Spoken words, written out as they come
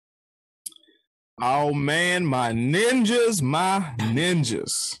Oh man, my ninjas.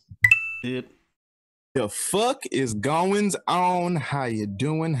 Yep. The fuck is goings on? How you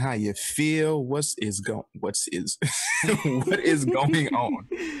doing? How you feel? What is going on?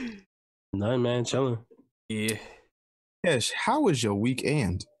 Nothing, man, chilling. Yeah. Hesh, how was your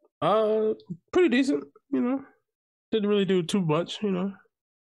weekend? Pretty decent, you know. Didn't really do too much, you know.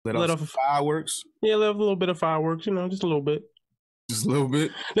 Let Let off off fireworks? Yeah, let off a little bit of fireworks, you know, just a little bit. Just a little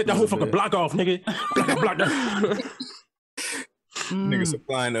bit? Let the whole fucking block off, nigga. block that. Nigga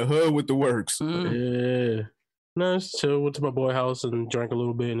supplying the hood with the works. Yeah. No, just chill. Went to my boy house and drank a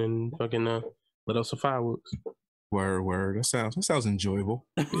little bit and then fucking let off some fireworks. Word. That sounds enjoyable.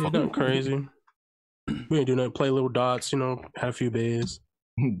 Yeah, nothing crazy. We ain't do nothing. Play little dots, you know, had a few beers.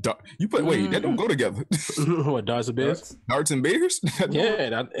 You put wait, that don't go together. What, dots and beers? Darts and beers?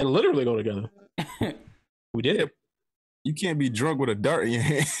 Yeah, it literally go together. We did it. You can't be drunk with a dart in your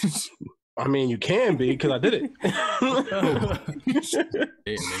hand. I mean, you can be because I did it.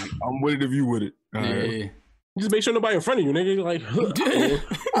 Yeah, I'm with it if you with it. All right. Just make sure nobody in front of you, nigga. Like,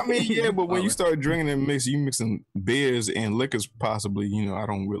 I mean, yeah, but when you start drinking and mixing beers and liquors, possibly, you know, I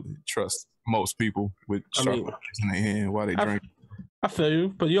don't really trust most people with sharp in their hand while they drink. I feel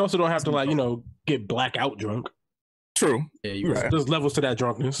you, but you also don't have to, like, you know, get blackout drunk. True. Yeah, you're right. There's levels to that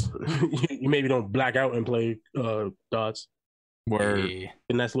drunkenness. You maybe don't black out and play dots. Word. Yeah.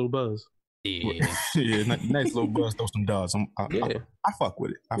 A nice little buzz. Yeah. Yeah, nice little buzz, throw some dots. I fuck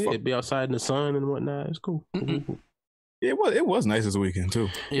with it. Be outside in the sun and whatnot. It's cool. Mm-hmm. Yeah, it was nice this weekend too.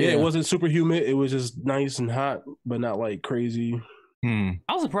 Yeah, it wasn't super humid. It was just nice and hot, but not like crazy. I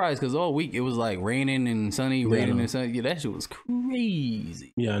was surprised because all week it was like raining and sunny, raining and sunny. Yeah, that shit was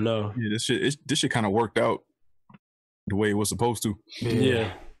crazy. Yeah, I know. Yeah, this shit kind of worked out the way it was supposed to.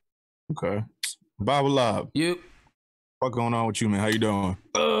 Yeah. Okay. Bob Lob. Yep. What going on with you, man? How you doing?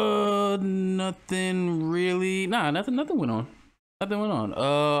 Nothing really. Nah, nothing went on. Nothing went on.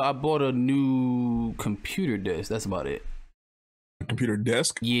 I bought a new computer desk. That's about it. A computer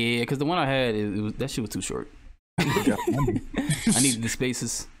desk? Yeah, because the one I had, that shit was too short. I needed the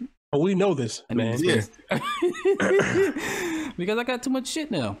spaces. Oh, we know this, man. Yeah. Because I got too much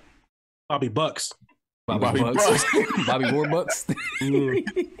shit now. Bobby Bucks. Bobby Bucks. Bobby Warbucks.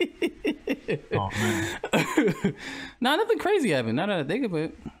 Oh man. Nah, nothing crazy happened. Now that I think of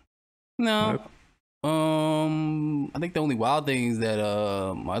it. No. Yep. I think the only wild thing is that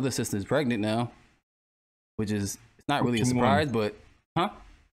my other sister is pregnant now, which is it's not really a surprise, but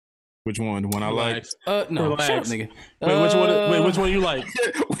Which one? The one I like? No, Relax. shut up, nigga. Wait, which one you like?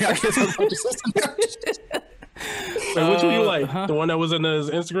 Which one you like? The one that was in his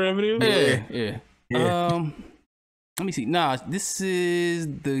Instagram video? Yeah. Let me see. Nah, this is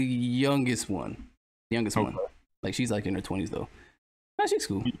the youngest one. The youngest one. Like she's like in her 20s though. Nah, she's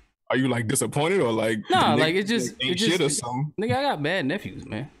cool. Are you like disappointed or like? Nah, like it just shit or something. Nigga, I got mad nephews,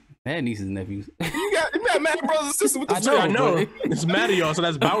 man. Mad nieces and nephews. You got mad brothers and sisters with the I know. It's mad of y'all, so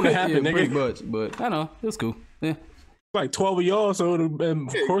that's bound to happen, nigga. Pretty much, but I know it was cool. Yeah. Like 12 of y'all, so of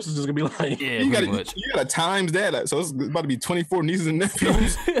course it's just gonna be like, you gotta times that. So it's about to be 24 nieces and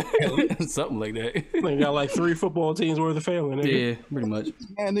nephews. Something like that. They got like 3 football teams worth of family, nigga. Yeah, pretty much.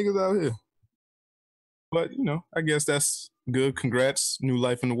 Man, niggas out here. But you know, I guess that's good. Congrats, new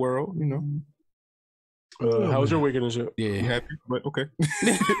life in the world. You know. How was your weekend and shit? Yeah, you happy, but okay.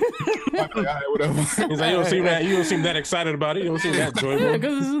 Whatever. He's like, you don't seem that excited about it. You don't seem that joyful. Yeah,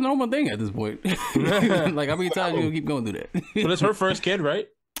 because this is a normal thing at this point. Like how many times you gonna keep going through that? But it's her first kid, right?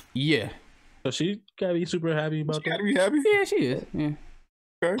 Yeah. So she gotta be super happy about that. Gotta be happy. Yeah, she is. Yeah.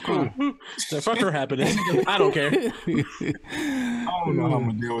 Okay, cool. So fuck her happiness. I don't care. I don't know how I'm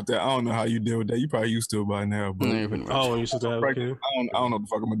gonna deal with that. I don't know how you deal with that. You probably used to it by now. But you should have a kid. I don't know what the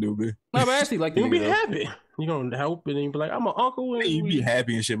fuck I'm gonna do, bitch. No, but actually, like you'll be happy. You gonna help and you be like, I'm an uncle. And you be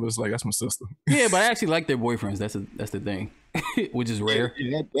happy and shit, but it's like that's my sister. Yeah, but I actually like their boyfriends. That's the thing, which is rare.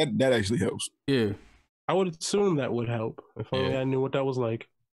 Yeah, that actually helps. Yeah, I would assume that would help if only I knew what that was like.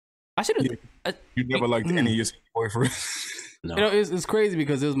 I should have. Yeah. You never liked any of your boyfriends. No. You know, it's crazy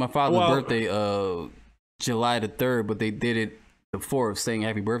because it was my father's birthday, July the 3rd, but they did it the 4th, saying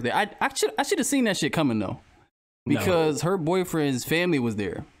happy birthday. I should have seen that shit coming though, because her boyfriend's family was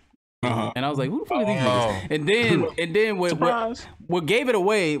there, and I was like, who the fuck are these niggas? And then what gave it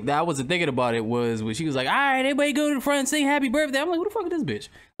away that I wasn't thinking about it was when she was like, all right, everybody go to the front and sing happy birthday. I'm like, who the fuck is this bitch?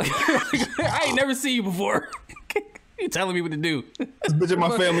 I ain't never seen you before. You telling me what to do? This bitch in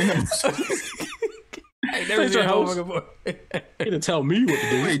my family house. I ain't never seen her house before. You didn't tell me what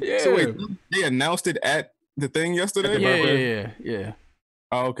to do. So wait, they announced it at the thing yesterday? Yeah.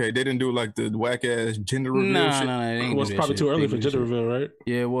 Oh, okay, they didn't do like the whack ass gender reveal shit. It was probably too early for gender reveal, right?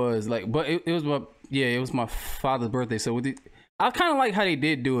 Yeah, it was but it was my father's birthday. So I kind of like how they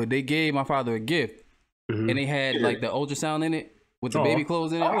did do it. They gave my father a gift, and they had like the ultrasound in it with the baby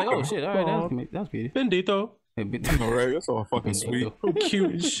clothes in it. I was like, oh shit, all right, that was beautiful. Bendito. All right, that's all fucking sweet. So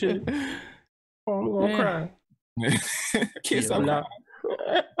cute as shit. Oh, I'm gonna cry. Can't stop crying.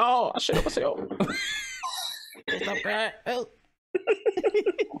 Oh, I shit up myself. Can't stop crying. Oh.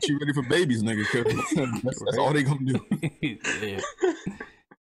 She ready for babies, nigga. That's all they gonna do.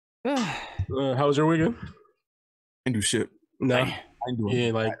 How was your weekend? Ain't do shit. Nah. I ain't do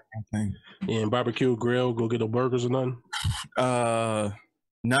anything. Yeah, barbecue, grill, go get no burgers or nothing?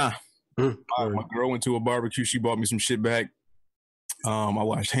 Nah. My girl went to a barbecue. She bought me some shit back. I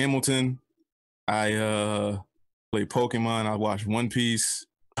watched Hamilton. I played Pokemon. I watched One Piece.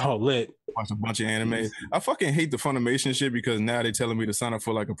 Oh, lit. Watched a bunch of anime. I fucking hate the Funimation shit because now they're telling me to sign up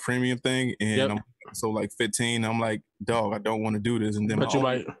for like a premium thing, and I'm so like 15. I'm like, dog, I don't want to do this. And then but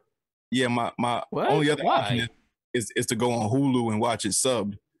my only other option is to go on Hulu and watch it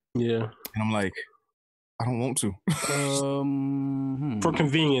subbed. Yeah, and I'm like, I don't want to. For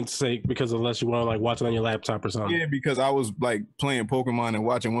convenience sake, because unless you want to like watch it on your laptop or something. Yeah, because I was like playing Pokemon and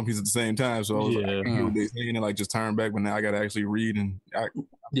watching One Piece at the same time, so I was like, I hear what they're saying and like just turn back, but now I gotta actually read and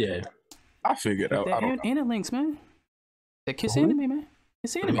I figured out. Anime links, man. That Kiss Anime, man.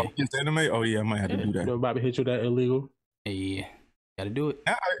 Kiss Anime. Oh, Kiss Anime? Oh yeah, I might have to do that. Nobody hit you with that illegal? Yeah. Gotta do it.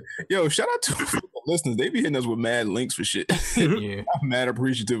 Yo, shout out to the listeners. They be hitting us with mad links for shit. Yeah. I'm mad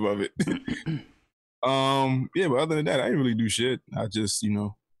appreciative of it. Yeah, but other than that, I didn't really do shit. I just,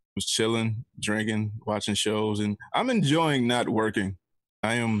 was chilling, drinking, watching shows, and I'm enjoying not working.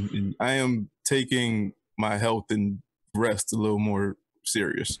 I am taking my health and rest a little more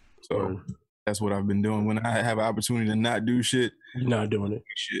serious. So that's what I've been doing. When I have an opportunity to not do shit, you're not doing it.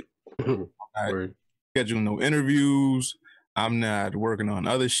 Shit. I'm not scheduling no interviews. I'm not working on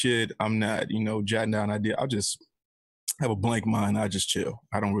other shit. I'm not, jotting down ideas. I'll just have a blank mind. I just chill.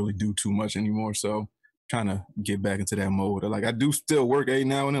 I don't really do too much anymore. So trying to get back into that mode. Like I do still work every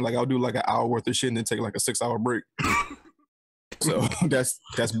now and then. Like I'll do like an hour worth of shit and then take like a 6-hour break. So that's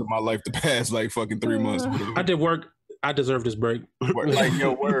been my life the past like fucking 3 months. I did work. I deserve this break. Like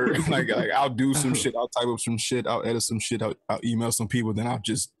your word. Like I'll do some shit. I'll type up some shit. I'll edit some shit. I'll email some people. Then I'll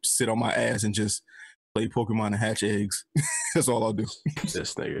just sit on my ass and just play Pokemon and hatch eggs. That's all I'll do.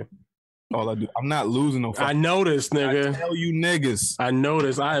 This nigga. All I do. I'm not losing no. I noticed, nigga. I tell you niggas. I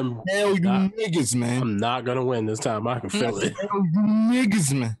noticed. Tell you niggas, man. I'm not gonna win this time. I can feel it. Tell you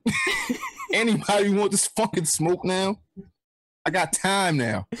niggas, man. Anybody want this fucking smoke now? I got time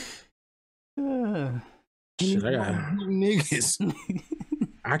now. Shit, I got niggas.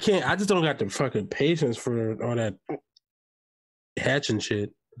 I can't. I just don't got the fucking patience for all that hatching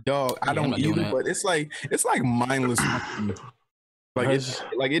shit. Dog, I don't either. But it's like mindless.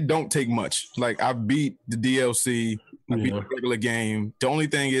 Like it don't take much. Like I beat the DLC, I beat the regular game. The only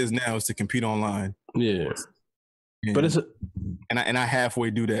thing is now is to compete online. Yeah, and, but I halfway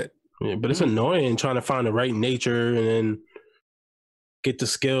do that. Yeah, but it's annoying trying to find the right nature and then get the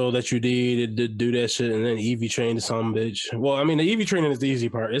skill that you need to do that shit, and then EV train to some bitch. Well, I mean, the EV training is the easy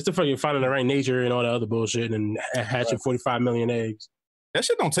part. It's the fucking finding the right nature and all the other bullshit and hatching 45 million eggs. That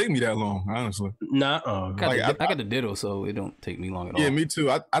shit don't take me that long, honestly. Nah, I got the ditto, so it don't take me long at all. Yeah, me too.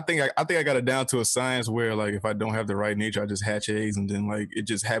 I think I got it down to a science where like if I don't have the right nature, I just hatch eggs and then like it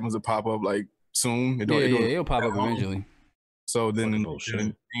just happens to pop up like soon. It'll pop up eventually. So then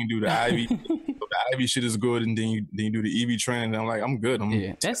you do the Ivy. The Ivy shit is good, and then you do the EV training. And I'm like, I'm good.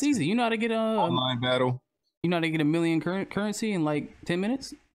 That's easy. You know how to get a online battle. You know how to get 1 million currency in like 10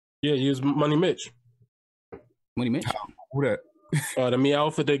 minutes? Yeah, use Money Mitch. Money Mitch? Who that? The me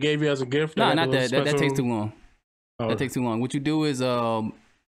outfit they gave you as a gift. Nah, not that. That takes too long. That takes too long. What you do is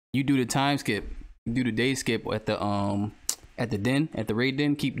you do the time skip. You do the day skip at the den, at the raid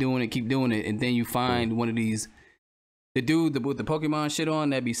den. Keep doing it, and then you find one of these. The dude with the Pokemon shit on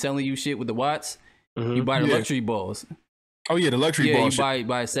that be selling you shit with the watts. Mm-hmm. You buy the luxury balls. Oh yeah, the luxury balls. Yeah, you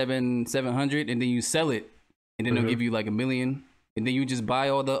buy 700, and then you sell it, and then they'll give you like 1 million, and then you just buy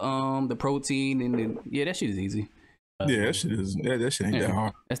all the protein, and then that shit is easy. Yeah, that shit ain't that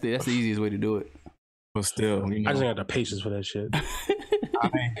hard. That's the easiest way to do it. But still, I just got the patience for that shit.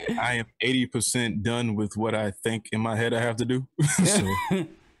 I am 80% done with what I think in my head I have to do.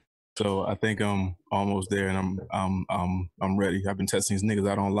 So I think I'm almost there, and I'm ready. I've been testing these niggas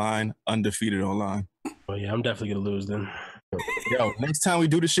out online, undefeated online. Oh yeah, I'm definitely gonna lose then. Yo, next time we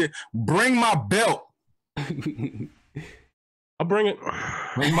do this shit, bring my belt. I'll bring it.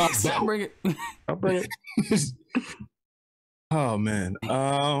 Bring my belt. Bring it. I'll bring it. Oh man.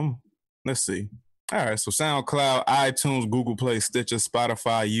 Let's see. All right, so SoundCloud, iTunes, Google Play, Stitcher,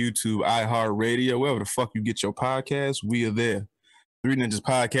 Spotify, YouTube, iHeartRadio, wherever the fuck you get your podcasts, we are there.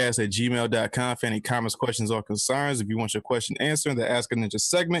 3ninjaspodcast@gmail.com for any comments, questions, or concerns. If you want your question answered in the Ask a Ninja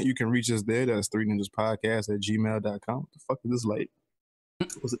segment, you can reach us there. That's 3ninjaspodcast@gmail.com. What the fuck is this light?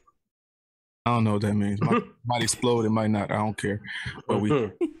 Was it? I don't know what that means. Might explode, it might not. I don't care. But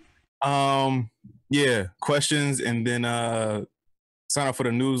we yeah, questions, and then sign up for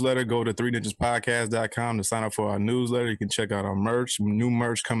the newsletter. Go to 3ninjaspodcast.com to sign up for our newsletter. You can check out our merch. New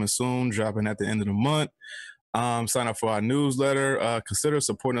merch coming soon, dropping at the end of the month. Sign up for our newsletter. Consider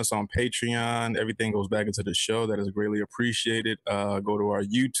supporting us on Patreon. Everything goes back into the show. That is greatly appreciated. Go to our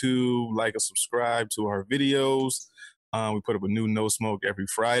YouTube, like and subscribe to our videos. We put up a new No Smoke every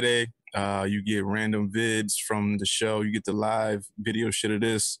Friday. You get random vids from the show. You get the live video shit of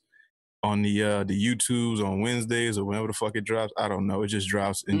this on the YouTubes on Wednesdays or whenever the fuck it drops. I don't know. It just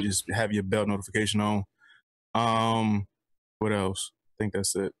drops, and just have your bell notification on. What else? I think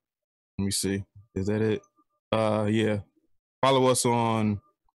that's it. Let me see. Is that it? Yeah. Follow us on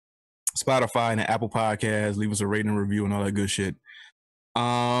Spotify and Apple Podcasts. Leave us a rating and review and all that good shit.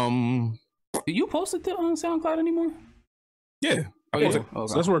 Do you post it on SoundCloud anymore? Yeah. Okay. So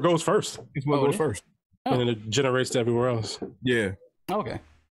that's where it goes first. It's where it goes first. And then it generates to everywhere else. Yeah. Okay.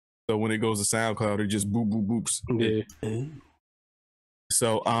 So when it goes to SoundCloud, it just boop boop boops. Yeah.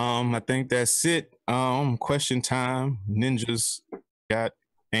 So I think that's it. Question time. Ninjas got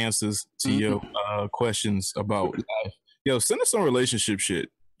answers to your questions about life. Yo, send us some relationship shit,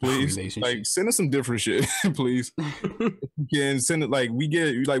 please. Like, send us some different shit, please. You can send it. Like,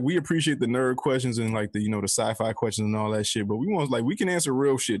 we appreciate the nerd questions and like the the sci-fi questions and all that shit, but we can answer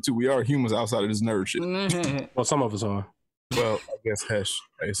real shit too. We are humans outside of this nerd shit. Well, some of us are. Well, I guess Hesh.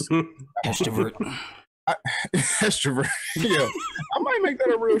 Extrovert. Extrovert. Yeah, I might make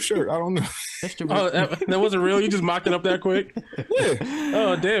that a real shirt. I don't know. Oh, that wasn't real. You just mocked it up that quick. Yeah.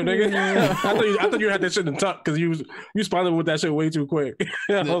 Oh damn, nigga. I thought you had that shit in tuck because you responded with that shit way too quick.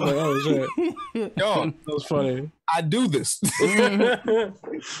 I was like, oh shit. Yo, that was funny. I do this.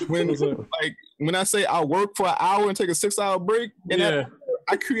 when I say I work for an hour and take a 6-hour break, and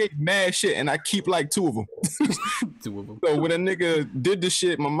I create mad shit and I keep like 2 of them. 2 of them. So when a nigga did the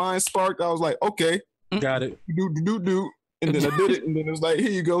shit, my mind sparked. I was like, okay, got it. Do. And then I did it, and then it was like, here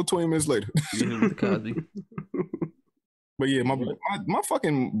you go, 20 minutes later. But yeah, my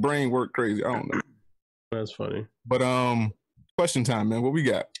fucking brain worked crazy. I don't know. That's funny. But question time, man. What we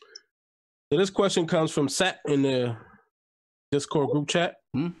got? So this question comes from Sat in the Discord group chat.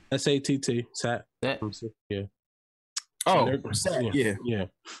 SATT. Sat. Yeah. Oh, yeah.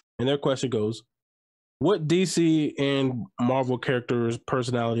 And their question goes, what DC and Marvel characters'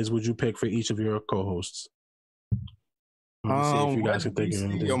 personalities would you pick for each of your co-hosts? Let me see if you guys can think of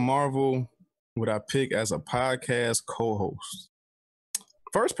anything. Or Marvel would I pick as a podcast co-host?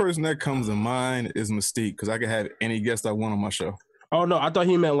 First person that comes to mind is Mystique, because I could have any guest I want on my show. Oh no, I thought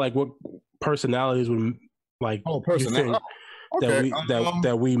he meant like what personalities would like personality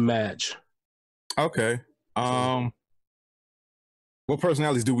that we match. Okay. What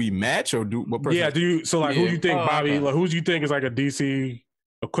personalities do we match, or do what? Yeah, do you? So like, who do you think, Bobby? Okay. Like, who do you think is like a DC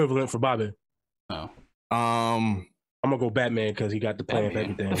equivalent for Bobby? Oh, I'm gonna go Batman because he got the plan for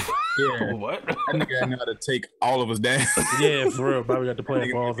everything. Yeah, what? That nigga know how to take all of us down. Yeah, for real. Bobby got the plan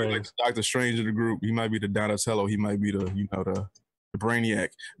for all things. Like Doctor Strange of the group. He might be the Donatello. He might be the the Brainiac.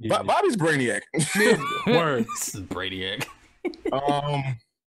 Yeah. Bobby's Brainiac. Word. This is Brainiac.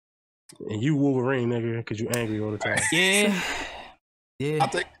 And you Wolverine, nigga, because you angry all the time. Yeah. I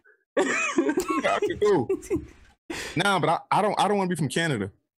think. Nah, but I don't want to be from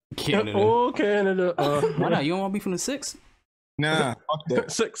Canada. Oh, Canada. Why not? You don't want to be from the 6? Nah, fuck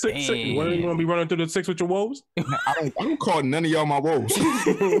that. Six. What, you want to be running through the 6 with your woes? I don't call none of y'all my woes.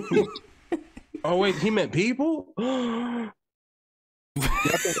 Oh wait, he meant people.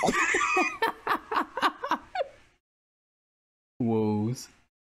 Woes.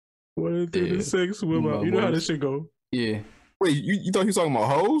 Running through the 6 with my. You know how this shit go. Yeah. Wait, you thought he was talking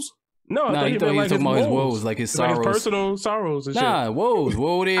about hoes? No, I thought he meant was talking about his woes, like his sorrows, like his personal sorrows and shit. Nah, woes,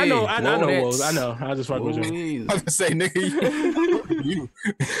 woe I know, woes. I know. I just fuck with you. I was gonna say, nigga, you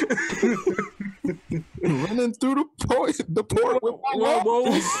running through the port with my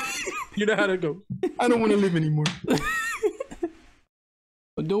woes. You know how to go. I don't want to live anymore.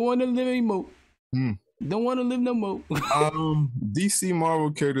 I don't want to live anymore. Don't want to live no more. DC Marvel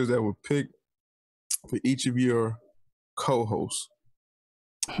characters that would pick for each of your co-hosts.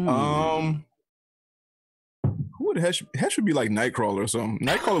 Who would Hesh would be like Nightcrawler or something.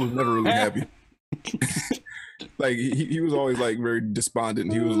 Nightcrawler was never really happy. like he was always like very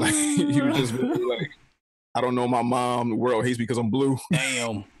despondent. He was like he was just really, like, I don't know my mom. The world hates me because I'm blue.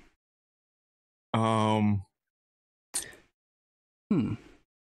 Damn.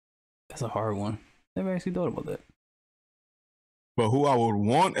 That's a hard one. Never actually thought about that. But who I would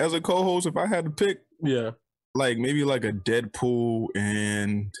want as a co-host if I had to pick? Yeah. Like maybe like a Deadpool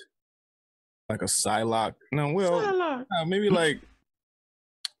and like a Psylocke. No, well, Psylocke. Maybe like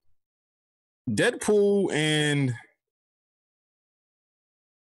Deadpool and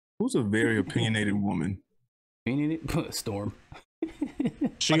who's a very opinionated woman? Opinionated? Storm.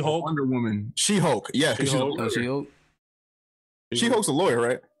 She-Hulk. Wonder Woman. She-Hulk. Yeah, She-Hulk. She-Hulk. She-Hulk's a lawyer,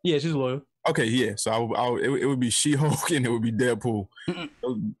 right? Yeah, she's a lawyer. Okay, yeah. So it would be She-Hulk and it would be Deadpool.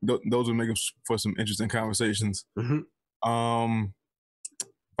 Those would make for some interesting conversations. Mm-hmm.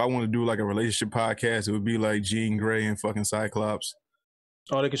 If I want to do like a relationship podcast, it would be like Jean Grey and fucking Cyclops.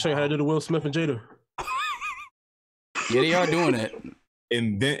 Oh, they can show you how to do the Will Smith and Jada. Yeah, they are doing that.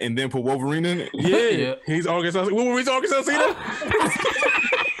 And then put Wolverine in it. Yeah. He's August. Wolverine's August Alsina.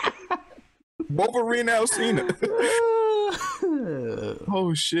 Wolverine Alcina.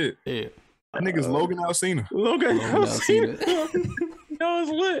 Oh shit. Yeah. That nigga's Logan Alcina. Logan Alcina. That was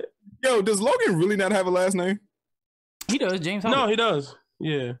lit. Yo, does Logan really not have a last name? He does. James Howlett. No, he does.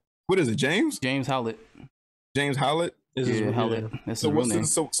 Yeah. What is it? James? James Howlett. James Howlett? Yeah, Howlett. That's his real name.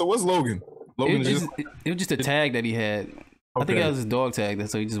 So what's Logan? Logan it was just a tag that he had. I think that was his dog tag,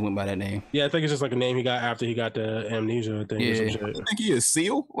 so he just went by that name. Yeah, I think it's just like a name he got after he got the amnesia thing. Yeah. Or some shit. I think he is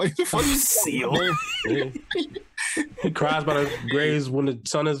Seal. Like the fuck is Seal? Yeah. He cries by the graves when the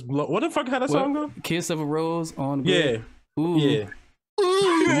sun is low. What the fuck? How that song go? Kiss of a Rose on. Yeah. Ooh. Yeah.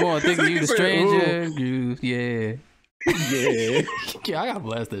 The more I think of you, the stranger. You, yeah. Yeah. Yeah, I gotta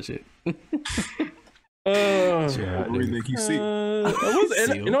blast that shit. Think he see?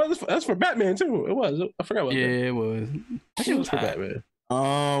 You know, that's for Batman too. It was. I forgot about that. Yeah, it was. That shit was for hot. Batman.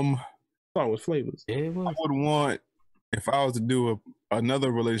 Song with flavors. Yeah, it was. I would want, if I was to do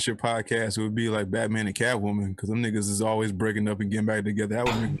another relationship podcast, it would be like Batman and Catwoman, because them niggas is always breaking up and getting back together. That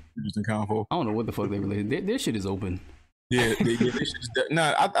would make an interesting convo. I don't know what the fuck they related. Their shit is open. Yeah,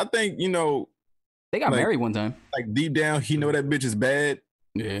 I think, you know, they got married one time. Like deep down, he know that bitch is bad.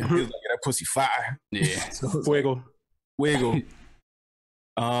 Yeah, he was like, that pussy fire. Yeah, Wiggle.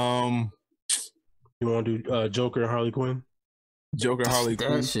 You want to do Joker and Harley Quinn? Joker and Harley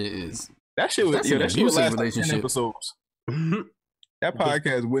Quinn. That shit was that shit was last like 10 episodes. Mm-hmm. That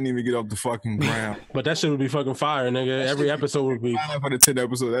podcast wouldn't even get off the fucking ground. But that shit would be fucking fire, nigga. Every episode would be for the 10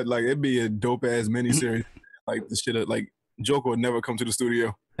 episode. That like it'd be a dope ass miniseries. Like the shit like Joker would never come to the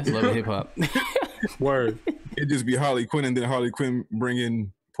studio. That's love of hip hop. Word. It'd just be Harley Quinn, and then Harley Quinn bring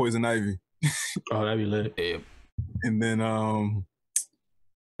in Poison Ivy. Oh, that'd be lit. Yeah. And then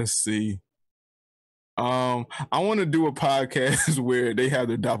let's see. I want to do a podcast where they have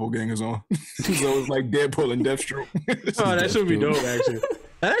their doppelgangers on. So it's like Deadpool and Deathstroke. Oh, that should be dope, actually.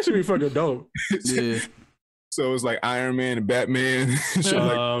 That actually be fucking dope. Yeah. So it's like Iron Man and Batman.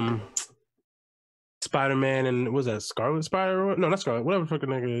 Spider-Man and what was that, Scarlet Spider? No, not Scarlet. Whatever fucking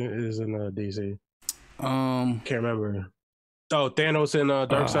nigga is in DC. Can't remember. Oh, Thanos and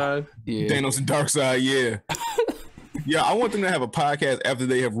Darkseid. Yeah. Thanos and Darkseid. Yeah. Yeah, I want them to have a podcast after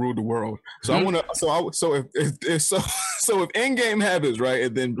they have ruled the world. So I want to. So if Endgame happens, right,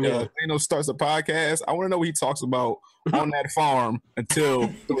 and then Thanos starts a podcast, I want to know what he talks about on that farm until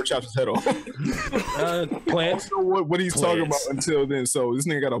Thor chops his head off. Plants. I don't know what he's talking about until then. So this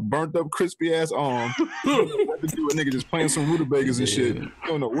nigga got a burnt up, crispy ass arm. What to do? A nigga just playing some rutabagas and shit.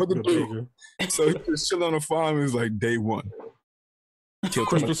 Don't know what to do. So he's just chilling on the farm. It's like day one.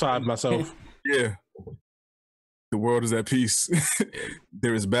 Crystal side myself. Yeah. The world is at peace.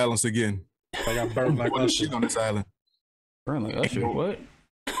 There is balance again. I got burnt like Usher on this island. Burnt like Usher? What?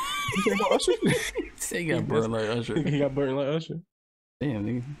 You know Usher? Say he got burnt like Usher. He got burnt like Usher. Damn,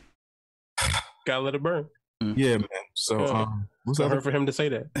 nigga. Gotta let it burn. Yeah, man. So, what's that hard for him to say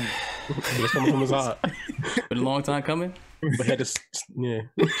that? It's coming from his heart. Been a long time coming. But had to, yeah.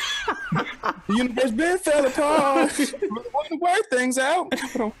 The universe been fell apart. I want to work things out.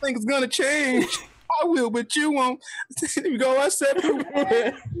 I don't think it's gonna change. I will, but you won't. Here we go. I said, I'm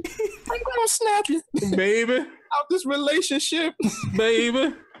gonna snap you, baby, out this relationship,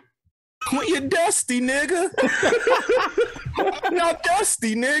 baby. When you're dusty, nigga. Not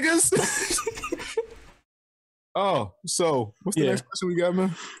dusty, niggas. Oh, so what's the next question we got,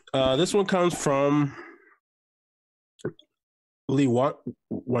 man? This one comes from Lee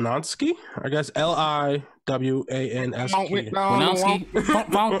Wanansky, I guess Liwansky.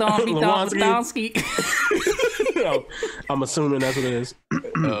 I'm assuming that's what it is.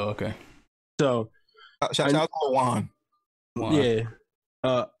 Oh, okay. So Shout out to Juan. Yeah.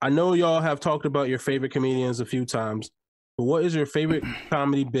 I know y'all have talked about your favorite comedians a few times, but what is your favorite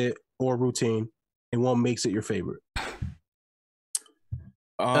comedy bit or routine, and what makes it your favorite? Dave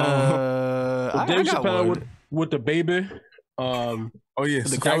Chappelle with the baby. Oh yeah,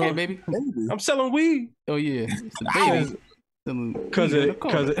 the crackhead baby. I'm selling weed. Oh yeah, the baby. Because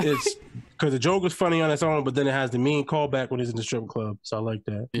the joke was funny on its own, but then it has the mean callback when he's in the strip club. So I like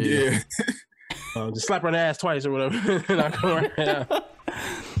that. Yeah. Just slap her in the ass twice or whatever. And I come right out.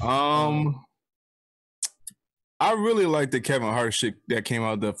 I really like the Kevin Hart shit that came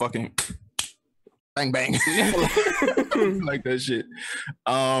out, the fucking bang bang. Like that shit.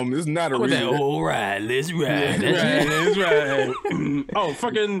 It's not a reason. That, all right, let's ride. Let's ride. Oh,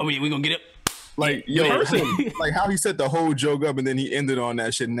 fucking. Oh, we gonna get it. Like, yo, like how he set the whole joke up and then he ended on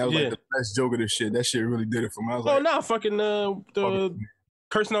that shit, and that was like the best joke of the shit. That shit really did it for me. I was like, no, fucking the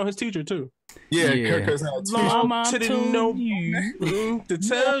cursing out his teacher too. Yeah. Cursing out his teacher. Mom didn't know you to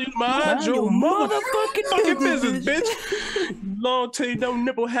tell you mind your motherfucking business, bitch. Long till you don't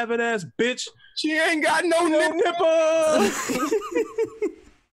nipple having ass bitch. She ain't got no nipple.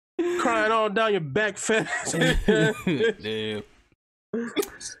 Crying all down your back, fat. Damn.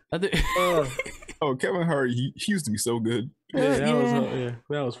 Kevin Hart, he used to be so good. That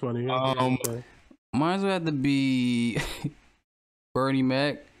was funny. Mine would have to be Bernie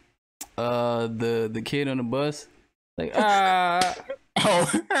Mac, the kid on the bus, like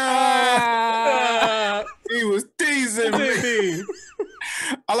he was teasing me.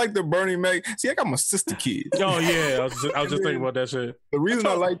 I like the Bernie Mac. See, I got my sister kid. Oh yeah, I was just thinking about that shit. The reason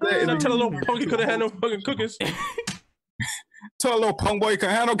I like that is I tell a little punk he could have had no fucking cookies. Tell a little punk boy he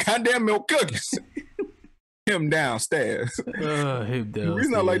can't have no goddamn milk cookies. Him downstairs. The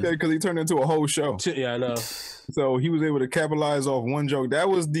reason I like that because he turned into a whole show. Yeah, I know. So he was able to capitalize off one joke. That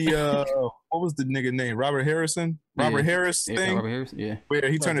was the what was the nigga name? Robert Harrison? Robert Harris thing? Robert Harris, yeah. Where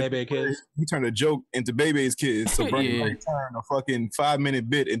he turned a joke into Bebe's kids. So Bernie turned a fucking 5-minute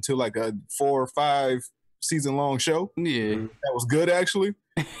bit into like a 4 or 5 season long show. Yeah. That was good actually.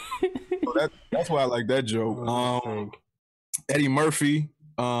 So that's why I like that joke. Eddie Murphy.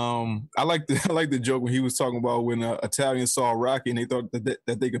 I like the joke when he was talking about when Italians saw Rocky and they thought that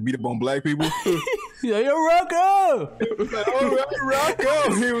they could beat up on black people. Yeah, yo, Rocco. Like, all right,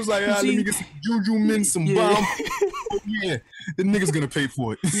 Rocco. He was like, let me get some juju men, some bomb. Yeah, the nigga's gonna pay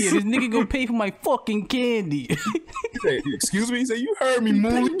for it. Yeah, this nigga gonna pay for my fucking candy. He said, excuse me? He said, you heard me,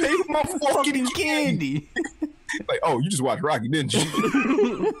 Moon. Pay for my fucking candy. Like, oh, you just watched Rocky, didn't you?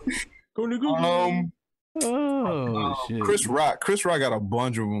 Shit. Chris Rock got a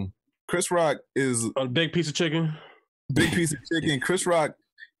bunch of them. Chris Rock is a big piece of chicken. Chris Rock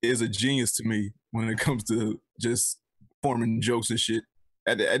is a genius to me when it comes to just forming jokes and shit.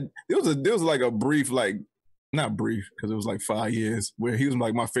 There was like a brief, like not brief because it was like 5 years where he was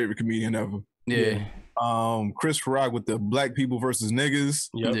like my favorite comedian ever. Yeah. Chris Rock with the black people versus niggas.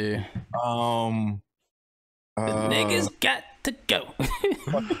 Yep. Yeah. The niggas got to go.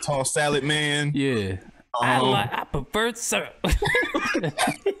 Fucking tall salad man. Yeah. I prefer syrup.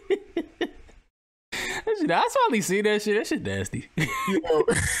 I finally see that shit. That shit nasty.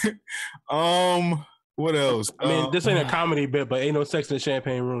 What else? I mean, this ain't a comedy bit, but ain't no sex in the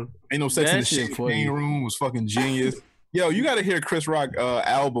champagne room. Ain't no sex in the champagne room was fucking genius. Yo, you got to hear Chris Rock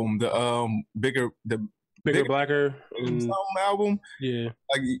album, the bigger, blacker album. Yeah,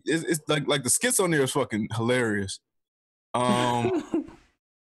 like it's like the skits on there is fucking hilarious.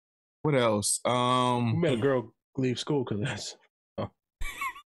 What else? We made a girl leave school because that's.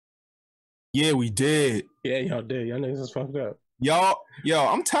 Yeah, we did. Yeah, y'all did. Y'all niggas is fucked up. Yo,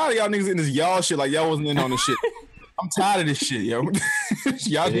 I'm tired of y'all niggas in this y'all shit. Like y'all wasn't in on this shit. I'm tired of this shit, yo.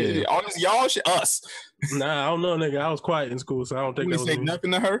 Y'all did all this y'all shit. Us. Nah, I don't know, nigga. I was quiet in school, so I don't think you that was say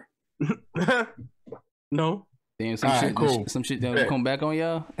nothing to her. No. Damn, some shit that will come back on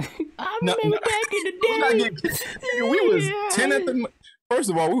y'all. I remember back in the day. We was 10 at the. First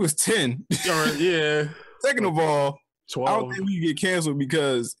of all, we was 10. Yeah. Second of all, 12. I don't think we get canceled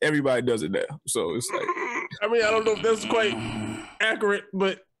because everybody does it now. So it's like, I mean, I don't know if that's quite accurate,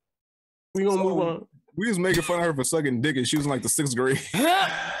 but we gonna move on. We was making fun of her for sucking dick, and she was in like the 6th grade.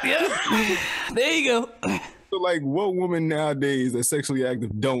 Yeah. There you go. So like, what woman nowadays that's sexually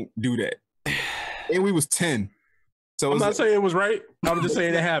active don't do that? And we was 10. So I'm not saying it was right. I'm just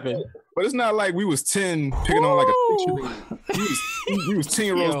saying it happened. But it's not like we was 10 picking on like a 6-year-old. We was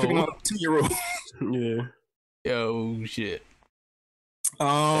 10-year-olds picking on a 10-year-old. Yeah. Yo, shit.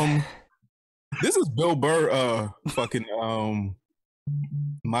 This is Bill Burr fucking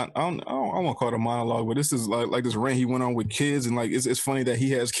I don't want to call it a monologue, but this is like this rant he went on with kids, and like it's funny that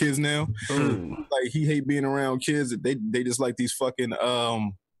he has kids now. Like he hate being around kids. They just like these fucking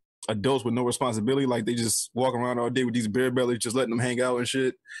adults with no responsibility. Like they just walk around all day with these bare bellies, just letting them hang out and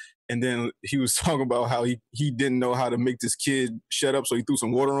shit. And then he was talking about how he didn't know how to make this kid shut up, so he threw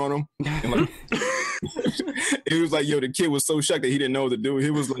some water on him. And like, he was like, yo, the kid was so shocked that he didn't know what to do.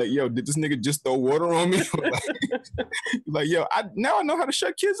 He was like, yo, did this nigga just throw water on me? Like, yo, now I know how to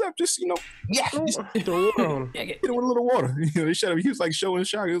shut kids up. Just, yeah, just throw water on him. Hit him with a little water. They shut up. He was like showing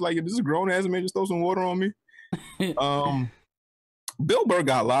shock. He was like, this is a grown ass man, just throw some water on me. Bill Burr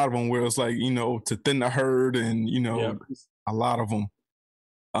got a lot of them where it's like, to thin the herd and, a lot of them.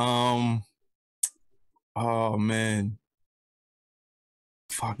 Oh man,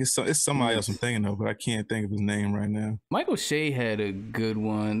 fuck! It's somebody else I'm thinking of, but I can't think of his name right now. Michael Shea had a good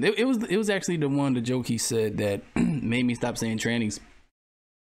one. It was actually the one, the joke he said that made me stop saying trannies.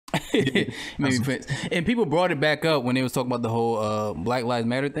 And people brought it back up when they was talking about the whole Black Lives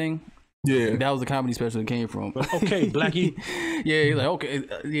Matter thing. Yeah, that was the comedy special it came from. Okay, Blackie. Yeah, he's like, okay,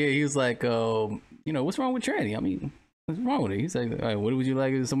 yeah, he was like, what's wrong with tranny? I mean, what's wrong with it? He's like, all right, what would you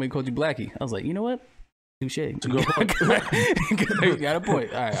like if somebody called you Blackie? I was like, you know what? Touche. You got a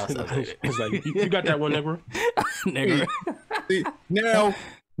point. All right, I'll stop. It's like, you got that one, nigga. Nigga. See, now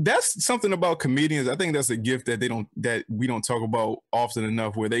that's something about comedians. I think that's a gift that we don't talk about often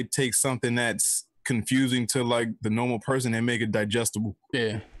enough, where they take something that's confusing to like the normal person and make it digestible.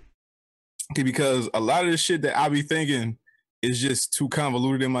 Yeah. Okay, because a lot of the shit that I be thinking is just too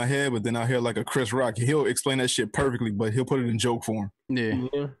convoluted in my head, but then I hear like a Chris Rock, he'll explain that shit perfectly, but he'll put it in joke form. Yeah.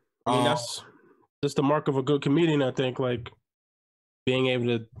 I mean, that's the mark of a good comedian, I think, like being able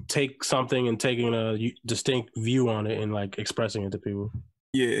to take something and taking a distinct view on it and like expressing it to people.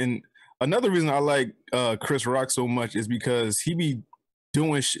 Yeah, and another reason I like Chris Rock so much is because he be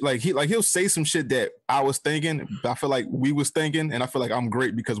doing shit he'll say some shit that I was thinking, but I feel like we was thinking, and I feel like I'm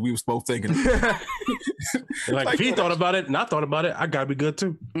great because we was both thinking. Like if he thought about it and I thought about it, I gotta be good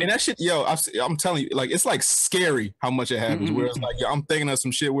too. And that shit, yo, I'm telling you, like it's like scary how much it happens. Mm-hmm. Where it's like, yo, I'm thinking of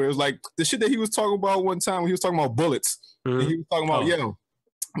some shit where it's like the shit that he was talking about one time when he was talking about bullets. Mm-hmm. And he was talking about, yo,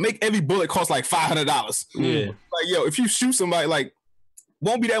 make every bullet cost like $500. Yeah, like yo, if you shoot somebody, like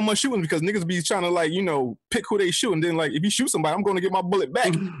won't be that much shooting because niggas be trying to like, pick who they shoot. And then like, if you shoot somebody, I'm going to get my bullet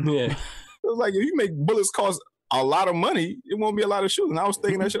back. Yeah. It was like, if you make bullets cost a lot of money, it won't be a lot of shooting. I was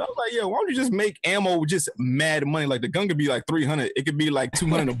thinking that shit. I was like, yo, why don't you just make ammo just mad money? Like the gun could be like 300. It could be like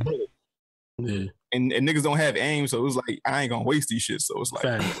 200 a bullet. Yeah. And niggas don't have aim. So it was like, I ain't going to waste these shit. So it's like,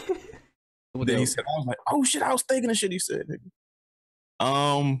 then he said, I was like, oh shit, I was thinking of shit he said.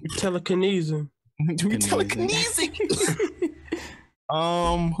 Nigga. Telekinesis. Telekinesis.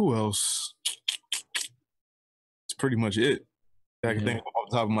 Who else? It's pretty much it. I can think of off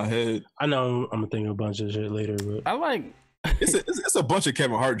the top of my head. I know I'm gonna think of a bunch of shit later, but I like it's a bunch of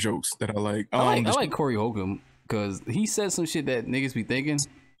Kevin Hart jokes that I like. I like Corey Holcomb because he said some shit that niggas be thinking,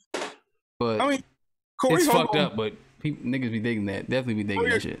 but I mean, Corey it's Holcomb, fucked up. But niggas be thinking that, definitely be thinking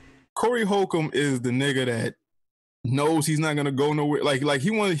that shit. Corey Holcomb is the nigga that knows he's not gonna go nowhere. Like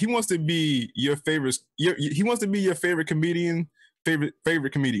he wants to be your favorite. He wants to be your favorite comedian.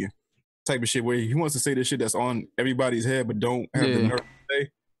 Favorite comedian type of shit where he wants to say the shit that's on everybody's head but don't have the nerve to say.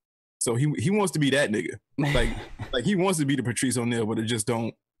 So he wants to be that nigga. Like he wants to be the Patrice O'Neal, but it just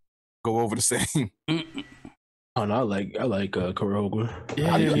don't go over the same. Oh no, I like Corey Holcomb.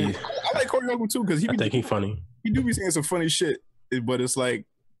 Yeah, I like Corey Holcomb too because I think he's funny. He do be saying some funny shit, but it's like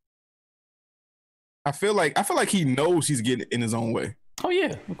I feel like he knows he's getting in his own way. Oh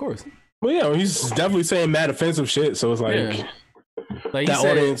yeah, of course. Well, yeah, he's definitely saying mad offensive shit. So it's like. Yeah. Like that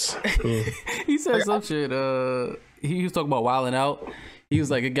audience. He said some shit. He was talking about wilding out. He was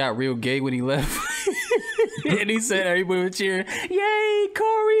like, it got real gay when he left. And he said everybody was cheering, yay,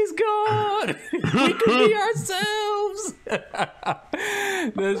 Corey's gone. We can be ourselves.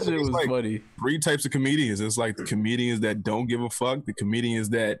 That shit was like funny. 3 types of comedians. It's like the comedians that don't give a fuck, the comedians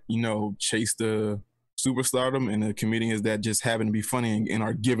that, chase the superstardom, and the comedians that just happen to be funny and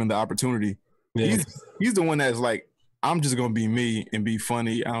are given the opportunity. Yeah. He's the one that's like, I'm just gonna be me and be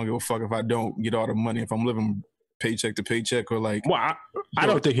funny. I don't give a fuck if I don't get all the money. If I'm living paycheck to paycheck or like. Well, I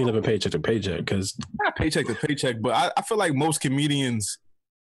don't think he's living paycheck to paycheck because not paycheck to paycheck, but I feel like most comedians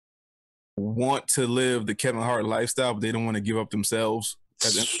want to live the Kevin Hart lifestyle, but they don't want to give up themselves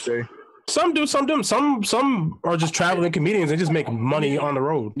at the end of the day. Some do, some don't. Some are just traveling comedians. They just make money on the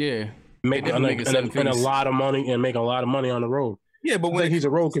road. Yeah, make a lot of money and make a lot of money on the road. Yeah, but when he's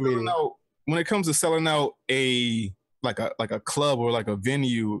a road comedian. When it comes to selling out a like a club or like a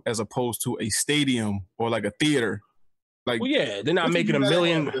venue as opposed to a stadium or like a theater, Like, well, yeah, they're not making a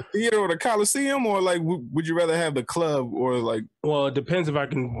million. The theater or the Coliseum, or like, would you rather have the club or like? Well, it depends if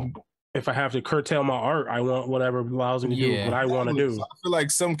I have to curtail my art. I want whatever allows me to do what I want to do. I feel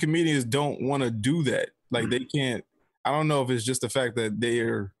like some comedians don't want to do that. Like they can't. I don't know if it's just the fact that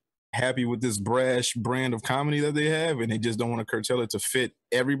they're happy with this brash brand of comedy that they have, and they just don't want to curtail it to fit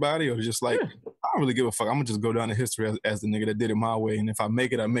everybody, or just like, I don't really give a fuck. I'm gonna just go down to history as the nigga that did it my way, and if I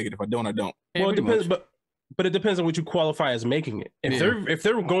make it, I make it. If I don't, I don't. Well, it depends, but it depends on what you qualify as making it. If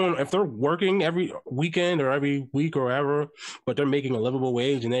they're working every weekend or every week or whatever, but they're making a livable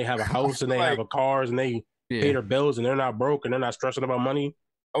wage and they have a house and they have a cars and they pay their bills and they're not broke and they're not stressing about money.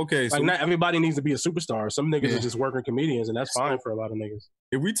 Okay, like, so not everybody needs to be a superstar. Some niggas are just working comedians, and that's fine for a lot of niggas.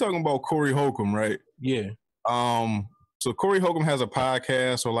 If we talking about Corey Holcomb, right? Yeah. So Corey Holcomb has a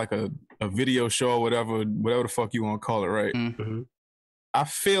podcast or like a video show or whatever the fuck you want to call it, right? Mm-hmm. I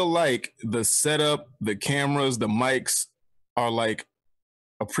feel like the setup, the cameras, the mics are like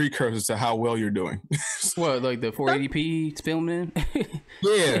a precursor to how well you're doing. What, like the 480p filming?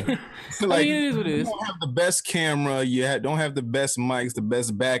 Yeah. Like, I mean, it is what it is. You don't have the best camera, don't have the best mics, the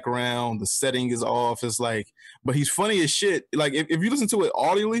best background, the setting is off. It's like, but he's funny as shit. Like, if you listen to it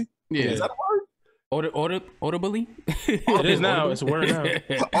audibly, is that a word? Audibly? It is now. It's a word now.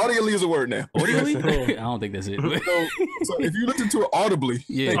 Audibly is a word now. Audibly? I don't think that's it. So if you listen to it audibly,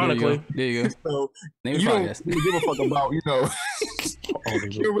 there you go. So Name you don't really give a fuck about, you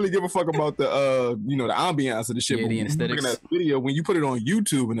don't really give a fuck about the the ambiance of the shit. Yeah, the aesthetics. Looking at the video, when you put it on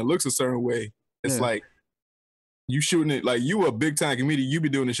YouTube and it looks a certain way, it's like you shooting it like you a big time comedian. You be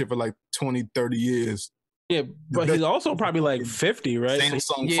doing this shit for like 20, 30 years. Yeah, but he's also probably like 50, right?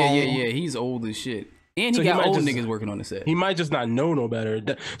 Yeah. He's old as shit. And he got old niggas working on the set. He might just not know no better.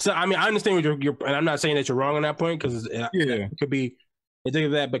 So, I mean, I understand what you're and I'm not saying that you're wrong on that point, because it could be think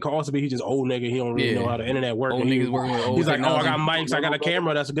of that, but could also be he's just old nigga. He don't really know how the internet works. Old niggas working with old He's technology. like, oh, I got mics, I got a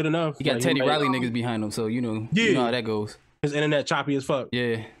camera, that's good enough. He got like, Teddy Riley niggas behind him, so you know how that goes. His internet choppy as fuck.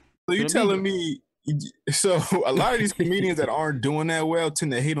 Yeah. So you telling me? So a lot of these comedians that aren't doing that well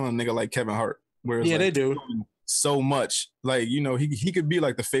tend to hate on a nigga like Kevin Hart. Whereas they do so much. Like, he could be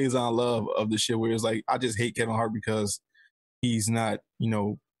like the Faison Love of the shit, where it's like, I just hate Kevin Hart because he's not,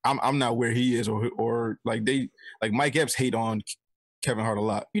 I'm not where he is, or like Mike Epps hate on Kevin Hart a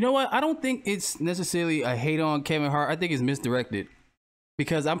lot. You know what? I don't think it's necessarily a hate on Kevin Hart. I think it's misdirected,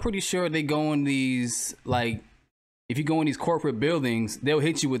 because I'm pretty sure they go in these, like, if you go in these corporate buildings, they'll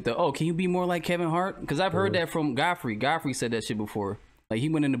hit you with can you be more like Kevin Hart? Because I've heard that from Godfrey. Godfrey said that shit before. Like, he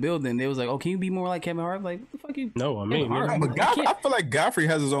went in the building, they was like, can you be more like Kevin Hart? Like, what the fuck you? No, I mean, but I feel like Godfrey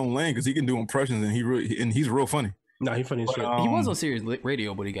has his own lane because he can do impressions and he's real funny. No, he's funny as shit. He was on Sirius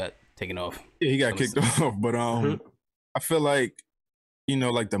Radio, but he got taken off. Yeah, he got kicked off. But I feel like,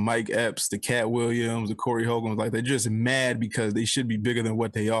 like the Mike Epps, the Cat Williams, the Corey Hogan, like, they're just mad because they should be bigger than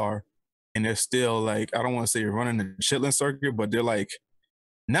what they are. And they're still like, I don't want to say running the Chitlin circuit, but they're like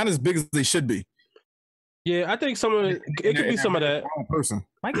not as big as they should be. Yeah, I think some of it could be some of that. Person.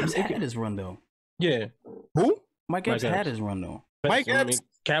 Mike Epps had his run though. Yeah. Who? Mike Epps had his run though. Mike Epps,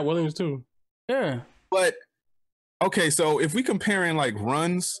 Cat Williams too. Yeah. But okay, so if we comparing like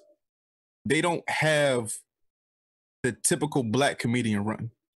runs, they don't have the typical black comedian run.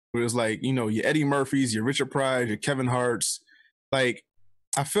 Where it's like, your Eddie Murphys, your Richard Pryor, your Kevin Harts. Like,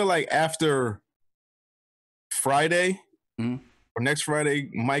 I feel like after Friday or next Friday,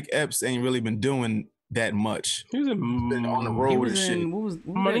 Mike Epps ain't really been doing that much. He was been on the road and shit. What was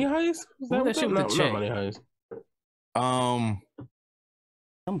Money Heist? Was that shit with the check? Not Money Heist.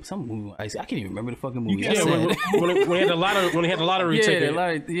 Some movie. I can't even remember the fucking movie. Yeah, when he had the lottery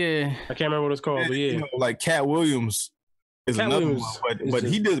ticket. Yeah. I can't remember what it's called, but yeah. Like Cat Williams is another one, but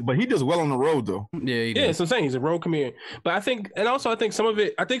he does well on the road though. Yeah, he does. Yeah, so I'm saying he's a road comedian. But I think some of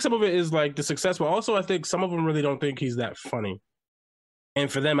it is like the success, but also I think some of them really don't think he's that funny. And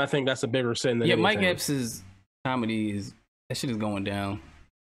for them, I think that's a bigger sin than anything. Mike Epps' comedy that shit is going down.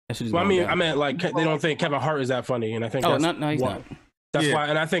 That shit is well, going down. I meant like they don't think Kevin Hart is that funny, and I think he's not. That's why,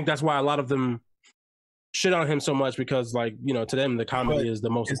 and I think that's why a lot of them shit on him so much, because like, to them the comedy is the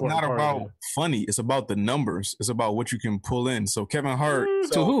most important part. It's not about funny, it's about the numbers. It's about what you can pull in. So Kevin Hart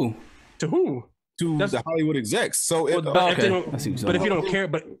to who? To the Hollywood execs. So if you don't care,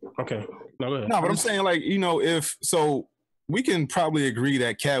 but okay. No, go ahead. No, but I'm saying, like, if so, we can probably agree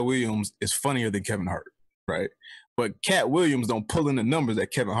that Cat Williams is funnier than Kevin Hart, right? But Cat Williams don't pull in the numbers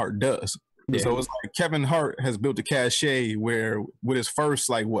that Kevin Hart does. Yeah. So it's like Kevin Hart has built a cachet where with his first,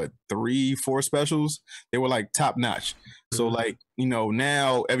 like, 3-4 specials, they were like top notch. So like,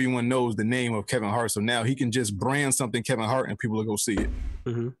 now everyone knows the name of Kevin Hart. So now he can just brand something Kevin Hart and people will go see it.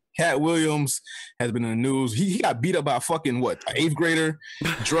 Cat Williams has been in the news. He got beat up by a fucking what? An 8th grader,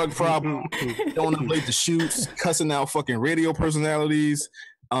 drug problem, going up late to shoots, cussing out fucking radio personalities,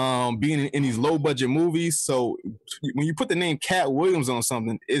 being in these low budget movies. So when you put the name Cat Williams on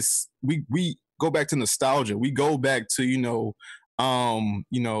something, it's we go back to nostalgia. We go back to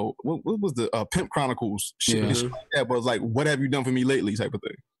what was the Pimp Chronicles shit, shit like that, but it's like, what have you done for me lately type of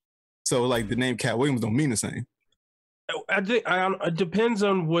thing. So like the name Cat Williams don't mean the same. I think it depends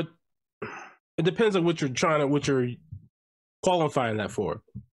on what you're qualifying that for.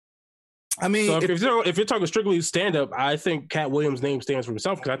 I mean, so if you're talking strictly stand up, I think Cat Williams' name stands for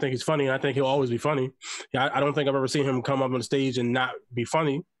himself because I think he's funny and I think he'll always be funny. Yeah, I don't think I've ever seen him come up on the stage and not be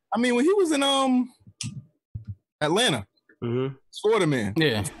funny. I mean, when he was in Atlanta, Florida Man,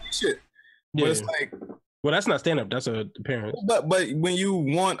 shit. But it's like, well, that's not stand up. That's a appearance. But when you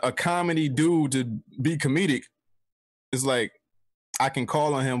want a comedy dude to be comedic, it's like I can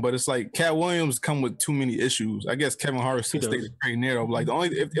call on him, but it's like Cat Williams come with too many issues. I guess Kevin Hart stayed pretty narrow. Like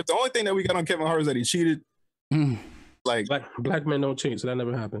if the only thing that we got on Kevin Hart is that he cheated, like black men don't cheat, so that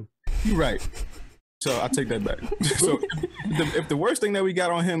never happened. You're right. So I take that back. So if the worst thing that we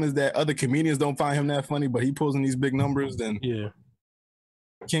got on him is that other comedians don't find him that funny, but he pulls in these big numbers, then you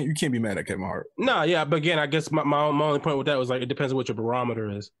can't be mad at Kevin Hart. No, yeah, but again, I guess my only point with that was like it depends on what your barometer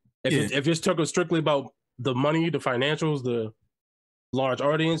is. If you're talking strictly about the money, the financials, the large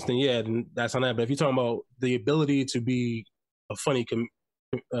audience, then that's on that. But if you're talking about the ability to be a funny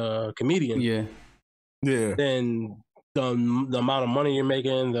comedian, then the amount of money you're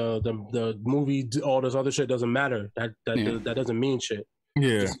making, the movie, all this other shit doesn't matter. That doesn't mean shit.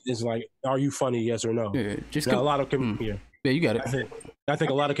 Yeah, it's like, are you funny? Yes or no? Yeah, just a lot of yeah, you got it. I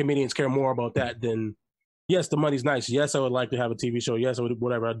think a lot of comedians care more about that than yes, the money's nice. Yes, I would like to have a TV show. Yes, I would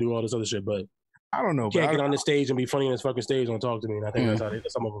whatever. I do all this other shit, but I don't know. You can't get on the stage and be funny on this fucking stage and talk to me. And I think that's how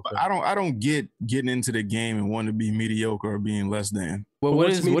some of them feel. I don't get getting into the game and wanting to be mediocre or being less than. Well, what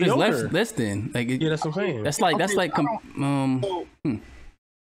is less than? Like, that's what I'm saying. That's like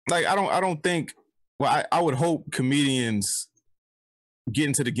I don't think. Well, I would hope comedians get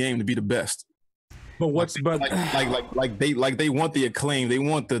into the game to be the best. But they want the acclaim, they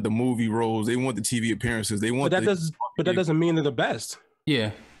want the movie roles, they want the TV appearances, they want. But that doesn't mean they're the best.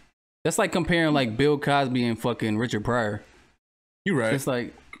 Yeah. That's like comparing like Bill Cosby and fucking Richard Pryor. You're right. It's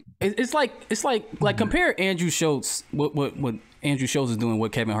like compare Andrew Schultz, what Andrew Schultz is doing,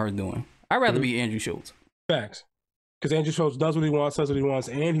 what Kevin Hart's doing. I'd rather be Andrew Schultz. Facts. Because Andrew Schultz does what he wants, says what he wants,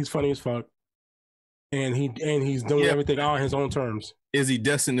 and he's funny as fuck. And he's doing everything on his own terms. Is he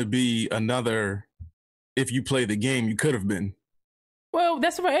destined to be another? If you play the game, you could have been. Well,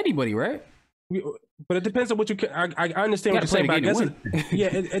 that's for anybody, right? But it depends on what you. I understand what you're saying, but I guess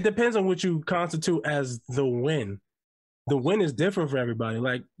it depends on what you constitute as the win. The win is different for everybody.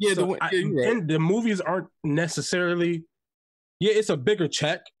 Like the movies aren't necessarily. Yeah, it's a bigger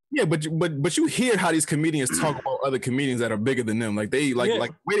check. Yeah, but you hear how these comedians talk about other comedians that are bigger than them. Like the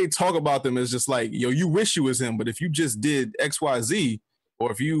way they talk about them is just like, yo, you wish you was him, but if you just did XYZ,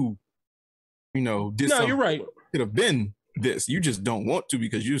 or if you did something, you're right. Could have been this. You just don't want to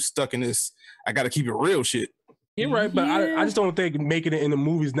because you're stuck in this. I got to keep it real shit. You're right, but I just don't think making it in the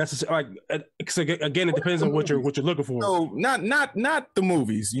movies necessary. Like, again, it depends on what you're looking for. No, not the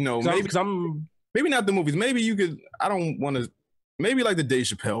movies. Maybe not the movies. Maybe you could. I don't want to. Maybe like the Dave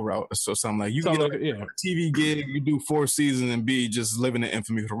Chappelle route or something like you get a TV gig, you do 4 seasons and be just living in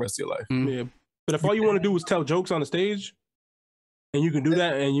infamy for the rest of your life. Yeah, but if all you want to do is tell jokes on the stage, and you can do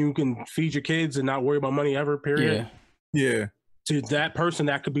that, and you can feed your kids and not worry about money ever. Period. Yeah. To that person,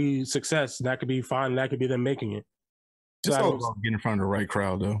 that could be success. That could be fine. That could be them making it. It's all about getting in front of the right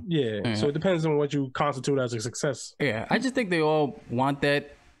crowd, though. Yeah. So it depends on what you constitute as a success. Yeah. I just think they all want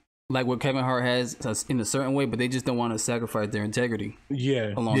that, like what Kevin Hart has in a certain way, but they just don't want to sacrifice their integrity.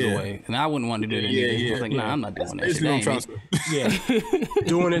 Along the way, and I wouldn't want to do that. I was like, nah, I'm not doing that.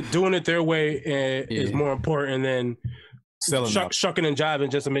 Doing it their way is more important than shucking and jiving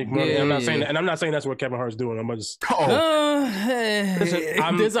just to make money. I'm not saying that, and I'm not saying that's what Kevin Hart's doing. I'm just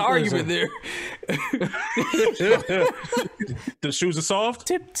there's an argument there. The shoes are soft.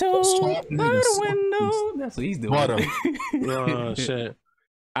 Tiptoe by the window. That's what he's doing. Oh shit.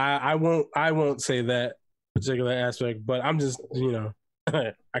 I won't say that particular aspect, but I'm just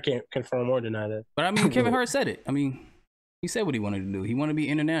I can't confirm or deny that. But I mean, Kevin Hart said it. I mean, he said what he wanted to do. He wanted to be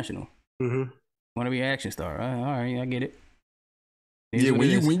international. Want to be an action star. All right, I get it.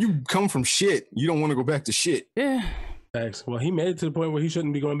 When you come from shit, you don't want to go back to shit. Yeah. Thanks. Well, he made it to the point where he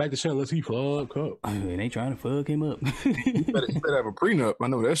shouldn't be going back to shit unless he fuck up. I mean, they trying to fuck him up. You better have a prenup. I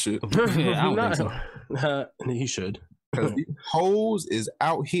know that shit. I don't think so. He should. Because these hoes is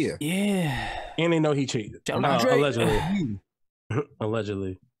out here. Yeah. And they know he cheated. Allegedly.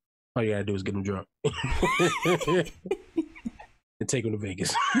 Allegedly. All you gotta do is get him drunk. And take him to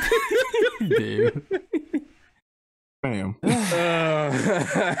Vegas. Dude. Bam.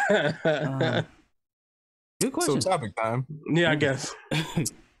 Good question. So topic time. Yeah, I guess.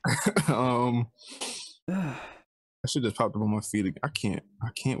 I should just popped up on my feet. I can't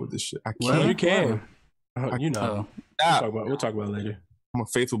with this shit. I can't. Well, you can. You know. We'll talk about it later. I'm a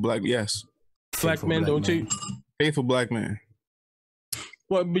faithful black. Yes. Black men don't cheat. Faithful black man.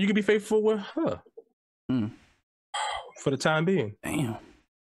 Well, but you can be faithful with her. For the time being. Damn.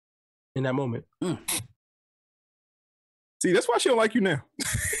 In that moment. See, that's why she don't like you now.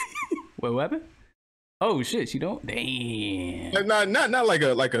 Wait, what happened? Oh shit, she don't. Damn. Not like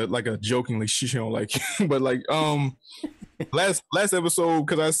a jokingly she don't like you, but like last episode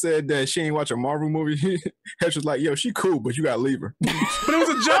because I said that she ain't watch a Marvel movie. Hesh was like, "Yo, she cool, but you gotta leave her." But it was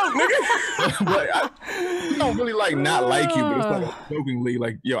a joke, nigga. But I don't really like not like you, but it's like jokingly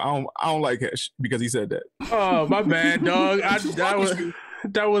like, "Yo, I don't like Hesh because he said that." Oh my bad, dog. That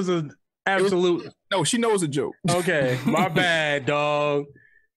was an absolute. No, she knows a joke. Okay, my bad, dog.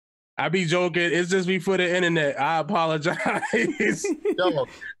 I be joking. It's just me for the internet. I apologize. Yo,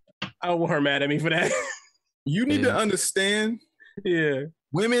 I want her mad at me for that. You need to understand. Yeah.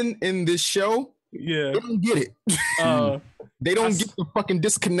 Women in this show, they don't get it. They don't get the fucking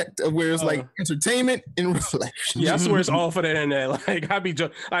disconnect of where it's like entertainment and reflection. Yeah, I swear it's all for the internet. Like I be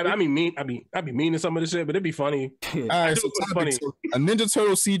mean to some of the shit, but it'd be funny. All right, so funny. A Ninja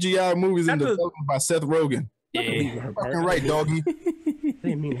Turtle CGI movie is in development by Seth Rogen. Yeah, fucking right, doggy. I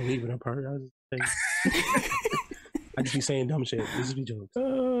didn't mean to leave it apart. I was just saying. I just be saying dumb shit. This is be jokes.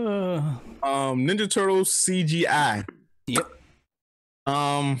 Ninja Turtles CGI. Yep.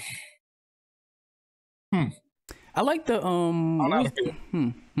 I like the I don't know how to feel.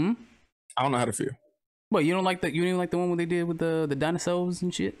 I don't know how to feel. What, you don't like the one where they did with the dinosaurs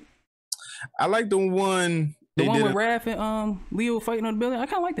and shit? I like the one. The one with Raph and Leo fighting on the building. I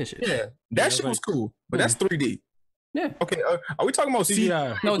kind of like that shit. Yeah, that shit was cool, but that's 3D. Yeah. Okay. Are we talking about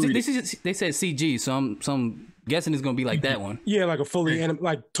CGI? No, they said CG, so I'm guessing it's gonna be like that one. Yeah, like a fully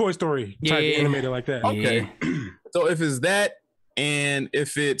like Toy Story type animated like that. Okay. Yeah. So if it's that, and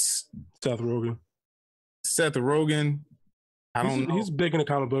if it's Seth Rogen, I don't know. He's big in the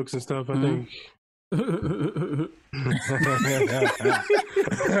comic books and stuff. I think. I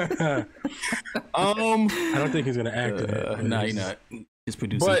don't think he's gonna act in it. No, he's not. He's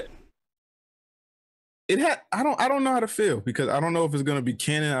producing. But I don't know how to feel because I don't know if it's gonna be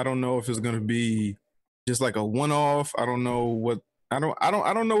canon. I don't know if it's gonna be just like a one-off. I don't know what I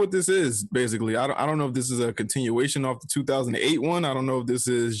don't know what this is. Basically, I don't know if this is a continuation of the 2008 one. I don't know if this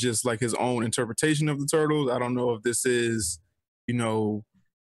is just like his own interpretation of the Turtles. I don't know if this is,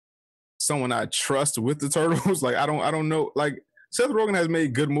 someone I trust with the Turtles. Like I don't know. Like Seth Rogen has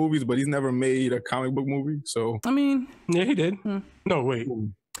made good movies, but he's never made a comic book movie. So I mean, yeah, he did. No, wait.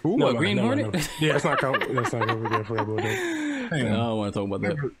 Who? No, Green Hornet? No. Yeah, that's not over there for everyone. I don't want to talk about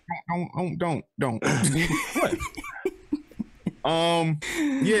that. Don't. What?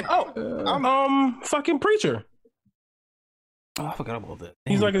 Yeah. Fucking Preacher. Oh, I forgot about that.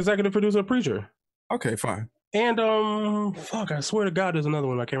 He's like executive producer of Preacher. Okay, fine. And I swear to God, there's another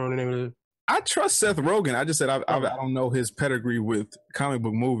one. I can't remember the name of it. I trust Seth Rogen. I just said I don't know his pedigree with comic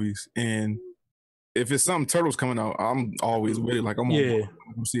book movies, and if it's something Turtles coming out, I'm always with it. Like I'm gonna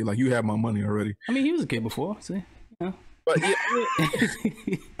see. Like you have my money already. I mean, he was a kid before, see. Yeah. But yeah,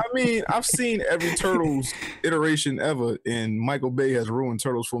 I mean, I've seen every Turtles iteration ever, and Michael Bay has ruined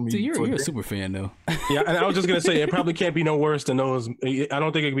Turtles for me. So you're a super fan, though. Yeah, and I was just gonna say it probably can't be no worse than those. I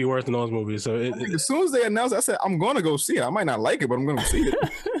don't think it can be worse than those movies. So as soon as they announced, I said I'm gonna go see it. I might not like it, but I'm gonna see it.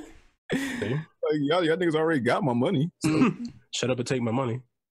 Like, y'all niggas already got my money. So. Shut up and take my money.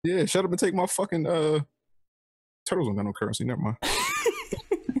 Yeah, shut up and take my fucking Turtles don't got no currency. Never mind.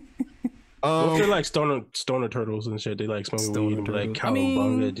 Well, they're like stoner turtles and shit. They like smoking weed and be like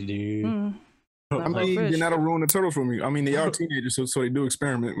cowabunga, dude. I mean, you're not to ruin the Turtles for me. I mean, they are teenagers, so they do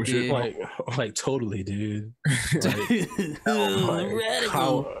experiment with shit. Like totally, dude.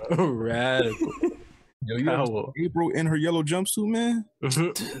 Radical. Radical. Yo, you know April in her yellow jumpsuit, man.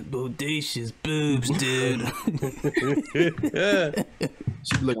 Bodacious boobs, dude.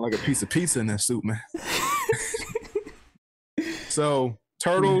 She's looking like a piece of pizza in that suit, man. So,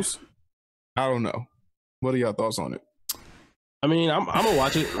 Turtles, I don't know. What are y'all thoughts on it? I mean, I'm gonna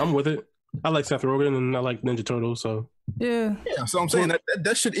watch it. I'm with it. I like Seth Rogen and I like Ninja Turtles, so yeah. So I'm saying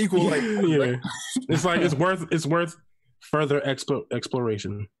that should equal like it's worth further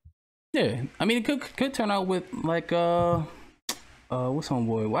exploration. Yeah, I mean, it could turn out with like what's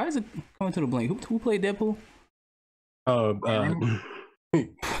homeboy? Why is it coming to the blank? Who played Deadpool?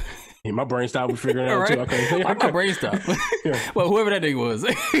 Yeah, my brain stopped. We figuring it out too. Okay, my brain stopped. Yeah. Well, whoever that nigga was,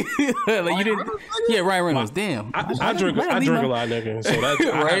 like you didn't. Yeah, Ryan Reynolds. Damn. I drink a lot, nigga. So that's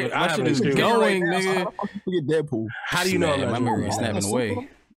right. I have an excuse. Going, nigga. How the fuck you forget Deadpool? How do you know I'm not my drinking? memory is snapping away.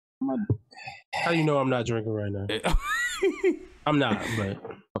 How do you know I'm not drinking right now? I'm not, but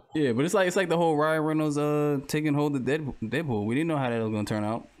yeah, but it's like the whole Ryan Reynolds taking hold of Deadpool. We didn't know how that was gonna turn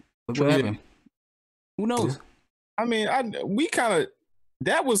out. Look what happened. Who knows? I mean, we kind of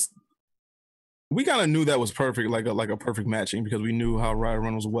knew that was perfect, like a perfect matching, because we knew how Ryan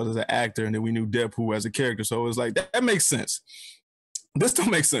Reynolds was as an actor, and then we knew Deadpool as a character. So it was like that makes sense. This don't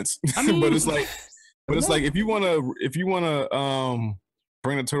make sense. I mean, but it's like if you wanna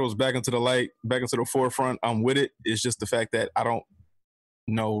bring the Turtles back into the light, back into the forefront, I'm with it. It's just the fact that I don't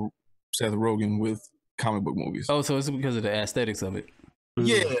know Seth Rogen with comic book movies. Oh, so it's because of the aesthetics of it.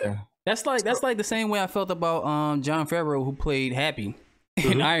 Yeah. That's like the same way I felt about Jon Favreau, who played Happy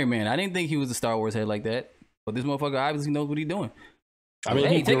in Iron Man. I didn't think he was a Star Wars head like that, but this motherfucker obviously knows what he's doing. I mean,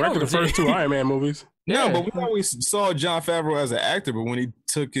 he directed the first 2 Iron Man movies. No, but we always saw Jon Favreau as an actor, but when he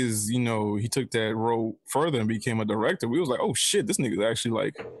took he took that role further and became a director, we was like, oh shit, this nigga's actually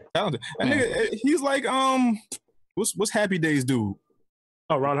like talented. And nigga, he's like, what's Happy Days dude?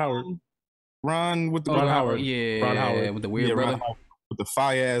 Oh, Ron Howard. Ron Howard. Yeah, Ron Howard with the weird brother. With the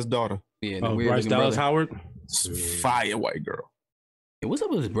fire ass daughter. Yeah, the weird Bryce Dallas brother. Howard. Fire white girl. Yeah, what's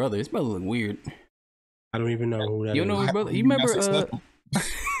up with his brother? His brother look weird. I don't even know who that is. You know his brother? You remember?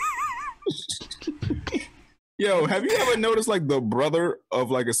 Yo, have you ever noticed like the brother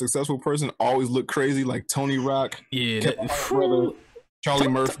of like a successful person always look crazy, like Tony Rock? Yeah, brother, Charlie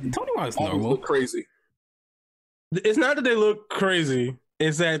Murphy. Tony Rock's normal. Look crazy. It's not that they look crazy.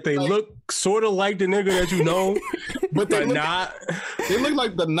 It's that they look sort of like the nigga that you know, but they look, not. They look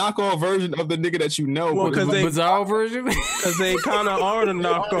like the knockoff version of the nigga that you know. Well, because they bizarre version. Because they kind of are the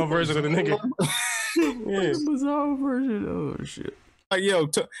knockoff version of the nigga. Yeah. Bizarre version. Oh shit. Like yo,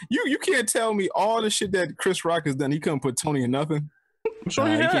 you can't tell me all the shit that Chris Rock has done. He couldn't put Tony in nothing. I'm sure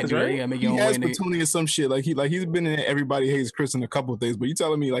he has, right? He has put Tony in some shit. Like he's been in Everybody Hates Chris in a couple of things. But you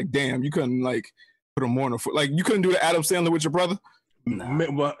telling me like, damn, you couldn't like put him more on the foot. Like you couldn't do the Adam Sandler with your brother.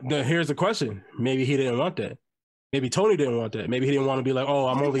 Well, here's the question. Maybe he didn't want that. Maybe Tony didn't want that. Maybe he didn't want to be like, oh,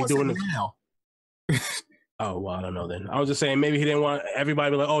 I'm only doing this now. Oh, well, I don't know then. I was just saying maybe he didn't want everybody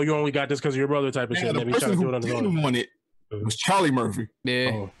to be like, oh, you only got this because of your brother type of shit. Maybe the person who didn't want it was Charlie Murphy.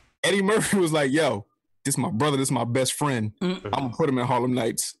 Yeah. Oh. Eddie Murphy was like, yo, this is my brother, this is my best friend. I'm gonna put him in Harlem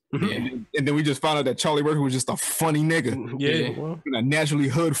Nights. And then we just found out that Charlie Murphy was just a funny nigga. Yeah. Well. A naturally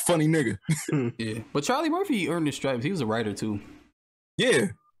hood funny nigga. Yeah. But Charlie Murphy earned his stripes. He was a writer too. Yeah.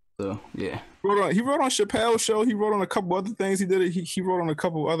 So yeah. He wrote on Chappelle's show. He wrote on a couple other things. He wrote on a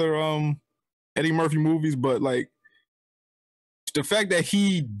couple other Eddie Murphy movies, but like the fact that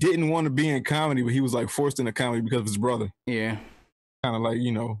he didn't want to be in comedy, but he was like forced into comedy because of his brother. Yeah. Kind of like,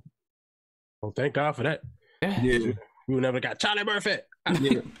 you know. Well, thank God for that. Yeah. We never got Charlie Murphy.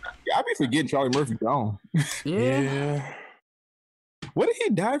 Yeah, I be forgetting Charlie Murphy gone. Yeah. What did he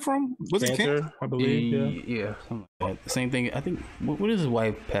die from? Was it cancer? I believe. Yeah. Like same thing. I think. What did his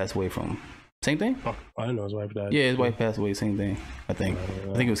wife pass away from? Same thing. Oh, I didn't know his wife died. Yeah, his wife passed away. Same thing. I think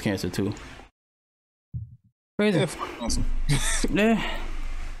it was cancer too. Crazy. Yeah.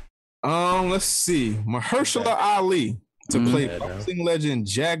 Let's see. Mahershala Ali to play boxing legend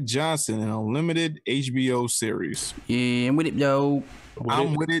Jack Johnson in a limited HBO series. Yeah, I'm with it, though.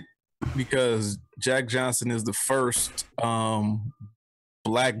 I'm with it because Jack Johnson is the first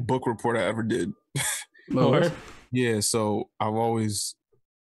black book report I ever did. Yeah, so I've always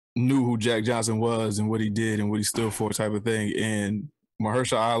knew who Jack Johnson was and what he did and what he stood for, type of thing. And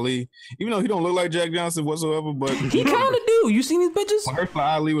Mahershala Ali, even though he don't look like Jack Johnson whatsoever, but he kind of do. You seen these bitches?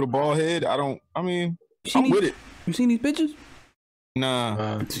 Mahershala Ali with a bald head. I'm with it. You seen these bitches?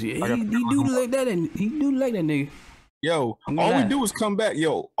 Nah. He do like that, and he do like that nigga. Yo, all we do is come back.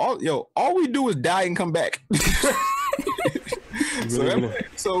 All we do is die and come back.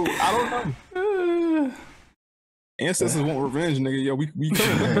 So I don't know. Ancestors want revenge, nigga. Yo, we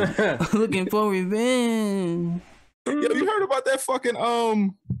coming back. Looking for revenge. Yo, you heard about that fucking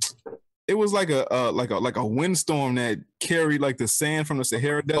it was like a windstorm that carried like the sand from the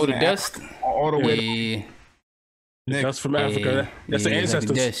Sahara Desert. Oh, the dust all the way. Dust from Africa. That's the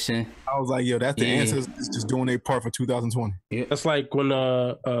ancestors. Dust, I was like, yo, that's the ancestors just doing their part for 2020. Yeah. That's like when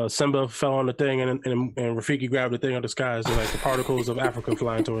Simba fell on the thing and Rafiki grabbed the thing out of the skies. So like the particles of Africa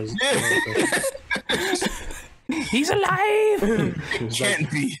flying towards. Yeah. He's alive.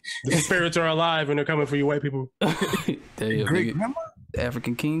 Can't be. The spirits are alive and they're coming for you, white people. Damn, Great, remember?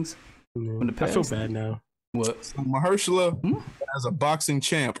 African kings. I feel bad now. What? So Mahershala, as a boxing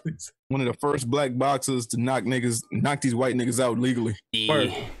champ, one of the first black boxers to knock these white niggas out legally.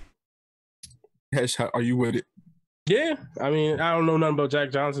 Yeah. Hesh, are you with it? Yeah, I mean, I don't know nothing about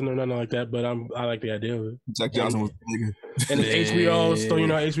Jack Johnson or nothing like that, but I like the idea of it. Jack Johnson was a nigga. And it's HBO, so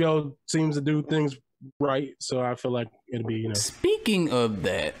HBO seems to do things right, so I feel like it'll be, Speaking of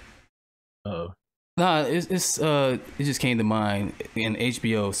that, it just came to mind in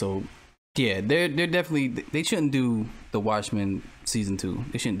HBO. So yeah, they're definitely, they shouldn't do the Watchmen season 2.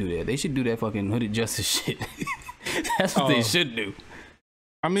 They shouldn't do that. They should do that fucking Hooded Justice shit. That's what they should do.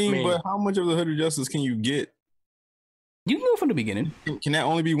 I mean, but how much of the Hooded Justice can you get? You can go from the beginning. Can that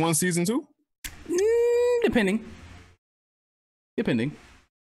only be one season 2? Depending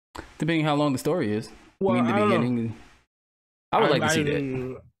how long the story is. Well, I mean, the beginning. I would like to see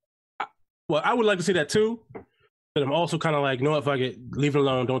that. Well, I would like to see that too, but I'm also kind of like, no, if I get leave it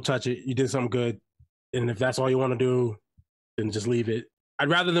alone, don't touch it. You did something good, and if that's all you want to do, then just leave it. I'd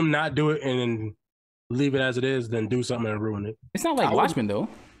rather them not do it and then leave it as it is than do something and ruin it. It's not like Watchmen though.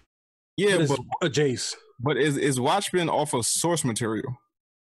 Yeah, but a Jace. But is Watchmen off of source material?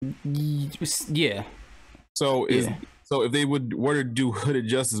 Yeah. So if they were to do Hooded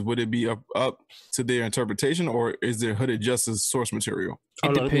Justice, would it be up to their interpretation, or is there Hooded Justice source material?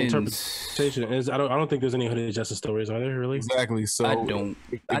 It depends. Interpretation is I don't think there's any Hooded Justice stories, are there really? Exactly. So I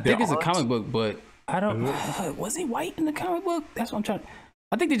think it's a comic book, but I don't. Was he white in the comic book? That's what I'm trying.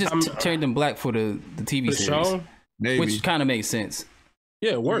 I think they just turned him black for the TV series, show? Maybe. Which kind of makes sense.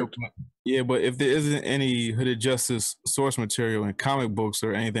 Yeah, it worked. Yeah, but if there isn't any Hooded Justice source material in comic books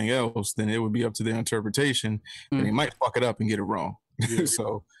or anything else, then it would be up to their interpretation, and they might fuck it up and get it wrong. Yeah.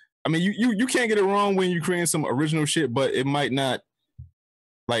 So, I mean, you can't get it wrong when you're creating some original shit, but it might not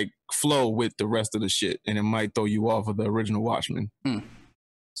like flow with the rest of the shit, and it might throw you off of the original Watchmen.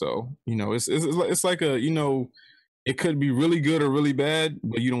 So, it's like a, it could be really good or really bad,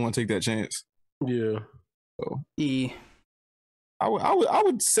 but you don't want to take that chance. Yeah. So, yeah. I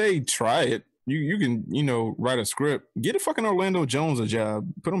would say try it. You can, write a script. Get a fucking Orlando Jones a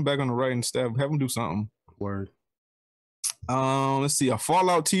job. Put him back on the writing staff. Have him do something. Word. Let's see. A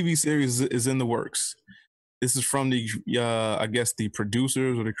Fallout TV series is in the works. This is from the, I guess the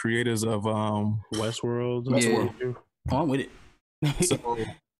producers or the creators of Westworld. Yeah. Oh, I'm with it. So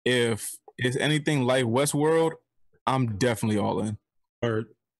if it's anything like Westworld, I'm definitely all in. Word.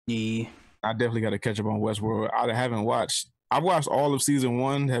 Yeah. I definitely got to catch up on Westworld. I've watched all of season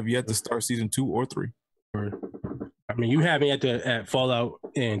 1, have yet to start season 2 or 3. I mean, you had me at Fallout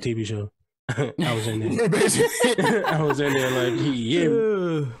and TV show. I was in there. I was in there like,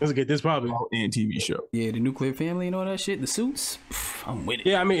 let's get this popping. And TV show. Yeah, the nuclear family and all that shit, the suits. I'm with it.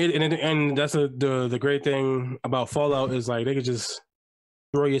 Yeah, I mean, and that's the great thing about Fallout is like they could just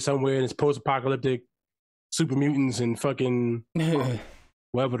throw you somewhere and it's post-apocalyptic super mutants and fucking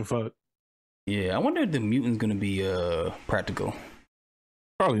whatever the fuck. Yeah, I wonder if the mutant's gonna be practical.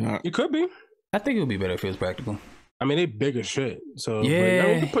 Probably not. It could be. I think it would be better if it was practical. I mean, they big as shit. So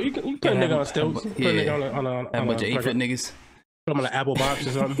yeah, you put a nigga on stilts. Put a nigga on a bunch of 8-foot niggas. Put them on an apple box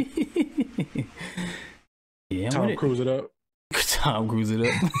or something. Yeah, Tom Cruise it up. Tom Cruise it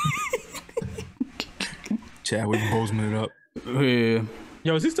up. Chadwick Boseman it up. Yeah.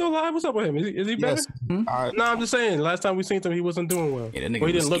 Yo, is he still alive? What's up with him? Is he better? Yes. No, I'm just saying. Last time we seen him, he wasn't doing well. Yeah, that nigga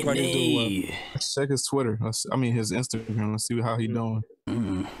he didn't look like he was doing well. Let's check his Twitter. His Instagram. Let's see how he doing.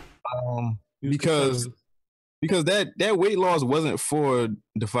 Because that weight loss wasn't for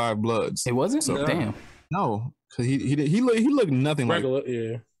the Five Bloods. It wasn't. So, damn. No, because he looked nothing regular, like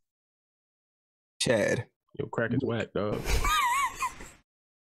yeah. Chad. Yo, crack is whack, dog.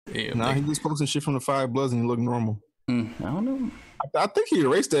 Yeah, he just posting shit from the Five Bloods and he looked normal. I don't know. I think he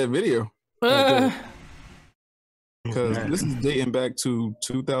erased that video. Because this is dating back to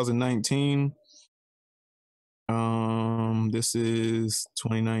 2019. This is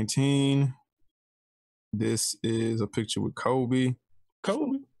 2019. This is a picture with Kobe.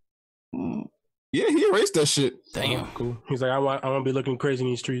 Yeah, he erased that shit. Damn. Cool. He's like, I want to be looking crazy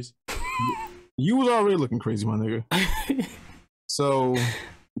in these streets. You was already looking crazy, my nigga. So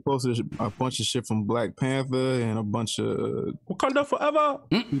he posted a bunch of shit from Black Panther and a bunch of Wakanda Forever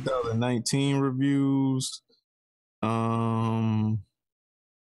 2019 reviews. Yeah,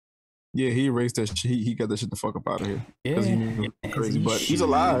 he erased that shit. He got that shit the fuck up out of here. Because he knew it was crazy. But he's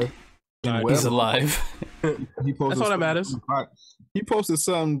alive. He's alive. He posted That's all that matters. He posted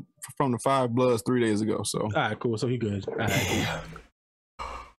something from the Five Bloods 3 days ago. So all right, cool. So he good. All right, cool.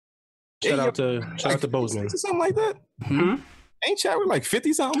 Shout out to Bozeman. Something like that. Hmm? Ain't Chadwick like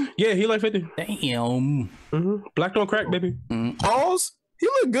 50 something? Yeah, he like 50. Damn. Mm-hmm. Black don't crack, baby. Pause. He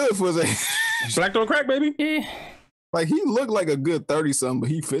look good for his age. Black don't crack, baby. Yeah. Like he looked like a good 30 something, but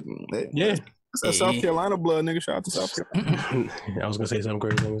he fit. Yeah. That's that South Carolina blood, nigga. Shout out to South Carolina. I was gonna say something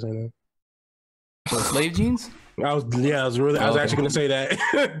crazy. I was saying that. What, slave jeans? I was actually gonna say that,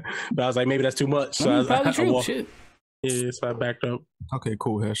 but I was like, maybe that's too much. So Probably true. Shit. Yeah, so I backed up. Okay,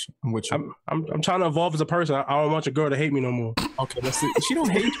 cool, Hesh. I'm with you. I'm trying to evolve as a person. I don't want your girl to hate me no more. Okay, that's it. She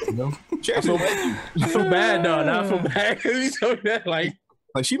don't hate you, though. She I feel bad, though. I feel bad because you told that like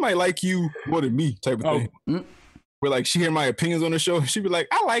she might like you more than me, type of thing. Where like she hear my opinions on the show, she be like,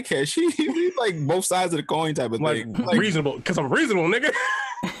 I like her. She like both sides of the coin type of thing. Like reasonable, because I'm reasonable, nigga.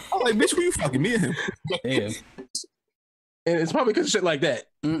 I'm like, bitch, who you fucking, me and him? Damn. And it's probably because of shit like that.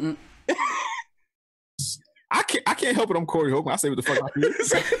 I can't help it. I'm Corey Holcomb. I say what the fuck I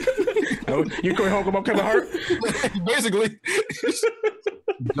feel. You Corey Holcomb, I'm Kevin Hart. Basically.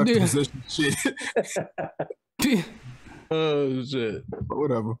 Shit. Oh shit. But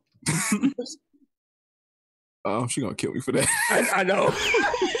whatever. She gonna kill me for that. I know.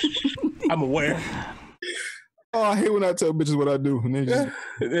 I'm aware. Oh, I hate when I tell bitches what I do.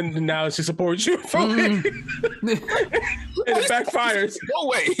 And now she supports you. And it backfires. No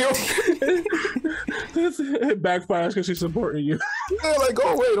way. It backfires because she's supporting you. Yeah, like, go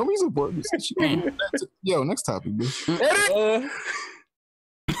away. Don't be supporting me. Yo, next topic, bitch.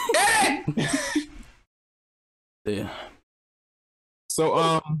 Yeah.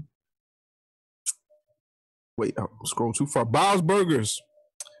 So, wait, I'll scroll too far. Bob's Burgers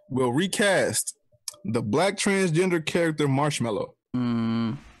will recast the black transgender character Marshmallow.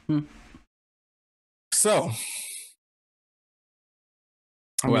 So,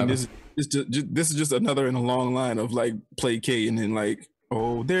 I mean, this is just another in a long line of like placating and like,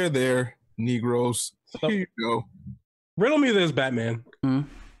 oh, they're Negroes. Here you go. Riddle me this, Batman. Didn't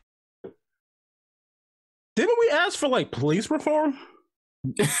we ask for like police reform?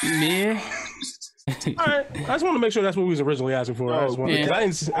 Yeah. All right, I just want to make sure that's what we was originally asking for. I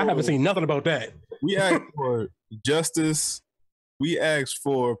haven't seen nothing about that. We asked for justice. We asked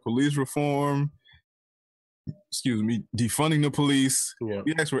for police reform. Excuse me, defunding the police. Yeah.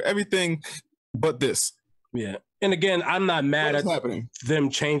 We asked for everything but this. Yeah. And again, I'm not mad at them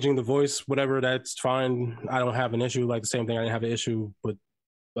changing the voice, whatever, that's fine. I don't have an issue. Like the same thing I didn't have an issue with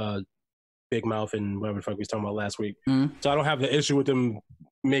Big Mouth and whatever the fuck we was talking about last week. So I don't have the issue with them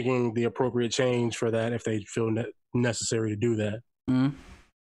making the appropriate change for that if they feel necessary to do that.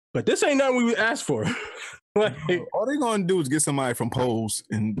 But this ain't nothing we asked for. Like, all they gonna do is get somebody from Pose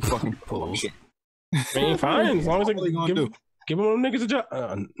and fucking Pose. I mean, fine, as long as they give them niggas a job.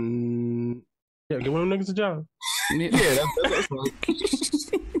 Yeah, give them niggas a job. Yeah, that's right.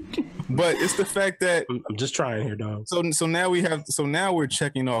 But it's the fact that I'm just trying here, dog. So now we're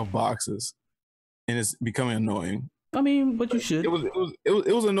checking off boxes, and it's becoming annoying. I mean, but you should.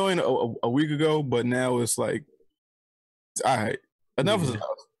 It was annoying a week ago, but now it's like, all right, enough is enough.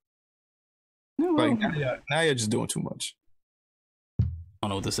 Like now you're just doing too much. I don't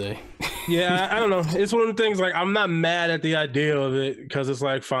know what to say. Yeah, I don't know. It's one of the things, like, I'm not mad at the idea of it because it's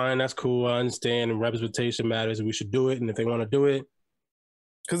like, fine, that's cool. I understand, and representation matters, and we should do it. And if they want to do it,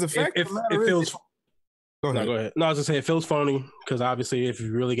 because the fact it feels. Go ahead. No, I was gonna say it feels phony because obviously, if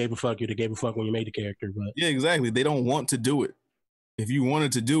you really gave a fuck, you'd have gave a fuck when you made the character. But yeah, exactly. They don't want to do it. If you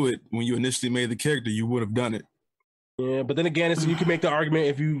wanted to do it when you initially made the character, you would have done it. Yeah, but then again, you can make the argument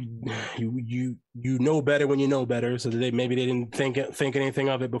if you know better when you know better. So maybe they didn't think anything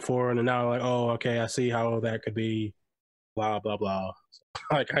of it before, and then now like, oh, okay, I see how that could be. Blah blah blah.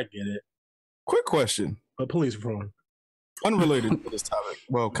 Like, I get it. Quick question. But police reform. Unrelated to this topic.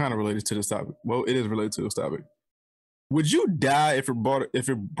 Well, kind of related to this topic. Well, it is related to this topic. Would you die if it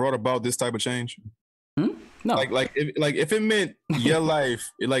brought about this type of change? No. If it meant your life,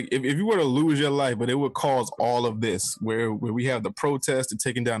 like if you were to lose your life, but it would cause all of this, where we have the protest and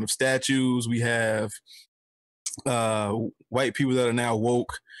taking down of statues, we have white people that are now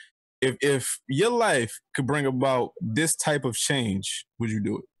woke. If your life could bring about this type of change, would you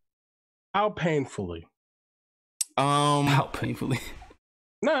do it? How painfully? How painfully?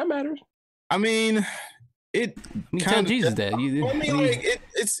 No, it matters. I mean, it. Tell Jesus that. I mean, like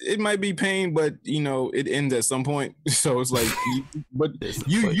it might be pain, but you know, it ends at some point. So it's like,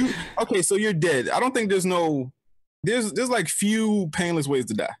 you. Okay, so you're dead. I don't think there's like few painless ways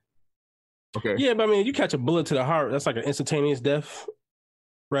to die. Okay. Yeah, but I mean, you catch a bullet to the heart, that's like an instantaneous death,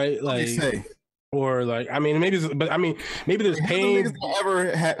 right? Like, Or like, I mean, maybe there's pain. Niggas that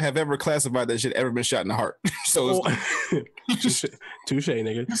ever have ever classified that shit ever been shot in the heart. So touche,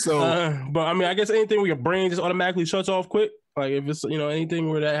 nigga. So, but I mean, I guess anything where your brain just automatically shuts off quick. Like if it's anything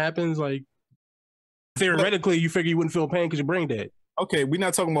where that happens, like theoretically, you figure you wouldn't feel pain because your brain dead. Okay, we're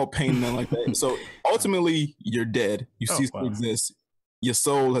not talking about pain, nothing like that. So ultimately, you're dead. You cease to exist. Your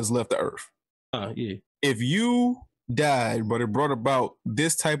soul has left the earth. Yeah. If you died, but it brought about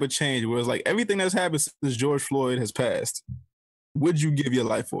this type of change where it's like everything that's happened since George Floyd has passed, would you give your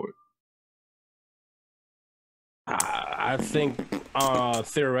life for it? I think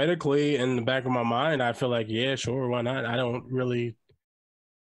theoretically, in the back of my mind, I feel like, yeah, sure, why not? I don't really.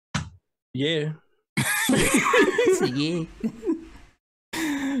 Yeah. Yeah.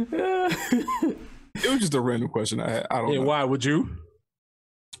 It was just a random question I had. I don't know. Why would you?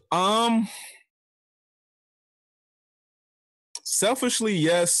 Selfishly,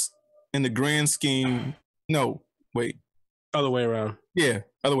 yes. In the grand scheme, no. Wait. Other way around. Yeah,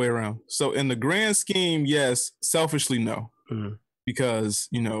 other way around. So in the grand scheme, yes. Selfishly, no. Mm-hmm. Because,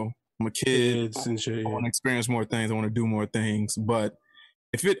 I'm a kid. And shit, I want to experience more things. I want to do more things. But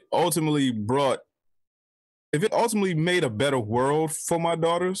if it ultimately made a better world for my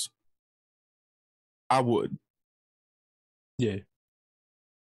daughters, I would. Yeah.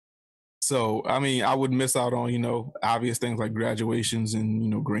 So, I mean, I would miss out on, obvious things like graduations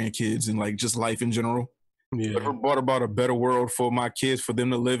and, grandkids and like just life in general. Yeah. If it brought about a better world for my kids, for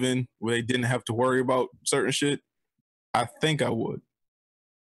them to live in, where they didn't have to worry about certain shit, I think I would.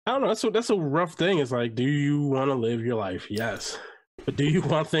 I don't know. That's a rough thing. It's like, do you want to live your life? Yes. But do you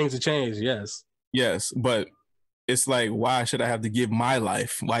want things to change? Yes. Yes. But it's like, why should I have to give my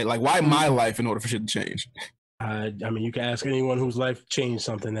life? Like why my life in order for shit to change? I mean, you can ask anyone whose life changed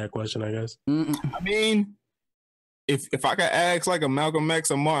something, that question, I guess. I mean, if I could ask like a Malcolm X,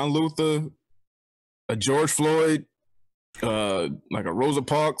 a Martin Luther, a George Floyd, like a Rosa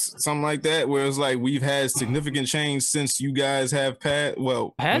Parks, something like that, where it's like we've had significant change since you guys have passed.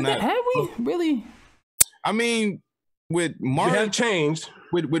 Well, have we really? I mean, with Martin, you have changed.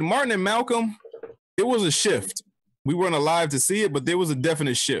 With Martin and Malcolm, it was a shift. We weren't alive to see it, but there was a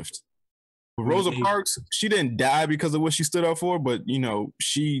definite shift. With Rosa Parks, she didn't die because of what she stood up for, but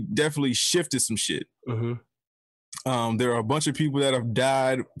she definitely shifted some shit. Mm-hmm. There are a bunch of people that have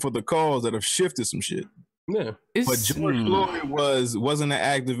died for the cause that have shifted some shit. Yeah, but George Floyd wasn't an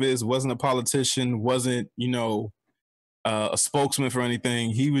activist, wasn't a politician, wasn't a spokesman for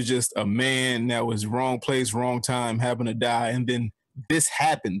anything. He was just a man that was wrong place, wrong time, happened to die, and then this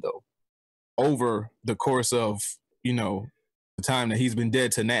happened though over the course of the time that he's been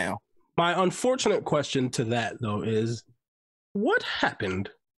dead to now. My unfortunate question to that though is, what happened?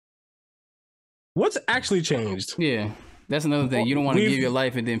 What's actually changed? Yeah. That's another thing. You don't want to give your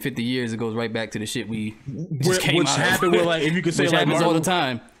life and then 50 years it goes right back to the shit we just came which out happened with, like, if you could say, which like, happens all the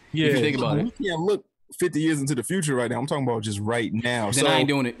time. Yeah. If you think about it. We can't look 50 years into the future right now. I'm talking about just right now. Then I ain't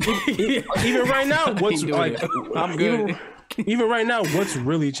doing it. Even right now, what's like I'm good. Even right now, what's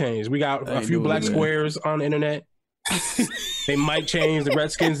really changed? We got a few black squares on the internet. They might change the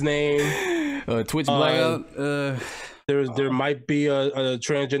Redskins name. Twitch blackout. There might be a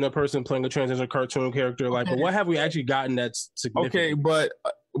transgender person playing a transgender cartoon character. Like, but what have we actually gotten that's significant? Okay, but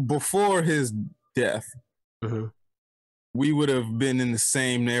before his death, we would have been in the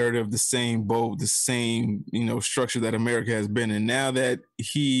same narrative, the same boat, the same structure that America has been in. Now that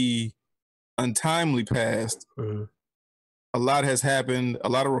he untimely passed, a lot has happened. A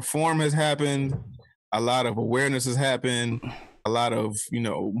lot of reform has happened. A lot of awareness has happened. A lot of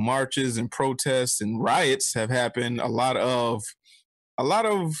marches and protests and riots have happened. A lot of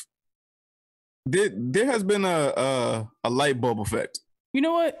there has been a light bulb effect. You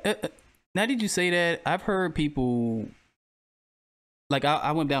know what? Now did you say that? I've heard people like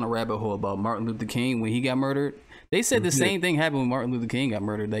I went down a rabbit hole about Martin Luther King when he got murdered. They said the same thing happened when Martin Luther King got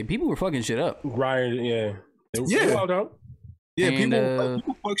murdered. Like people were fucking shit up. Right? Yeah. Yeah,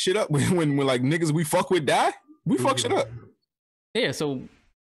 people fuck shit up when like niggas we fuck with die. We fuck shit up. Yeah, so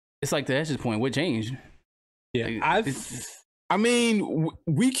it's like to Hesh's point, what changed? Yeah, I mean,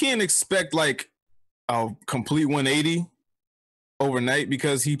 we can't expect like a complete 180 overnight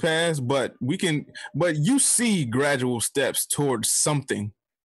because he passed, but we can. But you see gradual steps towards something.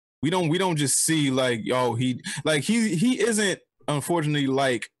 We don't just see like he isn't unfortunately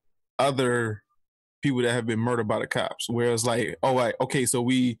like other people that have been murdered by the cops. Whereas like okay, so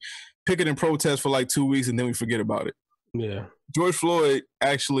we picket and protest for like 2 weeks and then we forget about it. Yeah. George Floyd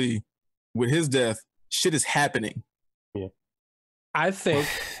actually, with his death, shit is happening. Yeah. I think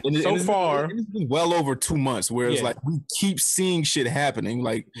so far it's been well over 2 months where it's like we keep seeing shit happening.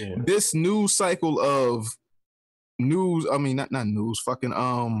 Like this news cycle of news, I mean not news,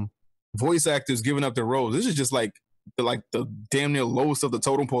 fucking voice actors giving up their roles. This is just like the damn near lowest of the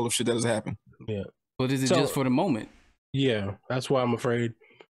totem pole of shit that has happened. Yeah. But is it just for the moment? Yeah, that's why I'm afraid.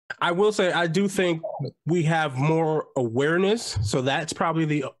 I will say I do think we have more awareness, so that's probably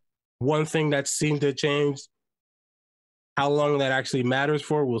the one thing that seemed to change. How long that actually matters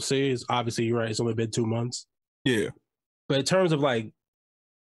for, we'll see. Is obviously you're right. It's only been 2 months. Yeah, but in terms of like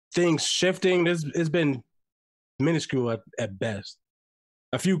things shifting, it's been minuscule at best.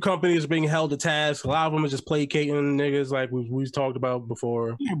 A few companies are being held to task. A lot of them are just placating niggas, like we've talked about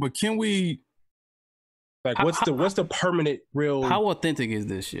before. Yeah, but can we? Like, what's the permanent real? How authentic is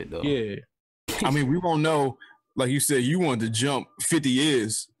this shit though? Yeah, I mean, we won't know. Like you said, you wanted to jump 50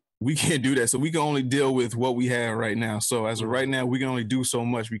 years. We can't do that. So we can only deal with what we have right now. So as of right now, we can only do so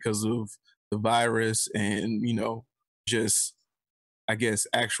much because of the virus and, just, I guess,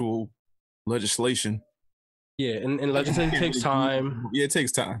 actual legislation. Yeah, and legislation takes time. Yeah, it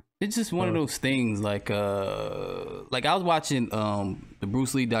takes time. It's just one of those things like I was watching the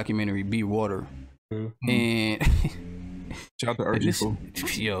Bruce Lee documentary Be Water. Mm-hmm. And shout out to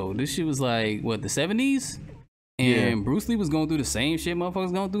RG. This shit was like what, the 70s? And Bruce Lee was going through the same shit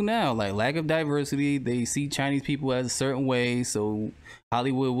motherfuckers going through now. Like lack of diversity. They see Chinese people as a certain way. So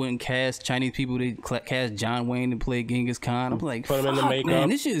Hollywood wouldn't cast Chinese people. They cast John Wayne to play Genghis Khan. I'm like, fuck, man,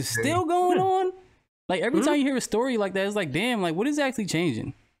 this shit is still going on. Like every time you hear a story like that, it's like, damn, like what is actually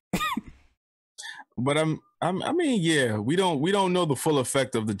changing? But I mean, we don't know the full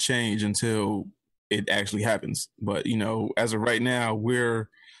effect of the change until it actually happens. But as of right now, we're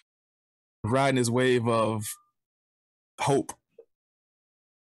riding this wave of hope.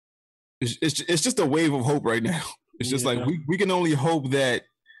 It's just a wave of hope right now. It's just like we can only hope that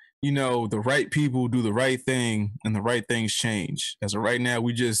the right people do the right thing and the right things change. As of right now,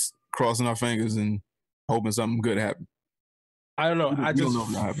 we just crossing our fingers and hoping something good happens. I don't know. I don't know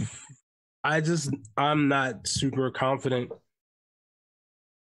what's gonna happen. I'm not super confident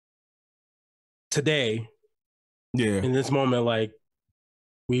today. Yeah. In this moment, like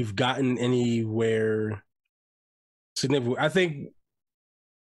we've gotten anywhere significant. I think,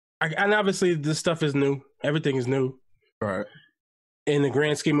 and obviously this stuff is new. Everything is new. Right. In the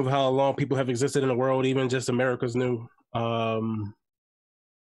grand scheme of how long people have existed in the world, even just America's new.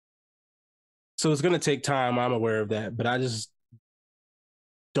 So it's going to take time. I'm aware of that, but I just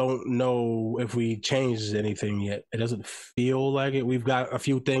don't know if we changed anything yet. It doesn't feel like it. We've got a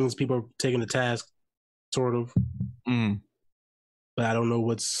few things people are taking to task, sort of. But I don't know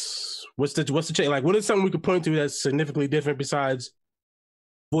what's the change. Like, what is something we could point to that's significantly different besides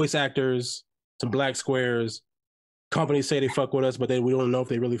voice actors, some black squares? Companies say they fuck with us, but we don't know if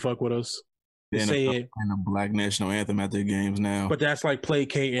they really fuck with us. They say it. And a black national anthem at their games now. But that's like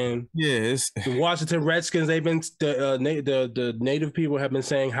placating. Yes. The Washington Redskins, they've been the native people have been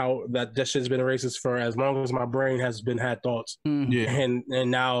saying how that shit's been racist for as long as my brain has had thoughts. Yeah.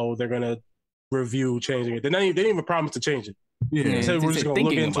 And now they're gonna review changing it. They didn't even promise to change it. Yeah. They said we're just gonna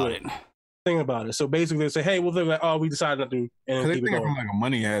look into it. it. Think about it. So basically, they say, "Hey, well, they're like, oh, we decided not to." And they think from like a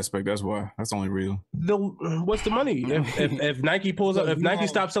money aspect. That's why. That's the only reason. What's the money? If Nike pulls up, if Nike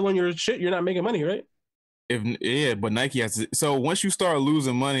stops selling your shit, you're not making money, right? But Nike has to. So once you start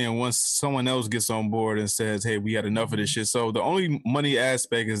losing money, and once someone else gets on board and says, "Hey, we had enough of this shit," so the only money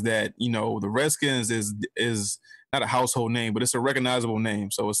aspect is that the Redskins is not a household name, but it's a recognizable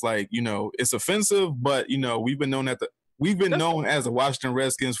name. So it's like it's offensive, but we've been known as the Washington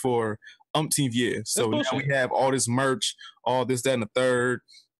Redskins for umpteenth years. So now we have all this merch, all this, that, and the third.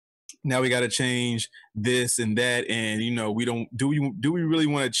 Now we got to change this and that, and we don't. Do we really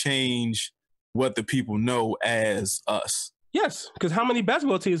want to change what the people know as us? Yes, because how many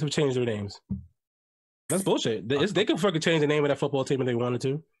basketball teams have changed their names? That's bullshit. They could fucking change the name of that football team if they wanted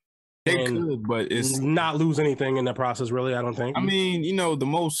to. They could, but it's not lose anything in the process. Really, I don't think. I mean,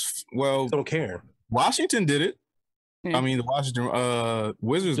 don't care. Washington did it. I mean, the Washington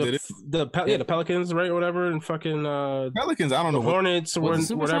Wizards did it. The Pelicans, right, or whatever, and fucking Pelicans. I don't know. Hornets or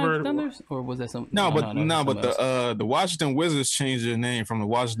whatever. Thunders, or was that something? No, but the Washington Wizards changed their name from the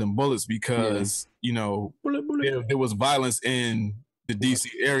Washington Bullets because there was violence in the DC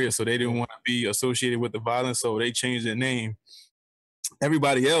area, so they didn't want to be associated with the violence, so they changed their name.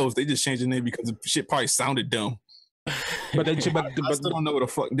 Everybody else, they just changed their name because the shit probably sounded dumb. But I still don't know what the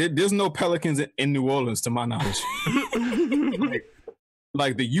fuck. There's no Pelicans in New Orleans, to my knowledge.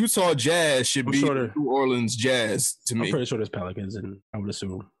 Like the Utah Jazz should be the New Orleans Jazz to me. I'm pretty sure there's Pelicans, and I would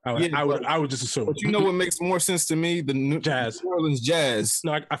assume. I would just assume. But you know what makes more sense to me? The New Orleans Jazz.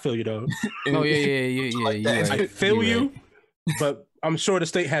 No, I feel you though. Yeah. Right. I feel you, but I'm sure the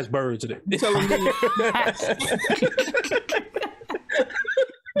state has birds in it. You telling me?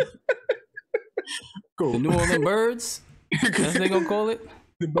 Cool. The New Orleans Birds. That's what they gonna call it.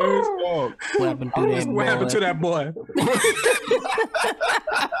 The Birds. Oh. What happened to that boy?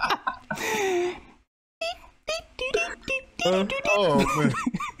 Oh man.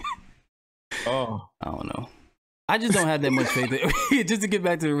 Oh, I don't know. I just don't have that much faith. Just to get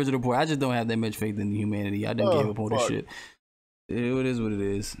back to the original point, I just don't have that much faith in humanity. I done gave up on this shit. It is what it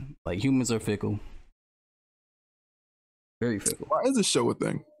is. Like, humans are fickle. Very fickle. Why is this show a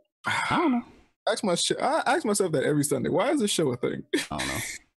thing? I don't know. I ask myself that every Sunday. Why is this show a thing? I don't know.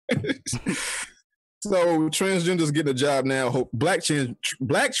 So transgenders getting a job now. Black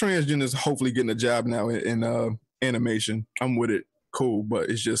transgenders hopefully getting a job now in animation. I'm with it. Cool, but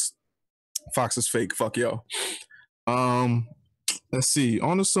it's just Fox is fake. Fuck y'all. Let's see.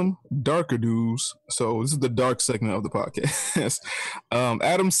 On to some darker news. So this is the dark segment of the podcast.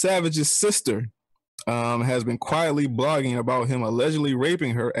 Adam Savage's sister has been quietly blogging about him allegedly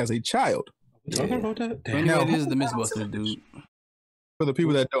raping her as a child. Talking about that? Anyway, this is the Mythbusters dude. For the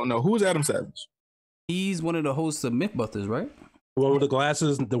people that don't know, who's Adam Savage? He's one of the hosts of Mythbusters, right? The one with the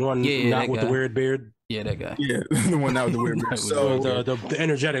glasses, the one not with the weird beard. Yeah, that guy. Yeah, the one not with the weird beard. So the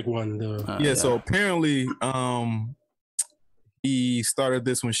energetic one. So apparently, he started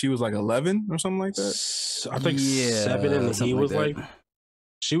this when she was like 11 or something like that. I think 7, and he was like,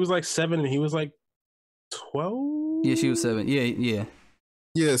 she was like 7, and he was like 12. Yeah, she was 7. Yeah.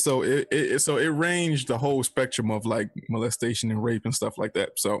 So it ranged the whole spectrum of like molestation and rape and stuff like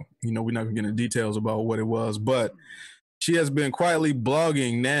that. So we're not gonna get into details about what it was, but she has been quietly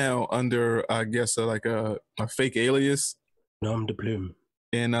blogging now under, I guess, like a fake alias. Nom de plume.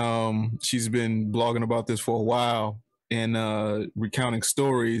 And she's been blogging about this for a while and recounting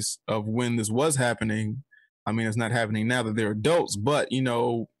stories of when this was happening. I mean, it's not happening now that they're adults, but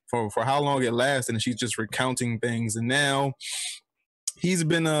for how long it lasted, and she's just recounting things. And now he's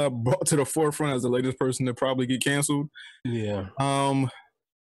been brought to the forefront as the latest person to probably get canceled. Yeah.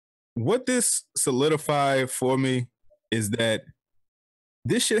 What this solidified for me is that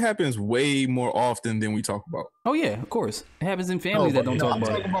this shit happens way more often than we talk about. Oh yeah, of course. It happens in families that don't talk about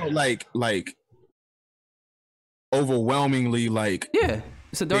it. I'm talking about like overwhelmingly like. Yeah,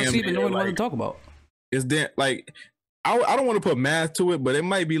 it's a dark secret no one wants to talk about. Is that like I don't want to put math to it, but it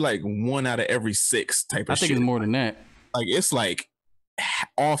might be like 1 out of every 6 type of shit. I think it's more than that. Like it's like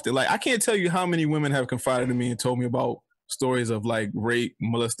often. Like I can't tell you how many women have confided in me and told me about stories of like rape,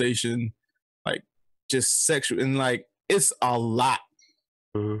 molestation, like just sexual, and like it's a lot.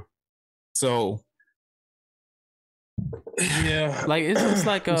 Mm-hmm. So yeah, like it's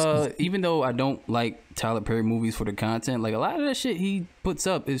like even though I don't like Tyler Perry movies for the content, like a lot of that shit he puts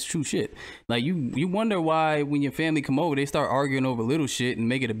up is true shit. Like you wonder why when your family come over they start arguing over little shit and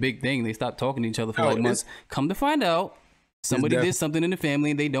make it a big thing. They stop talking to each other for like months. Come to find out, somebody did something in the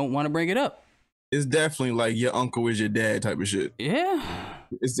family and they don't want to bring it up. It's definitely like your uncle is your dad type of shit. Yeah.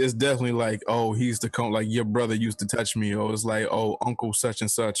 It's definitely like, oh, he used to come, like your brother used to touch me, or it's like, oh, uncle such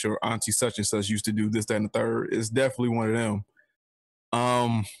and such or auntie such and such used to do this, that, and the third. It's definitely one of them.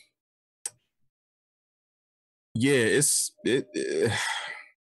 Yeah, it's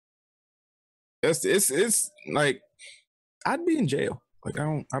like I'd be in jail. Like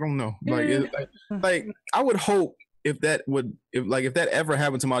I don't know. Like I would hope if that ever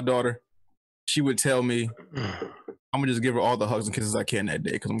happened to my daughter, she would tell me, I'm gonna just give her all the hugs and kisses I can that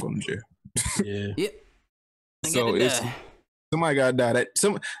day because I'm going to jail. Yeah. Yep. So it's somebody gotta die.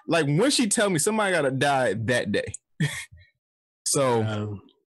 When she tell me somebody gotta die that day. So,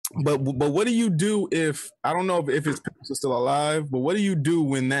 but what do you do if I don't know if his parents are still alive? But what do you do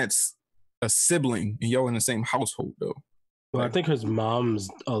when that's a sibling and you're in the same household though? Well, I think his mom's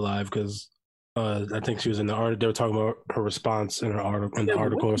alive because I think she was in the article. They were talking about her response in her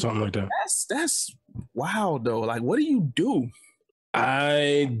article or something like that. That's wild though. Like, what do you do?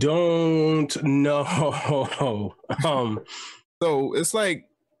 I don't know. So it's like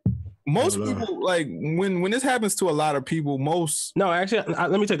most people, like when this happens to a lot of people, No, actually,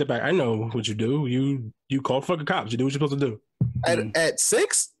 let me take that back. I know what you do. You call fucking cops. You do what you're supposed to do. At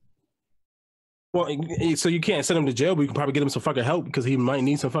 6? Well, so you can't send him to jail, but you can probably get him some fucking help because he might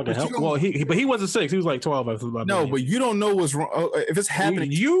need some fucking help. Well, he wasn't 6; he was like 12. No, but you don't know what's wrong if it's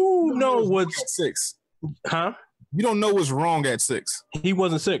happening. You know what's at 6, huh? You don't know what's wrong at 6. He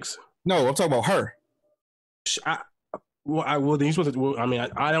wasn't 6. No, I'm talking about her. Well, then you're supposed to. Well, I mean,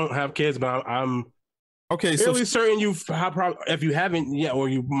 I don't have kids, but I'm okay. fairly certain if you haven't yet, or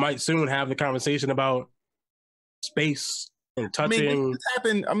you might soon have the conversation about space and touching.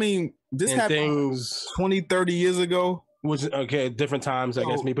 I mean, this happened things 20, 30 years ago. Which okay, different times. I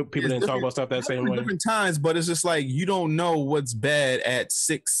guess maybe people didn't talk about stuff that same way. Different times, but it's just like you don't know what's bad at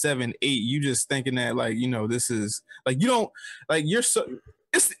 6, 7, 8. You just thinking that like this is like you don't like you're so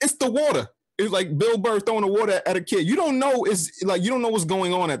it's the water. It's like Bill Burr throwing the water at a kid. You don't know it's like you don't know what's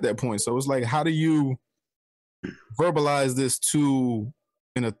going on at that point. So it's like how do you verbalize this to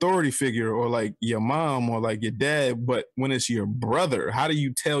an authority figure or like your mom or like your dad? But when it's your brother, how do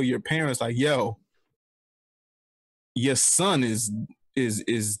you tell your parents like, yo, your son is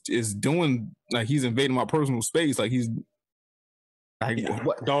doing like he's invading my personal space, like he's like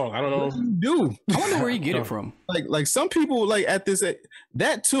what dog? I don't know. What do you do? I wonder where you get it from. Like some people like at this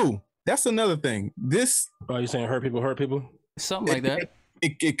that too. That's another thing. This you saying hurt people? Something like that.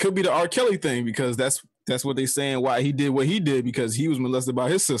 It could be the R. Kelly thing because that's what they saying why he did what he did because he was molested by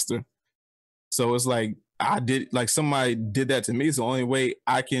his sister. So it's like I did like somebody did that to me. So the only way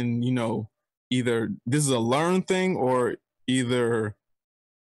I can either this is a learned thing or either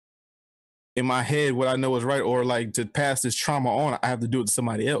in my head what I know is right or like to pass this trauma on, I have to do it to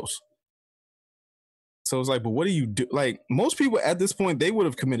somebody else. So it's like, but what do you do? Like most people at this point, they would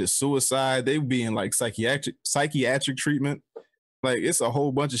have committed suicide. They would be in like psychiatric treatment. Like it's a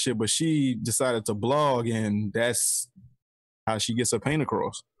whole bunch of shit, but she decided to blog and that's how she gets her pain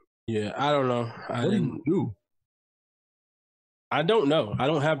across. Yeah, I don't know. What do you do? I don't know. I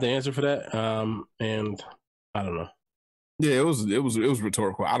don't have the answer for that. And I don't know. Yeah, it was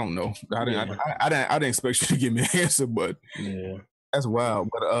rhetorical. I don't know. I didn't expect you to give me an answer, but yeah, that's wild.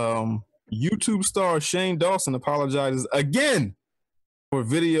 But YouTube star Shane Dawson apologizes again for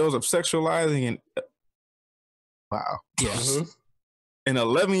videos of sexualizing and wow. Yeah. Mm-hmm. An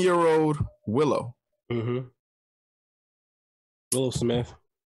 11-year-old Willow. Mm-hmm. Willow Smith.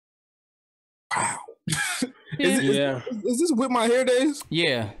 Wow. Is this Whip My Hair days?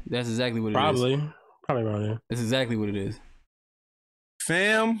 Yeah, that's exactly what it Probably. is. Probably around there. That's exactly what it is.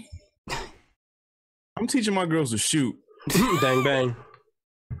 Fam, I'm teaching my girls to shoot. Bang bang.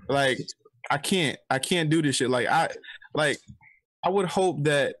 Like I can't do this shit. Like I would hope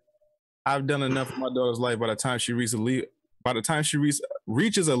that I've done enough in my daughter's life by the time she reaches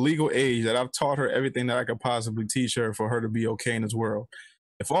a legal age that I've taught her everything that I could possibly teach her for her to be okay in this world.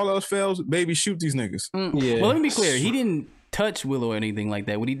 If all else fails, baby, shoot these niggas. Yeah. Well, let me be clear. He didn't touch Willow or anything like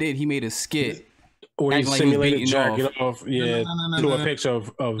that. What he did, he made a skit. Or he simulated jacking off. Yeah, to a picture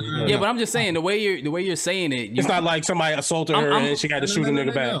of yeah, but I'm just saying the way you're saying it. It's not like somebody assaulted her and she got to shoot a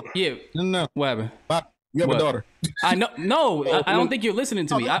nigga back. Yeah. No. What happened? You have a daughter. I know. No, I don't think you're listening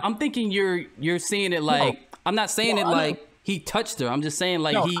to me. I'm thinking you're saying it like I'm not saying it like he touched her. I'm just saying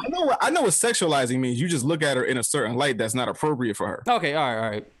like he. I know what sexualizing means. You just look at her in a certain light that's not appropriate for her. Okay. All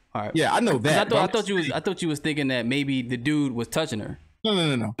right. Yeah, I know that. I thought you was thinking that maybe the dude was touching her.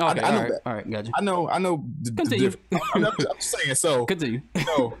 No. Okay, I know that. All right, gotcha. I know. Continue. I'm saying so. Continue.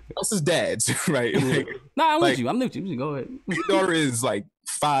 This is dad's, right? Like, I'm with you. I'm with you. Go ahead. Your daughter is like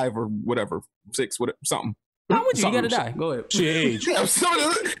 5 or whatever, 6, whatever, something. I'm with you. You gotta die. Go ahead. She age. Yeah, that's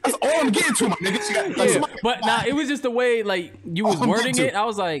all I'm getting to, my nigga. But it was just the way like you was wording it. I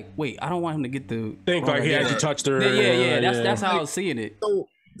was like, wait, I don't want him to get the think like he actually touched her. Yeah. That's how I was seeing it. So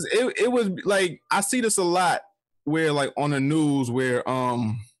it was like I see this a lot. Where like on the news where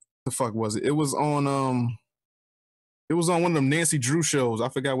the fuck was it? It was on one of them Nancy Drew shows. I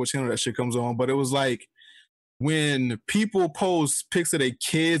forgot what channel that shit comes on, but it was like when people post pics of their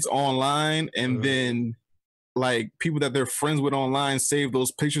kids online and then like people that they're friends with online save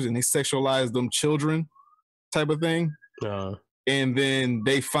those pictures and they sexualize them children type of thing. And then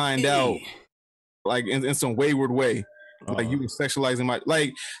they find out like in some wayward way. Like you were sexualizing my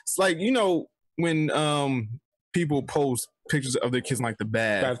like it's like when people post pictures of their kids in like the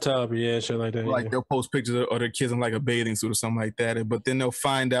bathtub, shit like that. Like they'll post pictures of their kids in like a bathing suit or something like that. But then they'll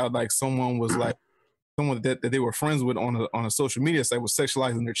find out like someone was like someone that they were friends with on a social media site was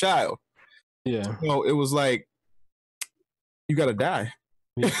sexualizing their child. Yeah. So it was like you gotta die.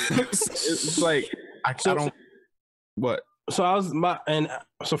 Yeah. it's like I don't what. So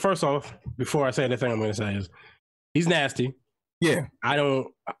so first off, before I say anything I'm gonna say is he's nasty. Yeah. I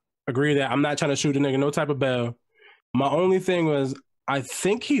don't agree that I'm not trying to shoot a nigga, no type of bell. My only thing was I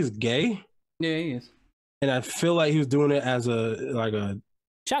think he's gay. Yeah, he is. And I feel like he was doing it as a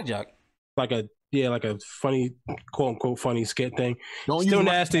shock jock. Like a funny, quote unquote funny skit thing. Still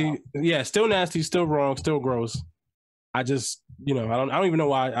nasty. Still nasty, still wrong, still gross. I just, I don't even know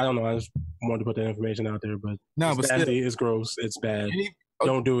why. I don't know. wanted to put that information out there, but No, it's but nasty, still, it's gross, it's bad.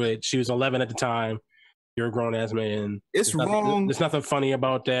 Don't do it. She was 11 at the time. You're a grown ass man. It's wrong. There's nothing funny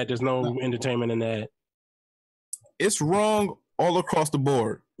about that. There's no entertainment in that. It's wrong all across the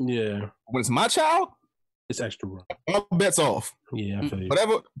board. Yeah. When it's my child, it's extra wrong. All bets off. Yeah, I feel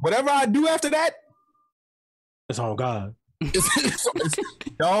you. Whatever I do after that, it's on God.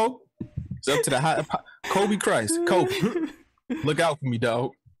 Dog, it's up to the high Kobe Christ. Kobe, look out for me,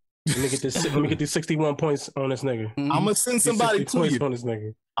 dog. Let me get these 61 points on this nigga. I'm gonna send somebody to you. On this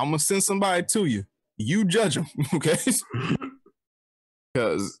nigga. I'm gonna send somebody to you. You judge him, okay?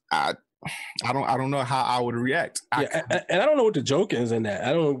 Because I don't know how I would react. And I don't know what the joke is in that.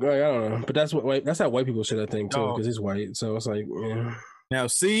 I don't know. But that's how white people should, I think, too, because he's white. So it's like, yeah. Now,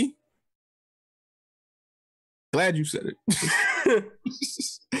 see, glad you said it.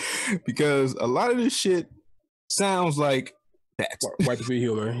 Because a lot of this shit sounds like that. White people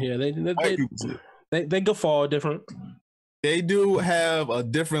humor. Yeah, they guffaw different. They do have a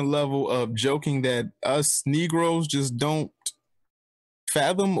different level of joking that us Negroes just don't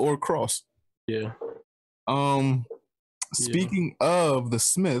fathom or cross. Yeah. Speaking of the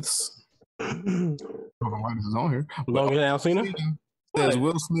Smiths, I don't know why this is on here. Longer than Alcina? Says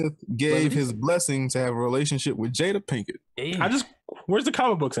Will Smith gave his blessing to have a relationship with Jada Pinkett. Where's the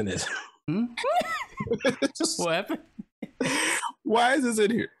comic books in this? What happened? Why is this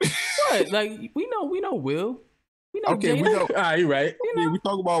in here? What? Like we know Will. We know okay, Jada. we know. You're right. We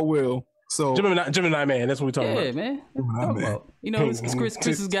talk about Will. So Gemini man, that's what we're talking about. Yeah, man. You know, it's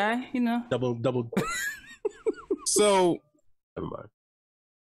Chris's guy. You know, double. So, never mind.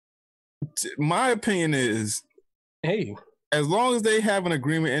 My opinion is, hey, as long as they have an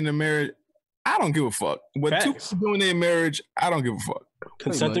agreement in the marriage, I don't give a fuck. What two people do in their marriage, I don't give a fuck.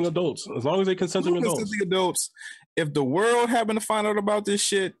 Consenting adults, as long as they're consenting adults. If the world happened to find out about this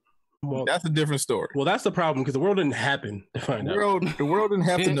shit, well, that's a different story. Well, that's the problem because the world didn't happen to find out. The world didn't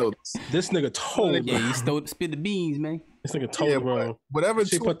have to know this. This nigga told. Yeah, you spit the beans, man. This nigga told, bro. Whatever.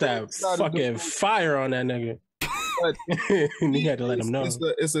 She put that fucking fire on that nigga. But and he had to let him know.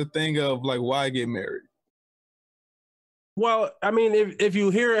 It's a thing of like, why get married? Well, I mean, if you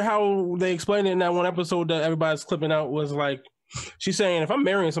hear how they explained it in that one episode that everybody's clipping out, was like, she's saying, if I'm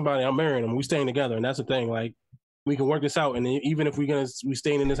marrying somebody, I'm marrying them. We staying together, and that's the thing. Like, we can work this out, and even if we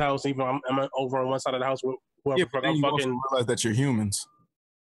staying in this house, even I'm over on one side of the house with whoever I'm fucking. Realize that you're humans.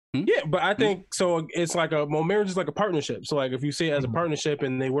 Yeah, but I think so. It's like marriage is like a partnership. So like, if you see it as a partnership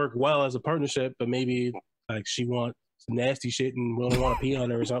and they work well as a partnership, but maybe like she wants some nasty shit and we don't want to pee on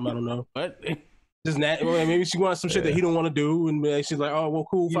her or something. I don't know. What? Just maybe she wants some shit that he don't want to do, and she's like, "Oh, well,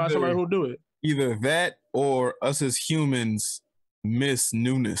 cool, find somebody who'll do it." Either that, or us as humans miss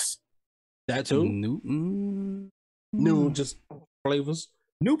newness. That too. New, just flavors.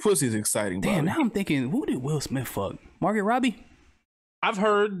 New pussy is exciting. Damn, now I'm thinking, who did Will Smith fuck? Margaret Robbie? I've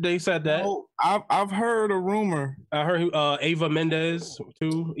heard they said that. Oh, I've heard a rumor. I heard Ava Mendez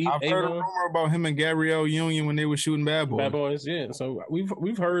too. I've heard a rumor about him and Gabrielle Union when they were shooting Bad Boys. Bad Boys, yeah. So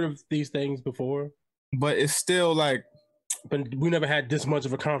we've heard of these things before, but it's still like, but we never had this much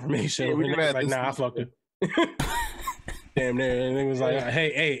of a confirmation. Yeah, we never had like, nah, I fucked her. Damn, there, and it was like,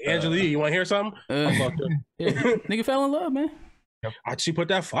 hey, Angela, you want to hear something? I fucked her. Yeah. Nigga fell in love, man. She put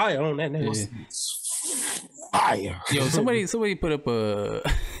that fire on that nigga. Yeah. Fire. Yo, somebody put up a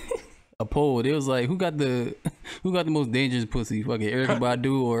poll. It was like, who got the most dangerous pussy? Fucking Erykah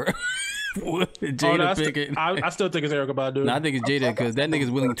Badu or Jada Pinkett? I still think it's Erykah Badu. No, I think it's Jada because that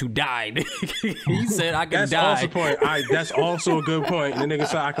nigga's willing to die. He said I can die. That's also point. That's also a good point. The nigga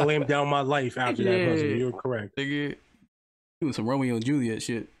said I can lay him down my life after that pussy. You're correct. Nigga, doing some Romeo and Juliet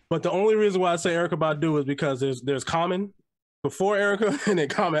shit. But the only reason why I say Erykah Badu is because there's Common before Erykah and then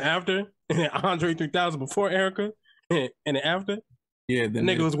Common after. And then Andre 3000 before Erykah, and then after, the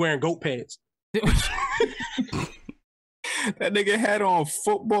nigga was wearing goat pants. That nigga had on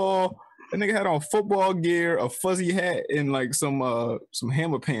football. That nigga had on football gear, a fuzzy hat, and like some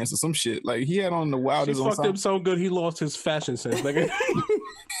hammer pants or some shit. Like he had on the wildest. She fucked him so good he lost his fashion sense. Nigga.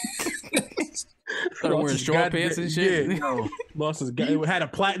 Started wearing short pants and shit. Yeah, lost his guy. Had a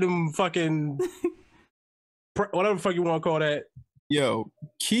platinum fucking whatever the fuck you want to call that. Yo,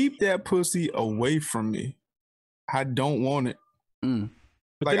 keep that pussy away from me. I don't want it. But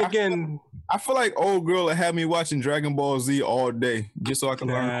like, then again, I feel like old girl will have me watching Dragon Ball Z all day just so I can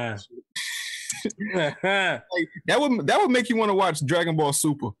learn. Like, that would make you want to watch Dragon Ball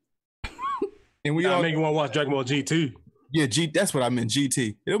Super. And we all make you want to watch Dragon Ball GT. Yeah, that's what I meant.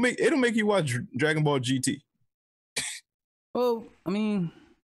 GT. It'll make you watch Dragon Ball GT. Well, I mean,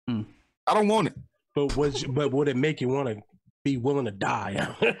 I don't want it. But would it make you want to be willing to die.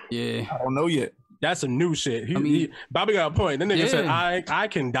 Yeah. I don't know yet. That's some new shit. Bobby got a point. That nigga said, I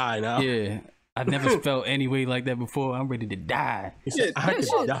can die now. Yeah. I've never felt any way like that before. I'm ready to die. He said, I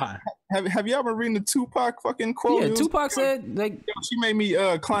can die. Have y'all been reading the Tupac fucking quote? Yeah, Tupac said, like... Yo, she made me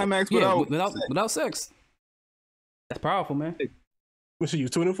climax without sex. That's powerful, man. What, she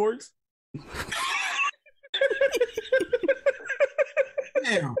use tuning forks?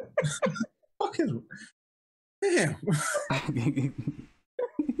 Damn. Damn.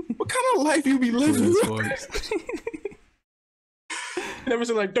 What kind of life you be living? Never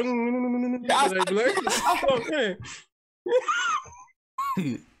said like,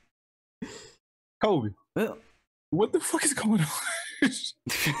 Kobe. What the fuck is going on?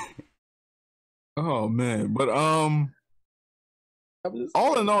 Oh man, but all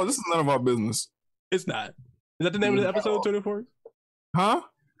in all, this is none of our business. It's not. Is that the name of the episode? Tuning forks? Huh?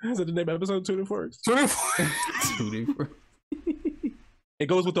 Is that the name of the episode? Tuning forks. Tuning forks. It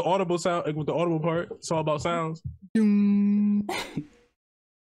goes with the audible sound, with the audible part. It's all about sounds.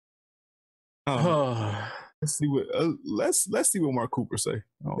 Let's see what let's see what Mark Cooper say.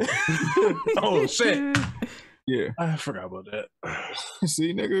 Oh shit! Yeah, I forgot about that.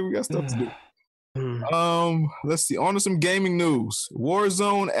 See, nigga, we got stuff to do. Let's see. On to some gaming news.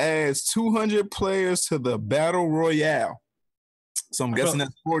 Warzone adds 200 players to the Battle Royale. So I'm guessing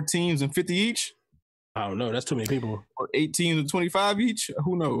that's 4 teams and 50 each. I don't know. That's too many people. Or 8 teams and 25 each.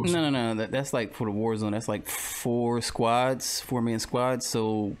 Who knows? No. That's like for the Warzone. That's like 4-man squads.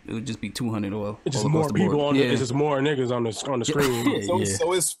 So it would just be 200 or. It's just more people on. It's just more niggas on the screen.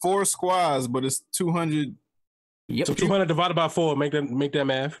 So it's 4 squads, but it's 200. Yep. So 200 divided by 4. Make that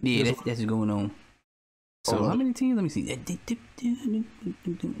math. Yeah, that's what's going on. So how many teams? Let me see.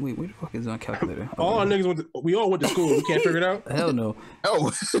 Wait, where the fuck is our calculator? All our niggas we all went to school. We can't figure it out. Hell no.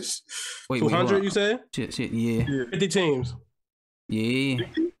 Oh, wait, 200. You say? Shit. Yeah. 50 teams. Yeah.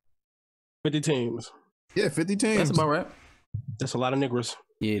 50 teams. Yeah, 50 teams. That's about right. That's a lot of niggas.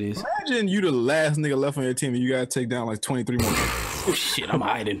 Yeah, it is. Imagine you the last nigga left on your team and you gotta take down like 23 more. Oh shit, I'm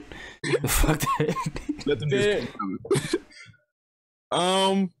hiding. Fuck that. Let them just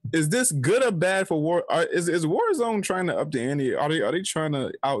is this good or bad for War? Is Warzone trying to up the ante? Are they trying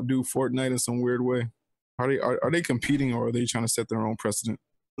to outdo Fortnite in some weird way? Are they competing, or are they trying to set their own precedent?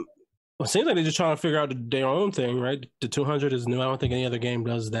 Well, it seems like they're just trying to figure out their own thing, right? The 200 is new. I don't think any other game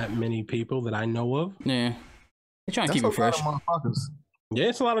does that many people that I know of. Yeah, they're trying to keep it fresh. Yeah,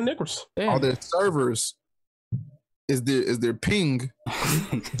 it's a lot of niggers. Are there servers? Is there ping?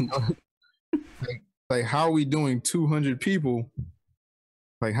 like how are we doing 200 people?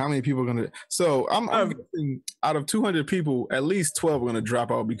 Like, how many people are gonna? So I'm guessing out of 200 people, at least 12 are gonna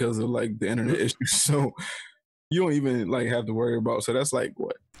drop out because of like the internet issues. So you don't even like have to worry about. So that's like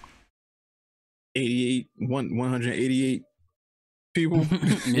what 188 people.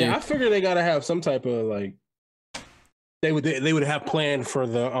 Yeah, I figure they gotta have some type of like. They would have planned for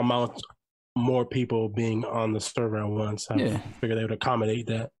the amount more people being on the server at once. I figure they would accommodate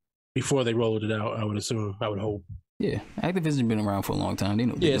that before they rolled it out. I would assume. I would hope. Yeah, Activision been around for a long time. They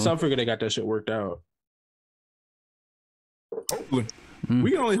know. So I figure they got that shit worked out. Hopefully. We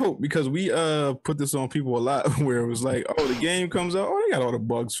can only hope, because we put this on people a lot where it was like, oh, the game comes out, oh, they got all the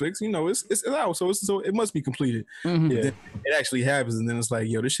bugs fixed. You know, it's out, so it must be completed. Mm-hmm. Yeah. Then it actually happens, and then it's like,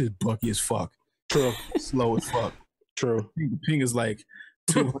 yo, this shit is buggy as fuck. True. Slow as fuck. True. The ping is like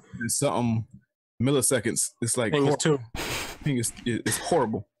 200 and something milliseconds. It's like ping is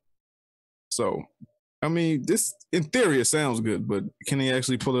horrible. So, I mean, this in theory it sounds good, but can they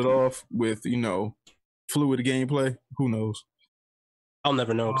actually pull it off with, you know, fluid gameplay? Who knows? I'll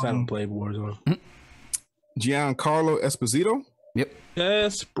never know because I don't play Warzone. Giancarlo Esposito. Yep.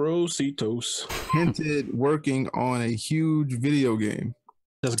 Esprocitos. Hinted working on a huge video game.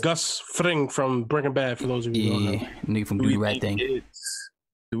 That's Gus Fring from Breaking Bad, for those of you who don't know. Nigga from Do the Right Thing.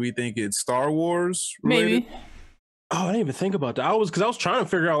 Do we think it's Star Wars related? Maybe. Oh, I didn't even think about that. I was trying to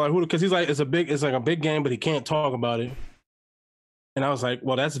figure out like who, because he's like it's like a big game, but he can't talk about it. And I was like,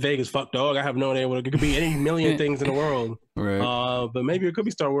 well, that's vague as fuck, dog. I have no idea what it could be. Any million things in the world. Right. But maybe it could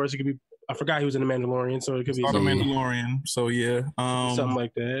be Star Wars. It could be. I forgot he was in the Mandalorian, so it could be The Mandalorian. So yeah, something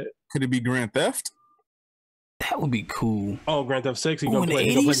like that. Could it be Grand Theft? That would be cool. Oh, Grand Theft 6. He gonna play.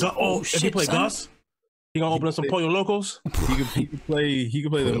 If he play Gus, he gonna open up some Pollo Locos. He could play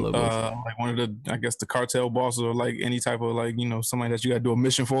the like one of the, I guess, the cartel bosses, or like any type of like, you know, somebody that you gotta do a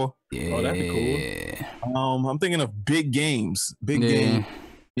mission for. Yeah. Oh, that'd be cool. I'm thinking of big games. Game.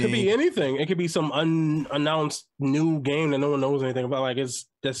 Could be anything. It could be some unannounced new game that no one knows anything about. Like it's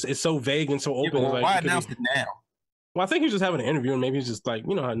so vague and so open. Yeah, like, why announce it now? Well, I think he's just having an interview, and maybe he's just like,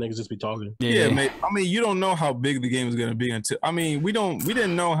 you know how niggas just be talking. Yeah, mate. I mean, you don't know how big the game is gonna be until. I mean, we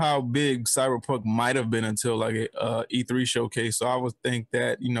didn't know how big Cyberpunk might have been until like a E3 showcase. So I would think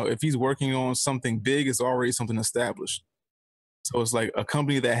that if he's working on something big, it's already something established. So it's like a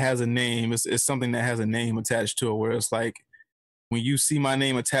company that has a name. It's something that has a name attached to it. Where it's like when you see my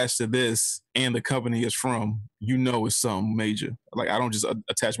name attached to this and the company it's from, it's something major. Like I don't just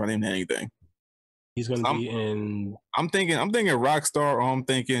attach my name to anything. He's gonna be in. I'm thinking Rockstar, or I'm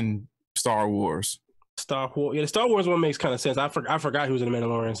thinking Star Wars. Star Wars. Yeah, the Star Wars one makes kind of sense. I forgot he was in the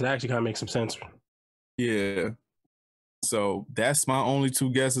Mandalorian, so that actually kind of makes some sense. Yeah. So that's my only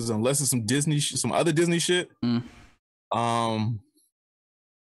two guesses, unless it's some other Disney shit. He's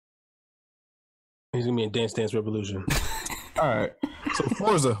gonna be in Dance Dance Revolution. All right. So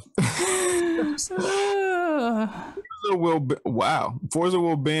Forza. Forza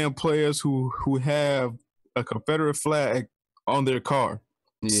will ban players who have a Confederate flag on their car.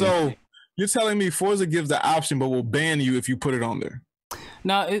 Yeah. So you're telling me Forza gives the option, but will ban you if you put it on there?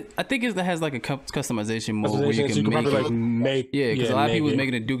 No, I think it has like a customization mode where you can make. Yeah, because a lot of people was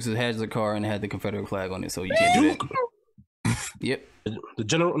making the Dukes that has the car and had the Confederate flag on it, so you can't do that. Yep. The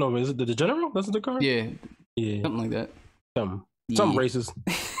General? No, is it the General? That's the car? Yeah. Yeah. Something like that. Some racist.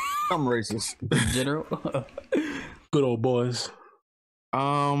 Some racist. General. Good old boys.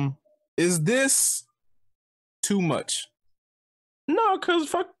 Is this too much? No, because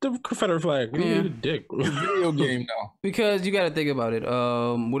fuck the Confederate flag. Yeah. Dick. It's a video game now. Because you got to think about it.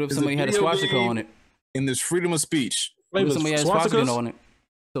 What if somebody had a swastika on it? In this freedom of speech. What if somebody had a swastika on it?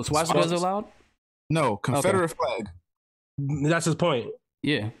 So swastikas are allowed? No, Confederate flag. That's his point.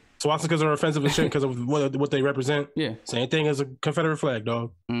 Yeah. Swastikas are offensive and shit because of what they represent. Yeah. Same thing as a Confederate flag,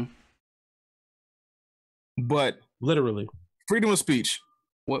 dog. But literally. Freedom of speech.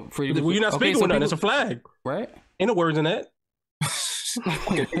 What freedom? Well, you're not speaking with nothing. It's a flag. Right? Ain't no words in that.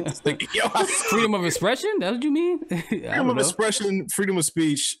 Freedom of expression? That's what you mean? Freedom of expression, freedom of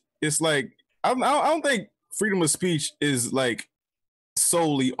speech. It's like I don't think freedom of speech is like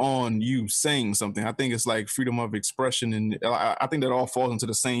solely on you saying something. I think it's like freedom of expression, and I think that all falls into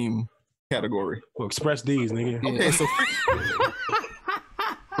the same category. Well, express these, nigga. Okay, so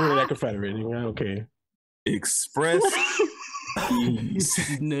we're that Confederate. Nigga. Okay. Express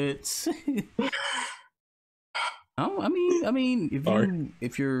these. Nuts. Oh, I mean,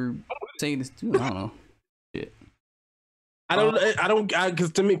 if you're saying this too, I don't know. Shit. I don't,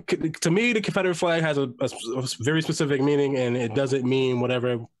 because to me, the Confederate flag has a very specific meaning, and it doesn't mean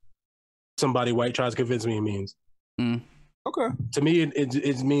whatever somebody white tries to convince me it means. Okay. To me,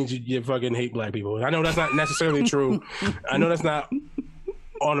 it means you fucking hate black people. And I know that's not necessarily true. I know that's not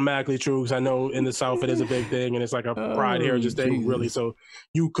automatically true, because I know in the South it is a big thing, and it's like a pride heritage thing, really. So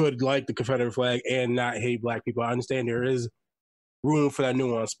you could like the Confederate flag and not hate black people. I understand there is room for that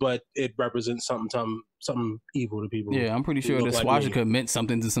nuance, but it represents something evil to people. Yeah, I'm pretty sure the swastika meant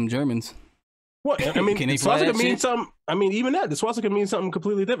something to some Germans. What? I mean, the swastika means something. I mean, even that, the swastika means something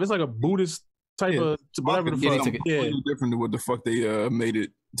completely different. It's like a Buddhist type of whatever the fuck. Completely different than what the fuck they made it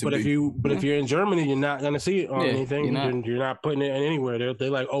to be. But if you're in Germany, you're not gonna see it on anything. You're not putting it in anywhere.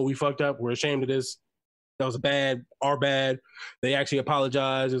 They're like, oh, we fucked up. We're ashamed of this. That was our bad. They actually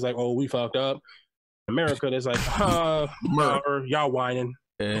apologize. It's like, oh, we fucked up. America, there's like, y'all whining.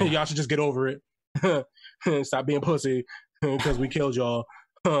 Y'all should just get over it. Stop being pussy because we killed y'all.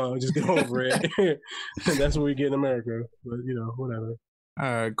 Just get over it. That's what we get in America. But whatever. All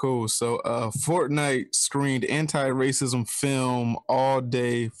right, cool. So Fortnite screened anti-racism film all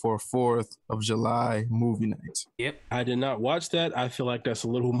day for 4th of July movie night. Yep. I did not watch that. I feel like that's a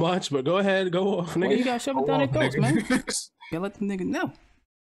little much, but go ahead, go off, nigga. Well, you gotta shove it down their throats, man. You gotta let them niggas know.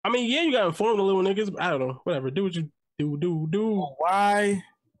 I mean, yeah, you gotta inform the little niggas. I don't know. Whatever. Do what you do. Why?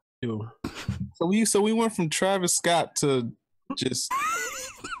 Do. So we went from Travis Scott to just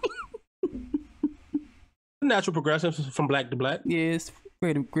natural progression from black to black. Yes,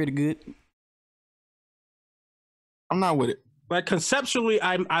 pretty good. I'm not with it. Like conceptually,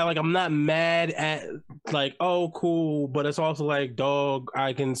 I'm not mad at like, oh cool, but it's also like, dog,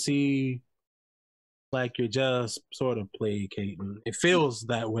 I can see like you're just sort of placating. It feels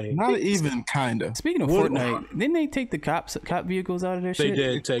that way. Not even kinda. Speaking of Fortnite, didn't they take the cop vehicles out of their shit? They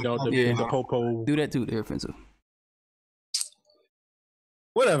did take out the popo. Do that too. They're offensive.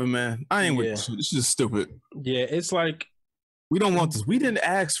 Whatever, man. I ain't with this. This is just stupid. Yeah, it's like we don't want this. We didn't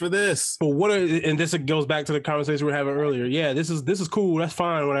ask for this. But and this goes back to the conversation we were having earlier. Yeah, this is cool. That's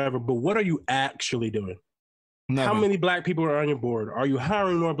fine, whatever. But what are you actually doing? Nothing. How many black people are on your board? Are you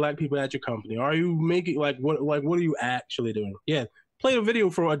hiring more black people at your company? Are you making what are you actually doing? Yeah, play a video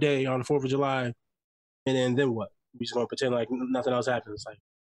for a day on the 4th of July, and then what? We just gonna pretend like nothing else happens. Like,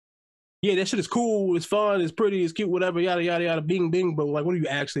 yeah, that shit is cool, it's fun, it's pretty, it's cute, whatever, yada yada yada, bing bing. But like, what are you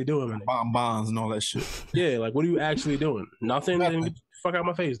actually doing, man? Bonds and all that shit. Yeah, like, what are you actually doing? Nothing. Then fuck out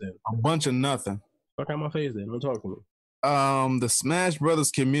my face, then. A bunch of nothing. Fuck out my face, then. Don't talk to me. The Smash Brothers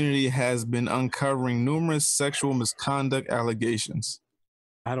community has been uncovering numerous sexual misconduct allegations.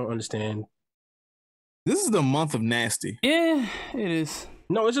 I don't understand. This is the month of nasty. Yeah, it is.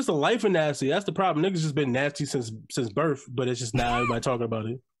 No, it's just a life of nasty. That's the problem. Niggas just been nasty since birth, but it's just now everybody talking about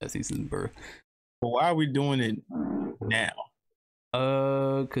it. Nasty since birth. But why are we doing it now?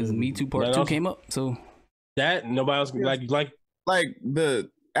 Because Me Too Part 2 came up, so that nobody else like the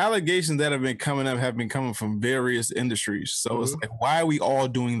allegations that have been coming up have been coming from various industries. So it's like, why are we all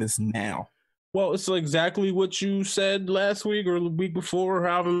doing this now? Well, it's exactly what you said last week or the week before, or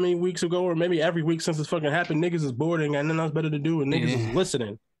however many weeks ago, or maybe every week since it's fucking happened. Niggas is boarding and nothing else better to do, and niggas is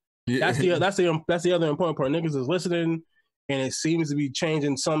listening. Yeah. That's the other important part. Niggas is listening, and it seems to be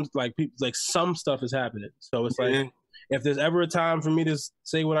changing. Some some stuff is happening. So it's like, if there's ever a time for me to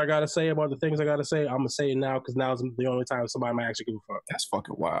say what I gotta say about the things I gotta say, I'm gonna say it now, because now is the only time somebody might actually give a fuck. That's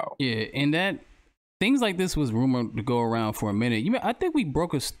fucking wild. Yeah, and that things like this was rumored to go around for a minute. I think we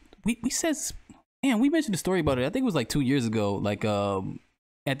broke we said, man, we mentioned the story about it. I think it was like 2 years ago, like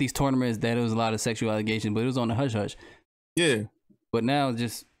at these tournaments, that it was a lot of sexual allegations, but it was on the hush hush. Yeah. But now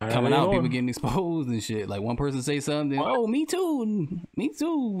just coming out, people getting exposed and shit. Like one person say something, oh, me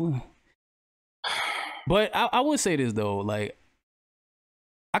too. But I would say this though, like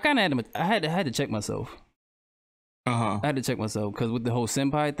I kind of had to check myself. I had to check myself because with the whole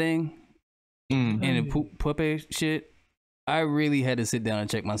senpai thing and the puppet shit, I really had to sit down and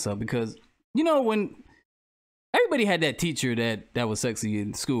check myself, because you know when everybody had that teacher that was sexy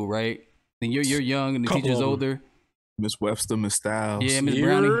in school, right? And you're young and the teacher's older. Miss Webster, Miss Styles. Yeah, Miss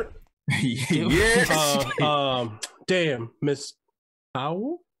Brownie. Yeah. Damn, Miss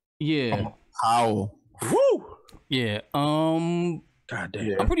Howell? Yeah. Howell. Woo! Yeah. God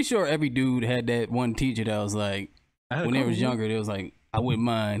damn. I'm pretty sure every dude had that one teacher that was like, when they was younger, they was like, I wouldn't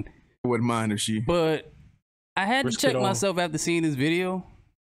mind. I wouldn't mind if she. But I had to check myself after seeing this video.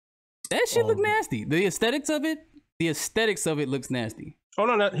 That shit looked nasty. The aesthetics of it looks nasty. Oh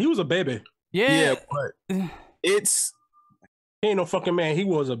no, he was a baby. Yeah, but it's he ain't no fucking man. He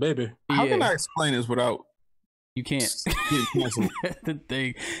was a baby. How can I explain this without? You can't. That's the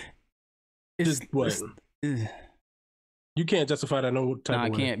thing. It's just what? You can't justify that no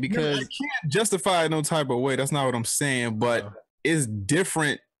type of way. I can't, because I can't justify it no type of way. That's not what I'm saying. But it's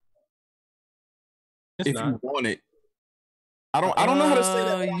different. If you want it. I don't know how to say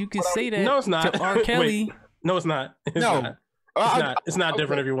that. You can say that. No, it's not. To R. Kelly. Wait, no, it's not. It's not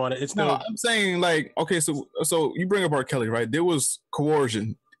different if you want it. It's still. No, I'm saying, like, okay, so you bring up R. Kelly, right? There was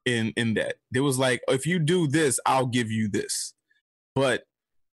coercion in that. There was like, if you do this, I'll give you this. But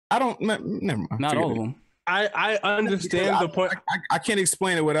I don't. Never mind. Not all of them. I understand the point. I can't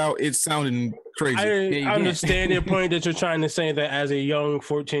explain it without it sounding crazy. I understand your point that you're trying to say that as a young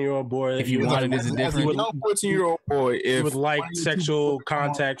 14-year-old boy, if you wanted this, is different. As a young 14-year-old boy, if would like sexual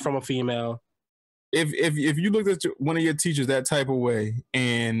contact from a female. If you looked at one of your teachers that type of way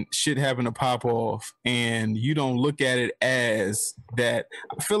and shit happened to pop off and you don't look at it as that,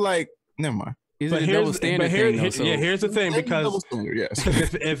 I feel like never mind. But here's the thing, because yes.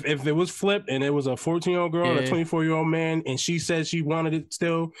 if it was flipped and it was a 14-year-old girl and a 24-year-old man and she said she wanted it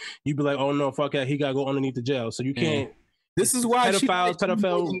still, you'd be like, oh no, fuck that, he gotta go underneath the jail. So you can't. This is why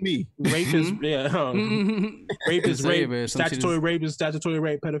pedophile, rape is rape, statutory rape is statutory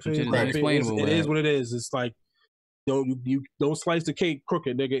rape, pedophilia. It is what it is. It's like, don't slice the cake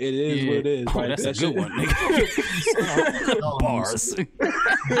crooked, nigga. It is what it is. Oh, like, that's a good one, nigga. Bars.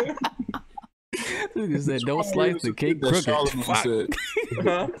 Nigga said, don't slice the cake crooked.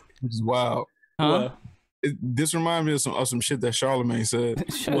 Which is wild. This reminds me of some shit that Charlamagne said.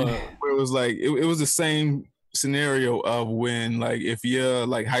 Where it was like, it was the same scenario of when, like, if your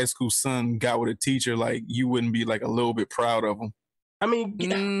like high school son got with a teacher, like you wouldn't be like a little bit proud of him. I mean,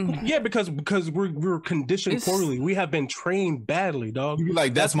 yeah, because we're conditioned poorly. We have been trained badly, dog. You be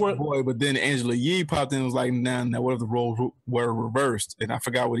like, that's my boy, but then Angela Yee popped in and was like, nah, what if the roles were reversed? And I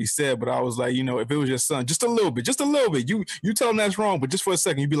forgot what he said, but I was like, you know, if it was your son, just a little bit, you tell him that's wrong, but just for a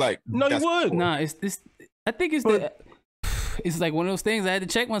second, you'd be like, no, you would. Nah, it's this. I think it's like one of those things I had to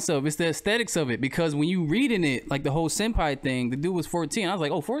check myself. It's the aesthetics of it, because when you reading it, like the whole senpai thing, the dude was 14. I was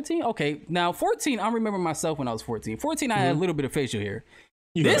like, oh, 14? Okay. Now 14, I remember myself when I was 14. 14, I had a little bit of facial hair.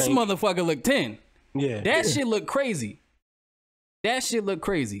 This motherfucker looked 10. Yeah. That shit looked crazy.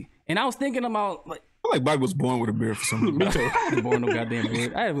 And I was thinking about, like, like Bobby was born with a beard for some reason. Me too. I wasn't born no goddamn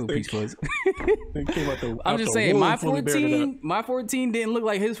beard. I have a peach fuzz. I'm just the saying, womb my fully bearded up. 14 didn't look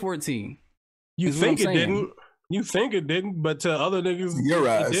like his 14. You Is what think I'm it saying. didn't? You think it didn't? But to other niggas, Your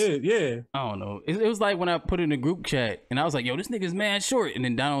eyes. it did. Yeah. I don't know. It was like when I put in a group chat and I was like, "Yo, this nigga's mad short," and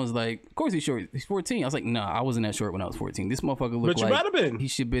then Donald was like, "Of course he's short. He's 14." I was like, "Nah, I wasn't that short when I was 14. This motherfucker looked But you like might have been. he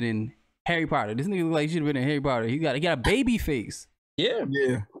should have been in Harry Potter. This nigga look like he should have been in Harry Potter. He got a baby face." Yeah.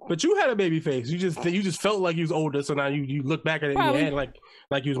 But you had a baby face. You just felt like you was older. So now you look back at it Probably. and you had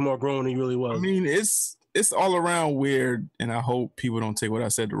like you was more grown than you really was. I mean, it's all around weird, and I hope people don't take what I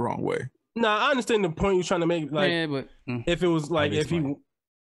said the wrong way. Nah, I understand the point you're trying to make. Like, yeah, but if it was like That is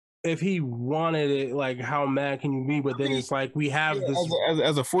if he wanted it, like how mad can you be? But then it's like we have this.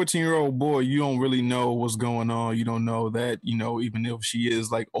 As a 14-year-old boy, you don't really know what's going on. You don't know that, even if she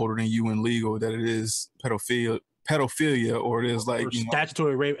is like older than you and legal, that it is pedophilia, or it is like or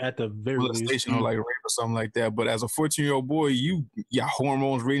statutory rape at the very least, molestation or like rape or something like that. But as a 14-year-old boy, your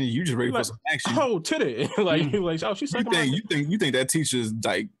hormones reading, you just ready for some action. Oh, titty! like oh, she's you think that teacher's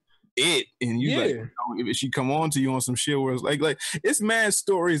like it, and you like, if she come on to you on some shit where it's like it's mad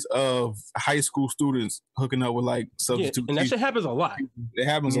stories of high school students hooking up with like substitute and that shit happens a lot. It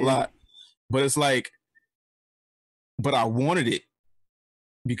happens a lot, but it's like, but I wanted it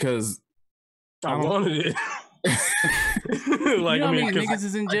because I wanted it. Like, you know, I mean, niggas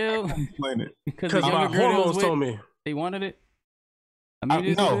is in jail because my hormones told me they wanted it. I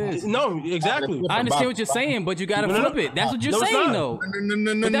mean, no, exactly. I understand what you're saying, but you gotta flip it. That's what you're saying, though.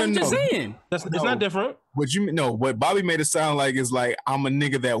 No. That's what you're saying. It's not different. What Bobby made it sound like is like I'm a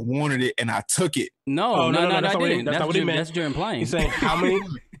nigga that wanted it and I took it. No, that's not what he meant. That's what you're implying. He's saying how many?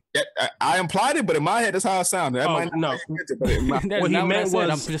 I implied it, but in my head, that's how it sounded. No. What he meant was,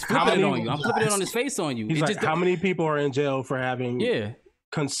 I'm just flipping it on you. I'm flipping it on his face on you. He's like, how many people are in jail for having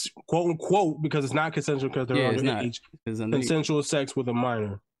quote unquote, because it's not consensual because they're underage, consensual sex with a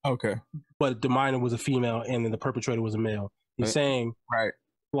minor. Okay. But the minor was a female and then the perpetrator was a male. He's saying,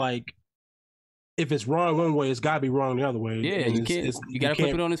 like, if it's wrong one way, it's got to be wrong the other way. Yeah, and you got to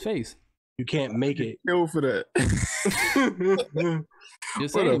flip it on his face. You can't make it. Kill for that.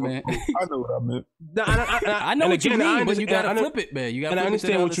 Just say it, man. I know what I meant. I know what you mean, but you got to flip it, man. You got to flip it. And I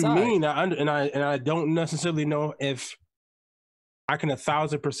understand what you mean. And I don't necessarily know if I can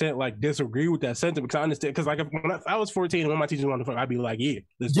 1,000% like disagree with that sentiment, because I understand, because like if I was 14 and one of my teachers wanted to fuck, I'd be like,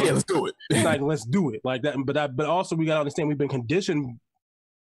 let's do it. Like, let's do it like that. But also we gotta understand we've been conditioned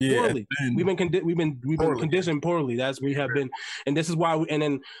poorly. We've been conditioned poorly. We have been, and this is why. And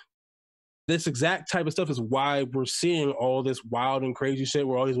then this exact type of stuff is why we're seeing all this wild and crazy shit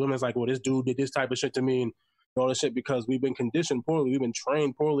where all these women's like, well, this dude did this type of shit to me and all this shit, because we've been conditioned poorly. We've been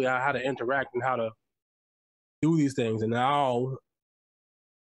trained poorly on how to interact and how to do these things, and now.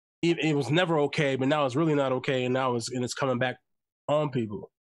 It was never okay, but now it's really not okay, and now it's coming back on people.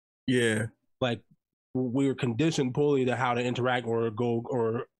 Yeah, like we were conditioned poorly to how to interact or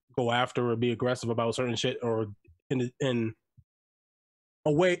go after or be aggressive about certain shit, or in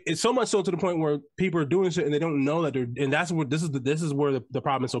a way. It's so much so to the point where people are doing shit and they don't know that they're. And that's where this is where the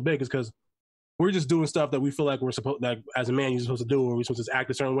problem is so big, is because we're just doing stuff that we feel like we're supposed, like as a man you're supposed to do, or we're supposed to act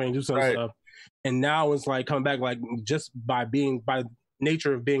a certain way and do some stuff. And now it's like coming back, like just by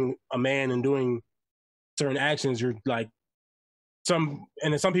nature of being a man and doing certain actions, you're like some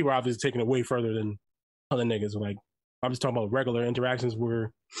people are obviously taking it way further than other niggas. Like, I'm just talking about regular interactions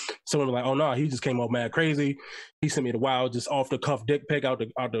where someone was like, oh no, he just came out mad crazy. He sent me the wild, just off the cuff dick pic out the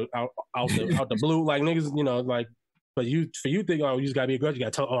blue. Like, niggas, like, but you think, oh, you just gotta be aggressive. You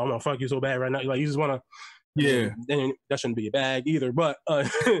gotta tell, oh, I'm gonna fuck you so bad right now. Like, you just wanna. Yeah, then that shouldn't be a bag either, but but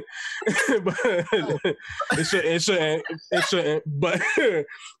it shouldn't. But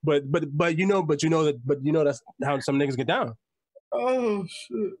that's how some niggas get down. Oh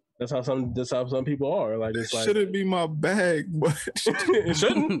shit. That's how some people are. Like, it's like, shouldn't be my bag, but it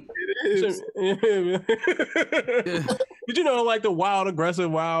shouldn't. It is. But like the wild, aggressive,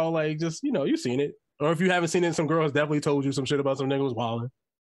 like, just you've seen it, or if you haven't seen it, some girls definitely told you some shit about some nigga was wilding.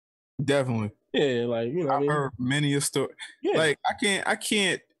 Definitely. Yeah, like, I've heard many a story. Yeah. Like, I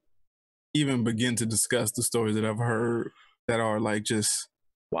can't even begin to discuss the stories that I've heard that are like just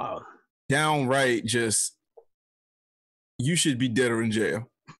wow, downright just you should be dead or in jail.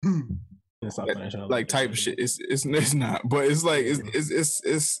 It's not like type of shit. It's not, but it's like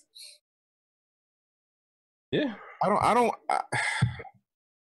it's yeah. I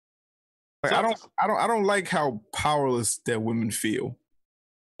don't like how powerless that women feel.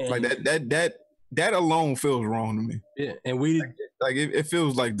 Like that alone feels wrong to me. Yeah, and we like it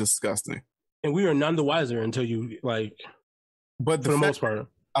feels like disgusting. And we are none the wiser until you like. But for the most part,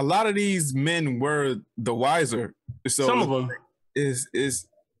 a lot of these men were the wiser. So some of them is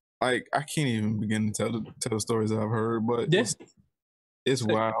like I can't even begin to tell the stories I've heard, but it's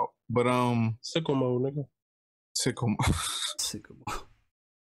wild. But sickle mode, nigga. Sickle.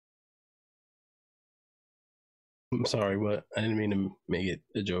 I'm sorry, but I didn't mean to make it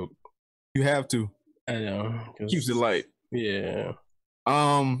a joke. You have to. I know. Keeps it light. Yeah.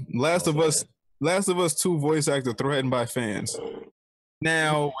 Last of Us 2 voice actor threatened by fans.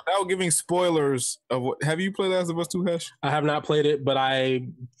 Now, without giving spoilers of what, have you played Last of Us 2, Hesh? I have not played it, but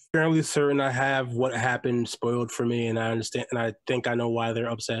I'm fairly certain I have what happened spoiled for me, and I understand, and I think I know why they're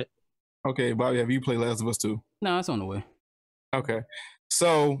upset. Okay, Bobby, have you played Last of Us 2? No, it's on the way. Okay.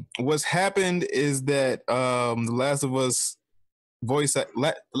 So what's happened is that the Last of Us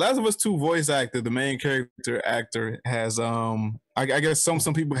 2 voice actor, the main character actor, has I guess some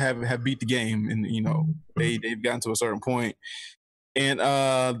people have beat the game, and you know they've gotten to a certain point, and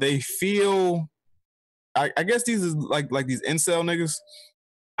they feel I guess these is like these incel niggas.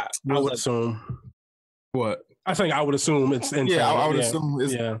 I would assume. What? I think I would assume it's incel. Yeah, I would assume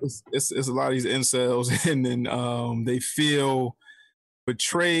it's a lot of these incels, and then they feel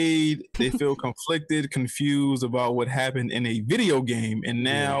betrayed, they feel conflicted, confused about what happened in a video game, and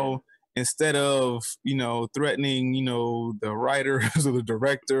now instead of threatening the writers or the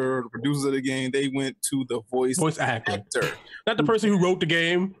director or the producers of the game, they went to the voice actor. Not the person who wrote the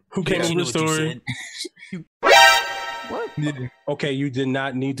game, who came up with the story. What? Yeah. Okay, you did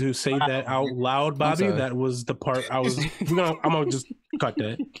not need to say that out loud, Bobby. That was the part I was. I'm gonna just cut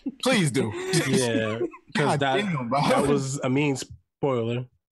that. Please do. Yeah, because that was a mean spoiler.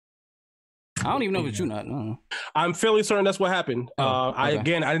 I don't even know if it's true or not. No. I'm fairly certain that's what happened.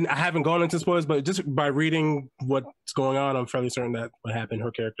 Okay. I haven't gone into spoilers, but just by reading what's going on, I'm fairly certain that what happened.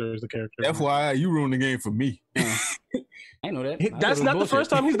 Her character is the character. FYI, you ruined the game for me. I know that. That's not the first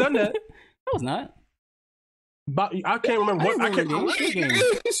time he's done that. No, it's not. But I can't remember what I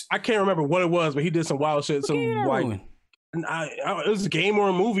can't remember what it was, but he did some wild shit. It was a game or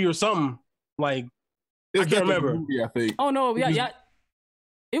a movie or something. Like I can't remember. Movie, I think. Oh no, yeah.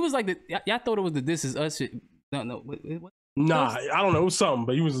 It was like y'all thought it was the This Is Us shit. No. What? Nah, I don't know. It was something,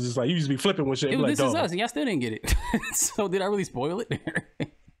 but he was just like he used to be flipping with shit. It was like, This Is Us, and y'all still didn't get it. So did I really spoil it there?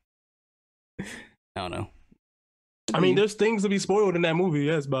 I don't know. I mean, there's things to be spoiled in that movie,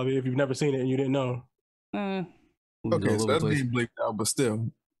 yes, Bobby. If you've never seen it and you didn't know. Okay, so that's being bleaked out, but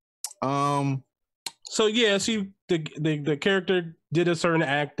still. So yeah, the character did a certain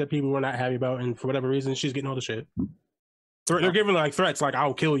act that people were not happy about, and for whatever reason, she's getting all the shit. They're giving like threats, like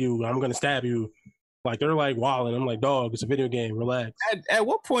 "I'll kill you," "I'm gonna stab you," like they're like wilding. I'm like, dog, it's a video game, relax. At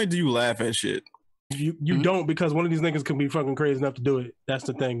what point do you laugh at shit? You don't, because one of these niggas can be fucking crazy enough to do it. That's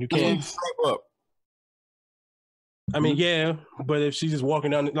the thing. You can't. Up. I mean, yeah, but if she's just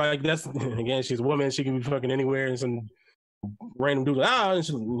walking down, like that's again, she's a woman. She can be fucking anywhere, and some random dude, and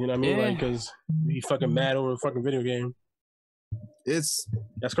she, you know what I mean, like because he's fucking mad over a fucking video game. That's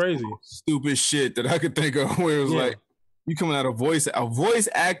crazy, stupid shit that I could think of. Where it was like, you coming out a voice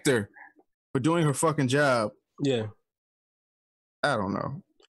actor for doing her fucking job. Yeah, I don't know.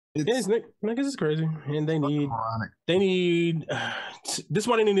 Niggas is crazy, and they need. This is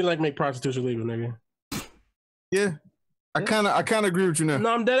why they need to like make prostitution legal, nigga. Yeah, I kind of agree with you now.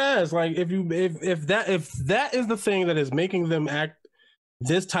 No, I'm dead ass. Like if that is the thing that is making them act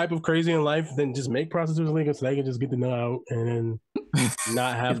this type of crazy in life, then just make prostitution legal so they can just get the nut out and then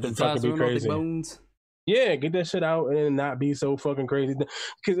not have to fucking be crazy. Yeah, get that shit out and then not be so fucking crazy.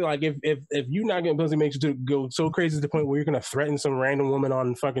 Because like if you not getting pussy makes you to go so crazy to the point where you're gonna threaten some random woman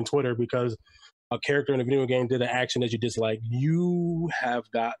on fucking Twitter because a character in a video game did an action that you dislike, you have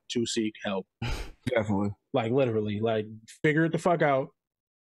got to seek help. Definitely. Like literally, like figure it the fuck out.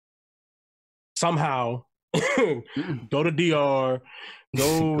 Somehow, go to DR,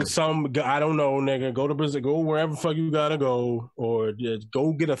 I don't know, nigga. Go to Brazil, go wherever fuck you gotta go, or just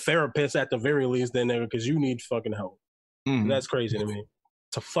go get a therapist at the very least, then, nigga, because you need fucking help. That's crazy to me.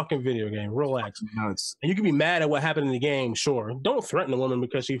 It's a fucking video game. Relax. Nuts. And you can be mad at what happened in the game, sure. Don't threaten a woman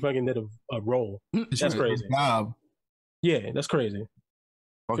because she fucking did a role. That's crazy. Yeah, that's crazy.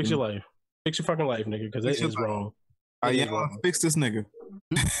 Fix your life. Fix your fucking life, nigga, because it is wrong. Fix this nigga.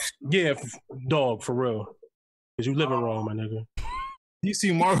 Yeah, dog, for real. Because you living wrong, my nigga.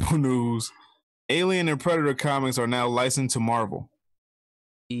 DC Marvel news. Alien and Predator comics are now licensed to Marvel.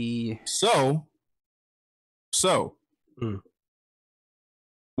 So,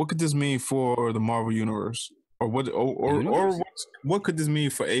 what could this mean for the Marvel universe? Or what could this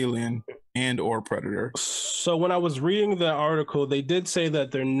mean for Alien and or Predator? So when I was reading the article, they did say that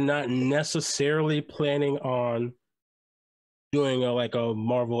they're not necessarily planning on doing like a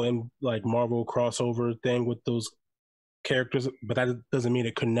Marvel and like Marvel crossover thing with those characters, but that doesn't mean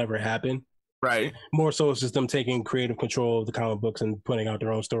it could never happen. Right. More so, it's just them taking creative control of the comic books and putting out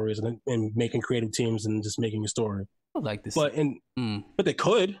their own stories and making creative teams and just making a story. I like this, but they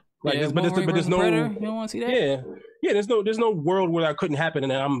could. Like, yeah, but there's no. Predator? You don't want to see that? Yeah. There's no world where that couldn't happen,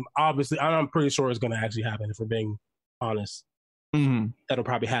 and I'm pretty sure it's going to actually happen. If we're being honest, that'll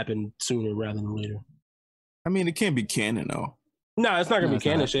probably happen sooner rather than later. I mean, it can't be canon though. No, it's not gonna be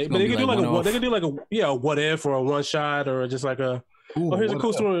canon shit. But they could do like a what if or a one shot or just like a here's a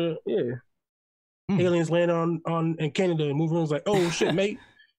cool story. Yeah. Aliens land on in Canada and move around like, oh shit, mate.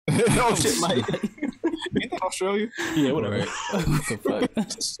 Oh shit, mate. Ain't that Australia? Yeah, whatever. What the fuck?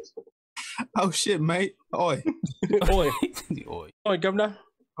 Oh shit, mate. Oi. Oi. Oi, governor.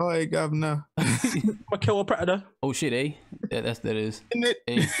 Oi, governor. I kill a predator. Oh shit, eh? That is. In it.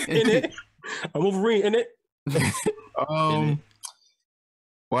 Eh. In it. A Wolverine in it.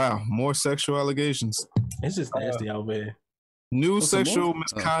 Wow, more sexual allegations. It's just nasty out there. New sexual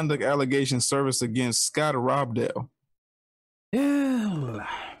misconduct allegations surfaced against Scott Robdell. Yeah.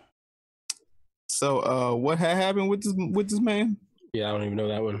 So, what had happened with this man? Yeah, I don't even know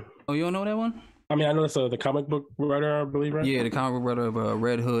that one. Oh, you don't know that one? I mean, I know it's the comic book writer, I believe, right? Yeah, the comic book writer of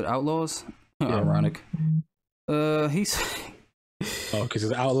Red Hood Outlaws. Yeah. Ironic. He's because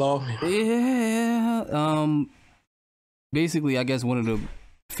he's an outlaw. Yeah. Basically, I guess one of the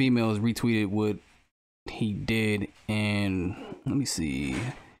females retweeted what he did, and let me see.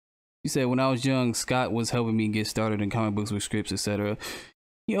 He said, when I was young, Scott was helping me get started in comic books with scripts, etc.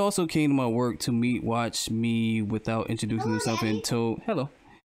 He also came to my work to watch me without introducing himself and told, hello.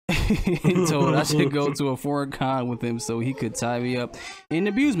 And told I should go to a foreign con with him so he could tie me up and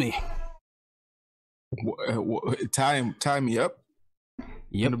abuse me. Tie me up?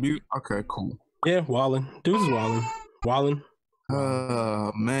 Yep. Okay, cool. Yeah, Wallin. Dudes is Wallin.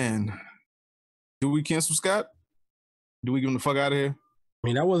 Man. Do we cancel Scott? Do we get him the fuck out of here? I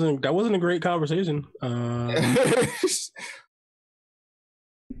mean, that wasn't a great conversation.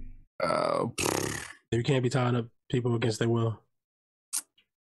 You can't be tying up people against their will.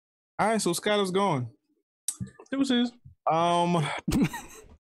 All right, so Scott is gone. It was his.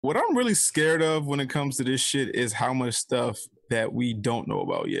 What I'm really scared of when it comes to this shit is how much stuff that we don't know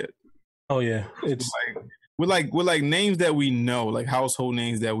about yet. Oh yeah, it's like with names that we know, like household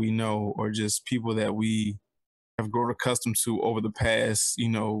names that we know, or just people that we have grown accustomed to over the past,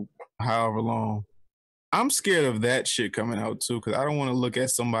 however long. I'm scared of that shit coming out too, because I don't want to look at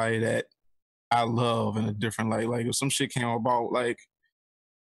somebody that I love in a different light. Like if some shit came about, like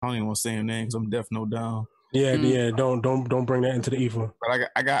I don't even want to say their names. I'm deaf, no down. Yeah, yeah. Don't bring that into the evil. But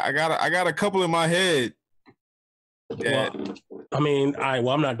I got a couple in my head. That, well, I mean,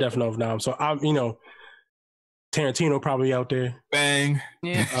 I'm not deaf enough now, so I'm, Tarantino probably out there. Bang.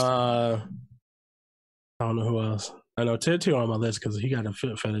 Yeah. I don't know who else. I know Tarantino on my list because he got a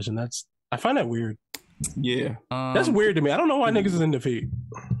foot fetish, and I find that weird. Yeah, that's weird to me. I don't know why niggas is in the feet.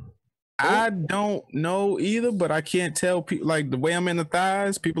 I don't know either, but I can't tell people like the way I'm in the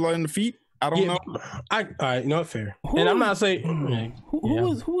thighs. People are in the feet. I don't know. All right, fair. And I'm not saying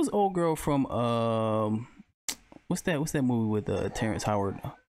who was old girl from what's that movie with Terrence Howard?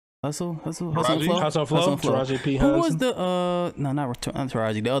 Hustle and Flow. Taraji P. Who was the no, not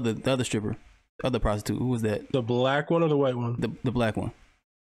Taraji, the other stripper, the other prostitute? Who was that? The black one or the white one? The black one.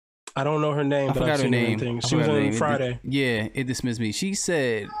 I don't know her name. I forgot her name. She was on Friday. It dismissed me. She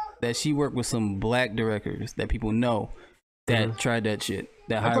said that she worked with some black directors that people know that tried that shit.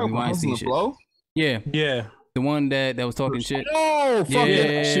 That Harvey Weinstein shit. Yeah. The one that was talking shit. Oh, fuck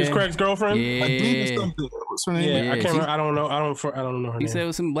yeah. She was Craig's girlfriend. Yeah. What's her name? Yeah, I can't remember. I don't know her name. He said it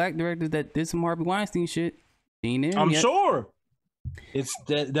was some black directors that did some Harvey Weinstein shit. I'm sure. It's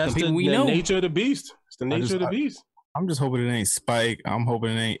that's the nature of the beast. It's the nature of the beast. I'm just hoping it ain't Spike. I'm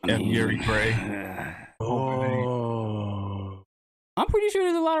hoping it ain't F. Gary Gray. I'm pretty sure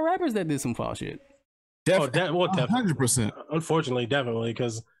there's a lot of rappers that did some foul shit. Definitely. 100%. Unfortunately, definitely,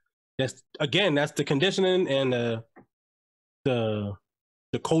 because that's the conditioning and the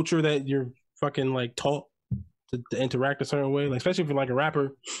culture that you're fucking like taught to interact a certain way. Like, especially if you're like a rapper,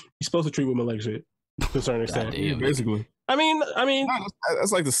 you're supposed to treat women like shit to a certain extent. Yeah, basically. I mean,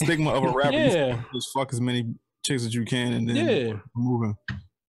 that's like the stigma of a rapper. Yeah. Just fuck as many chicks as you can, and then moving.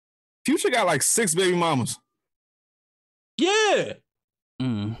 Future got like 6 baby mamas. Yeah.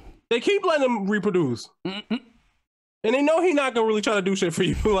 They keep letting him reproduce. And they know he's not gonna really try to do shit for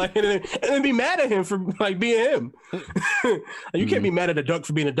you, like, and then be mad at him for like being him. You can't be mad at a duck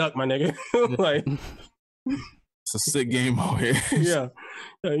for being a duck, my nigga. Like, it's a sick game out here. Yeah,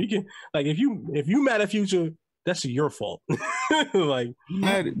 you can. Like, if you mad at Future that's your fault. Like,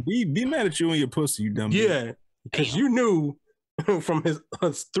 be mad at you and your pussy, you dumb. Yeah, because you knew from his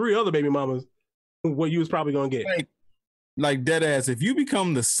 3 other baby mamas what you was probably gonna get. Like dead ass. If you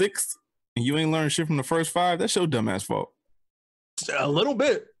become the 6th and you ain't learned shit from the first 5, that's your dumb ass fault. A little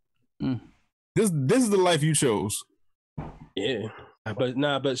bit. This is the life you chose. Yeah,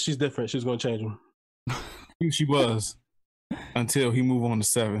 but she's different. She's gonna change him. She was until he moved on to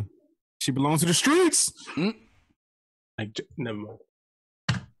 7. She belongs to the streets. Like, never mind.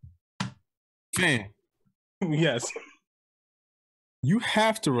 Man, yes, you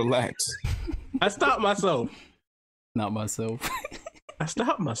have to relax. I stopped myself. Not myself. I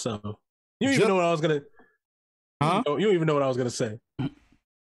stopped myself. You don't even know what I was gonna. Huh? You don't even know what I was gonna say.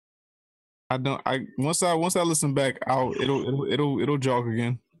 I don't. Once I listen back, it'll jog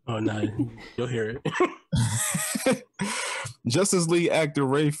again. Oh no, you'll hear it. Justice League actor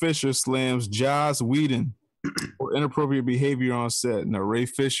Ray Fisher slams Joss Whedon for inappropriate behavior on set. Now, Ray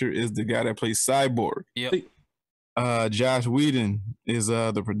Fisher is the guy that plays Cyborg. Yep. Joss Whedon is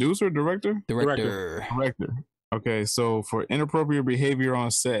the producer, director. Okay, so for inappropriate behavior on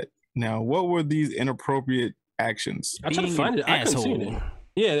set. Now, what were these inappropriate actions? I tried to find it. I couldn't see it.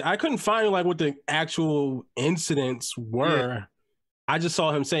 Yeah, I couldn't find like what the actual incidents were. Yeah. I just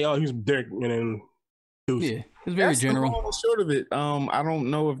saw him say, "Oh, he was dick," and then yeah, it's very general. That's short of it. I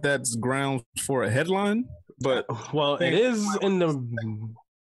don't know if that's grounds for a headline, but well, it is in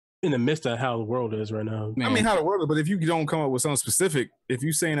the midst of how the world is right now. Man. I mean, how the world is, but if you don't come up with something specific, if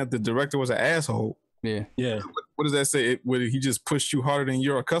you're saying that the director was an asshole, yeah, what does that say? Would he just push you harder than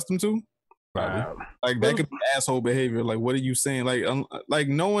you're accustomed to? Like that could be asshole behavior. Like, what are you saying? Like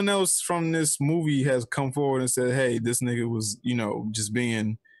no one else from this movie has come forward and said, "Hey, this nigga was, just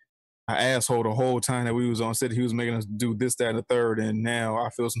being an asshole the whole time that we was on set. He was making us do this, that, and the third, and now I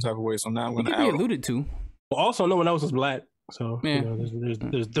feel some type of way. So now I'm going to be alluded to. Well, also, no one else is black, so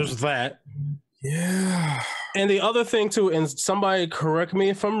there's that. Yeah. And the other thing too, and somebody correct me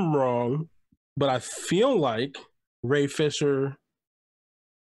if I'm wrong, but I feel like Ray Fisher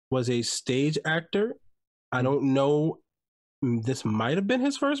was a stage actor. I don't know. This might have been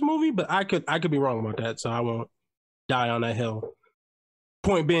his first movie, but I could be wrong about that, so I won't die on that hill.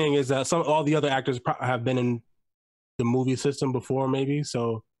 Point being is that all the other actors have been in the movie system before, maybe.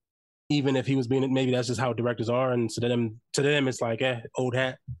 So even if he was being, maybe that's just how directors are, and to them it's like old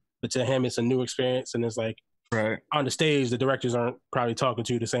hat, but to him it's a new experience, and it's like on the stage the directors aren't probably talking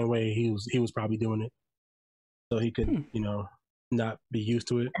to you the same way he was probably doing it, so he could not be used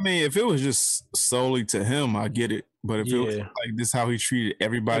to it. I mean, if it was just solely to him, I get it. But if it was like this, how he treated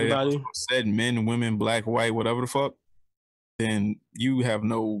everybody. That said, men, women, black, white, whatever the fuck, then you have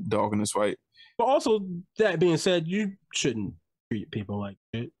no dog in this fight. But also, that being said, you shouldn't treat people like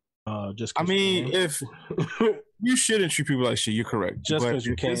shit. Just I mean, if you shouldn't treat people like shit, you're correct. Just because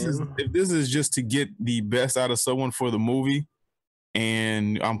you can. If this is just to get the best out of someone for the movie,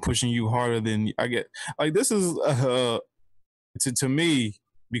 and I'm pushing you harder than I get, like this is to me,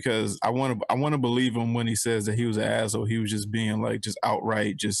 because I want to believe him when he says that he was an asshole. He was just being like just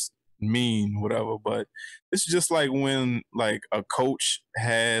outright just mean, whatever. But it's just like when like a coach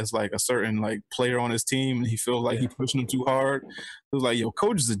has like a certain like player on his team and he feels like he's pushing him too hard. It was like, yo,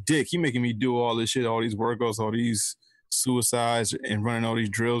 coach is a dick. He making me do all this shit, all these workouts, all these suicides and running all these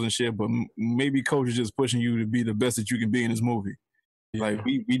drills and shit. But maybe coach is just pushing you to be the best that you can be in this movie. Yeah. Like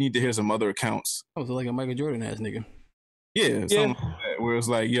we need to hear some other accounts. I was like a Michael Jordan ass nigga. Yeah, something like that, where it's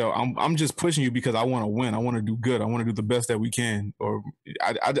like, yo, I'm just pushing you because I want to win. I want to do good. I want to do the best that we can. Or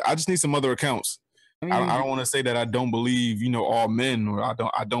I just need some other accounts. I don't want to say that I don't believe, all men, or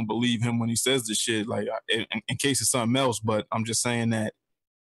I don't believe him when he says this shit. Like in case it's something else, but I'm just saying that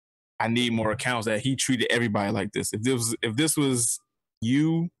I need more accounts that he treated everybody like this. If this was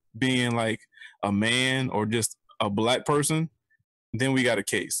you being like a man or just a black person, then we got a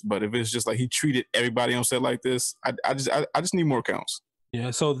case. But if it's just like he treated everybody on set like this, I just need more accounts.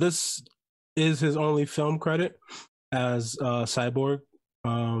 Yeah. So this is his only film credit as Cyborg.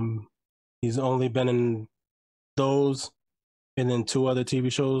 He's only been in those, and then 2 other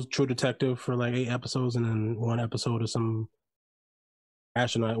TV shows: True Detective for like 8 episodes, and then 1 episode of some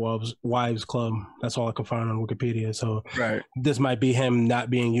Astronaut Wives Club. That's all I can find on Wikipedia. So this might be him not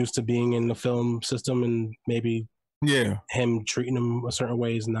being used to being in the film system, and maybe. Yeah, him treating him a certain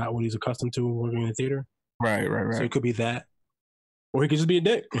way is not what he's accustomed to working in the theater. Right. So it could be that, or he could just be a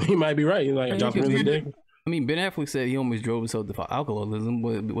dick. He might be right. He's like, Joss Whedon's a dick. I mean, Ben Affleck said he almost drove himself to alcoholism.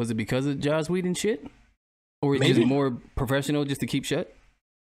 Was it because of Joss Whedon shit, or is he just more professional just to keep shut?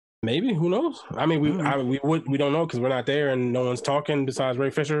 Maybe, who knows? I mean, we don't know because we're not there and no one's talking besides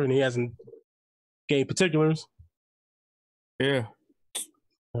Ray Fisher, and he hasn't gave particulars. Yeah.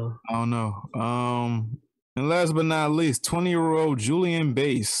 I don't know. And last but not least, 20-year-old Julian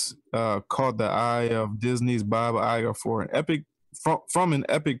Bass caught the eye of Disney's Bob Iger for from an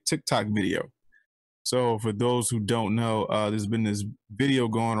epic TikTok video. So for those who don't know, there's been this video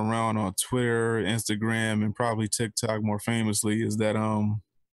going around on Twitter, Instagram, and probably TikTok more famously, is that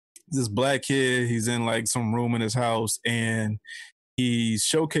this black kid, he's in like some room in his house and he's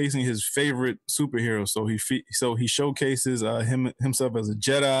showcasing his favorite superhero. So he showcases himself as a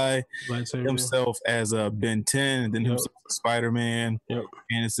Jedi, himself as a Ben 10, and then himself as Spider-Man. Yep.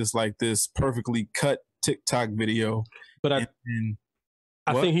 And it's just like this perfectly cut TikTok video. But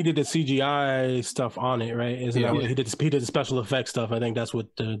I think he did the CGI stuff on it, right? Isn't that what he did? He did the special effects stuff. I think that's what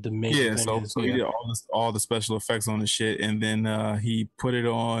the main thing is. So he did all the special effects on the shit, and then he put it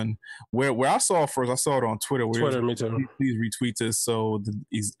on where I saw it first. I saw it on Twitter. Me too. Please retweet this so the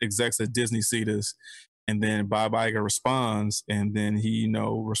execs at Disney see this, and then Bob Iger responds, and then he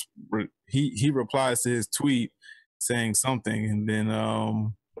he replies to his tweet saying something, and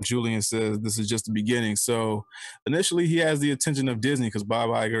then Julian says this is just the beginning. So initially he has the attention of Disney because Bob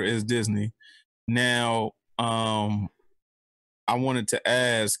Iger is Disney. Now, I wanted to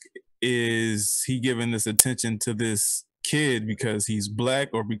ask, is he giving this attention to this kid because he's black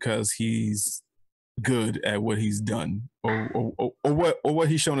or because he's good at what he's done or what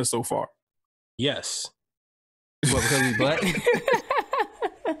he's shown us so far? Yes. What, because he's black?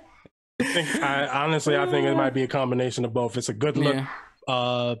 I think it might be a combination of both. It's a good look.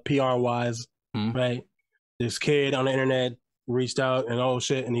 PR wise, right? This kid on the internet reached out and oh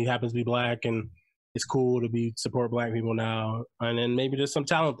shit, and he happens to be black, and it's cool to support black people now. And then maybe there's some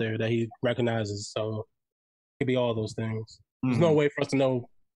talent there that he recognizes. So it could be all those things. There's no way for us to know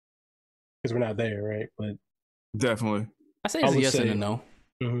because we're not there, right? But definitely, I say it's a yes and a no.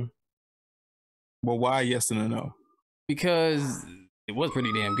 Well, why yes and a no? Because it was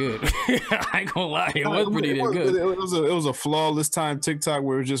pretty damn good. I ain't gonna lie, it was pretty damn good. It was a flawless time TikTok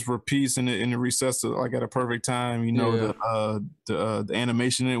where it just repeats in the recess like at a perfect time. You know, the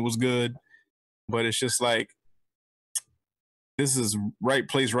animation in it was good, but it's just like this is right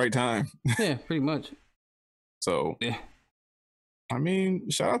place, right time. Yeah, pretty much. So yeah, I mean,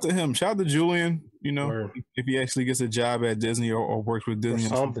 shout out to him. Shout out to Julian. You know, if he actually gets a job at Disney or works with Disney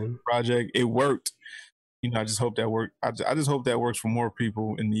on something project, it worked. You know, I just hope that work. I just hope that works for more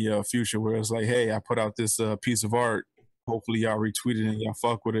people in the future. Where it's like, hey, I put out this piece of art. Hopefully, y'all retweet it and y'all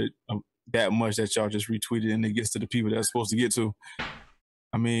fuck with it that much that y'all just retweet it and it gets to the people that it's supposed to get to.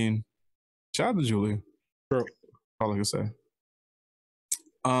 I mean, shout out to Julia. Sure. All I can say.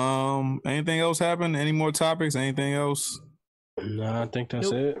 Anything else happen? Any more topics? Anything else? No, I think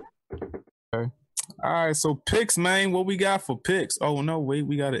that's it. Okay. All right. So picks, man. What we got for picks? Oh no, wait,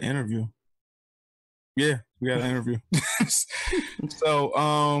 we got an interview. Yeah, we got an interview.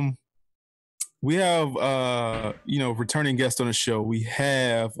 So we have returning guests on the show. We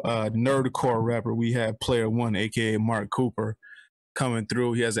have nerdcore rapper. We have Player One, aka Mark Cooper, coming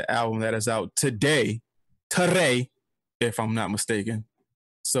through. He has an album that is out today, if I'm not mistaken.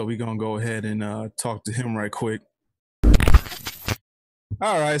 So we're gonna go ahead and talk to him right quick.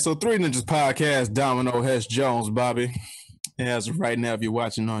 All right, so Three Ninjas Podcast, Domino, Hesh, Jones, Bobby. As of right now, if you're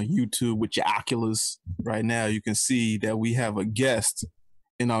watching on YouTube with your Oculus, right now you can see that we have a guest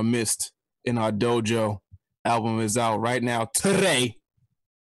in our midst, in our dojo. Album is out right now today,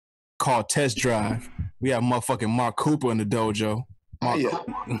 called Test Drive. We have motherfucking Mark Cooper in the dojo. Mark,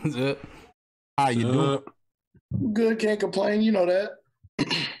 how you doing? Good, can't complain. You know that.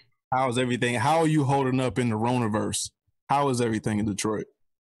 How's everything? How are you holding up in the Ronaverse? How is everything in Detroit?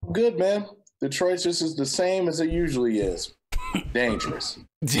 Good, man. Detroit just is the same as it usually is. Dangerous.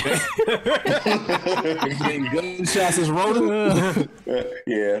 Gunshots is Rona?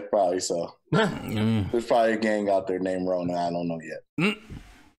 Yeah, probably so. There's probably a gang out there named Rona. I don't know yet.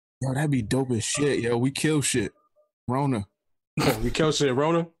 Yo, that'd be dope as shit. Yo, we kill shit. Rona. We kill shit,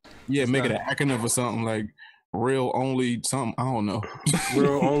 Rona? Yeah, make it an acronym or something like real only something. I don't know.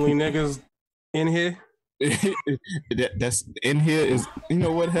 Real only niggas in here? That's in here is, you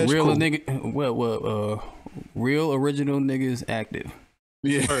know what? Real cool. Nigga, real original niggas active.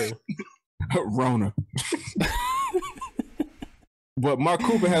 Yeah. Rona. But Mark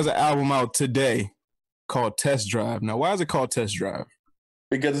Cooper has an album out today called Test Drive. Now, why is it called Test Drive?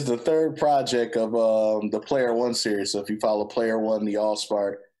 Because it's the third project of the Player One series. So if you follow Player One, the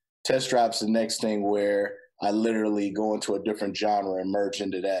All-Star, Test Drive's the next thing where I literally go into a different genre and merge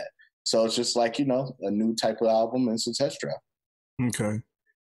into that. So it's just like, a new type of album, and it's a test drive. Okay.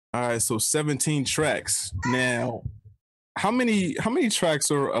 All right, so 17 tracks. Now, how many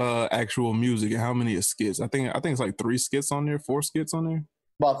tracks are actual music and how many are skits? I think it's like 3 skits on there, 4 skits on there.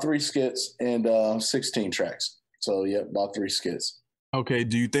 About 3 skits and 16 tracks. So yeah, about 3 skits. Okay,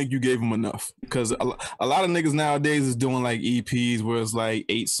 do you think you gave them enough? Because a lot of niggas nowadays is doing like EPs where it's like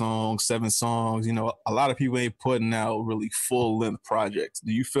 8 songs, 7 songs. You know, a lot of people ain't putting out really full length projects.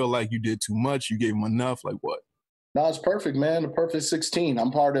 Do you feel like you did too much? You gave them enough? Like what? No, it's perfect, man. The perfect 16.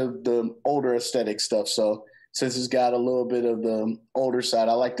 I'm part of the older aesthetic stuff. So since it's got a little bit of the older side,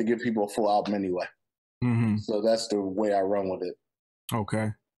 I like to give people a full album anyway. Mm-hmm. So that's the way I run with it.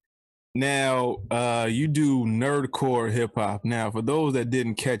 Okay. Now, you do nerdcore hip hop. Now, for those that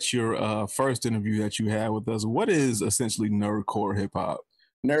didn't catch your first interview that you had with us, what is essentially nerdcore hip hop?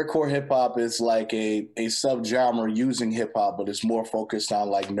 Nerdcore hip hop is like a subgenre using hip hop, but it's more focused on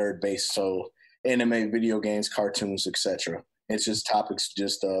like nerd based. So anime, video games, cartoons, etc. It's just topics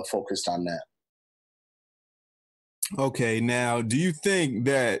just focused on that. Okay, now, do you think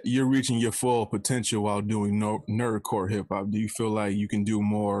that you're reaching your full potential while doing nerdcore hip hop? Do you feel like you can do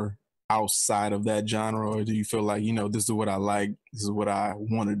more outside of that genre, or do you feel like, you know, this is what I like, this is what I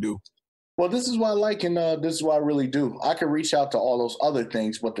want to do? Well, this is what I like, and this is what I really do. I can reach out to all those other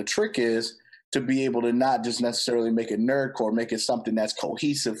things, but the trick is to be able to not just necessarily make it nerdcore, make it something that's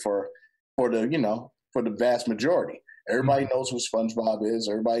cohesive for the vast majority. Everybody knows who SpongeBob is.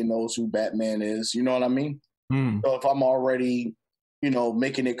 Everybody knows who Batman is. You know what I mean? Mm. So if I'm already,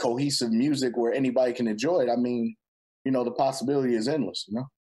 making it cohesive music where anybody can enjoy it, I mean, the possibility is endless,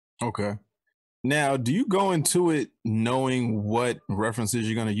 Okay. Now, do you go into it knowing what references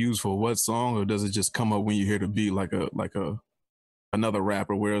you're going to use for what song, or does it just come up when you hear the beat like another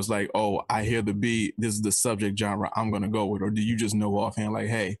rapper where it's like, oh, I hear the beat, this is the subject genre I'm going to go with? Or do you just know offhand like,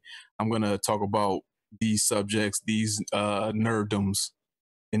 hey, I'm going to talk about these subjects, these nerddoms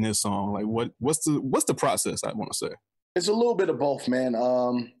in this song? Like what's the process, I want to say? It's a little bit of both, man.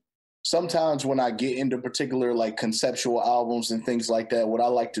 Sometimes when I get into particular like conceptual albums and things like that, what I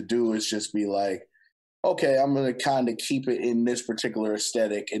like to do is just be like, okay, I'm going to kind of keep it in this particular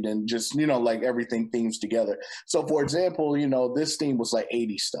aesthetic, and then just, like everything themes together. So for example, this theme was like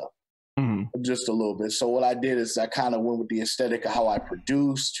 80s stuff, just a little bit. So what I did is I kind of went with the aesthetic of how I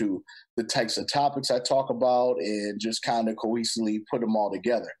produce to the types of topics I talk about, and just kind of cohesively put them all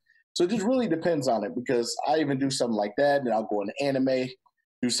together. So it just really depends on it, because I even do something like that, and I'll go into anime,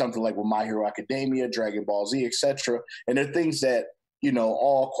 do something like with My Hero Academia, Dragon Ball Z, etc. And they're things that,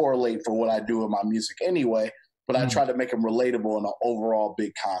 all correlate for what I do in my music anyway, but I try to make them relatable in an overall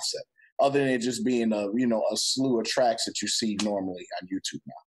big concept, other than it just being a slew of tracks that you see normally on YouTube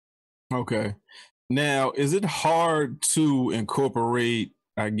now. Okay. Now, is it hard to incorporate,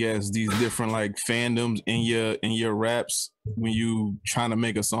 I guess, these different like fandoms in your raps when you trying to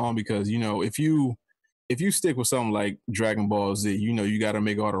make a song? Because, if you stick with something like Dragon Ball Z, you got to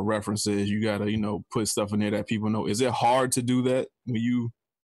make all the references. You got to, put stuff in there that people know. Is it hard to do that when you?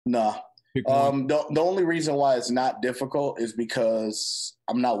 Nah. The only reason why it's not difficult is because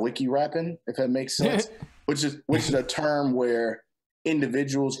I'm not wiki rapping, if that makes sense, which is a term where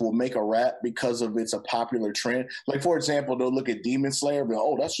individuals will make a rap because of it's a popular trend. Like, for example, they'll look at Demon Slayer and be like,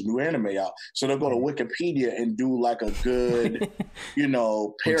 oh, that's a new anime out. So they'll go to Wikipedia and do like a good,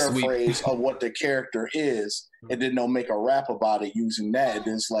 paraphrase of what the character is. And then they'll make a rap about it using that.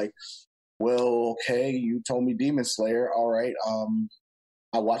 And it's like, well, okay, you told me Demon Slayer. All right.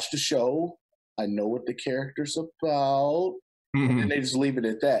 I watched the show. I know what the character's about. And then they just leave it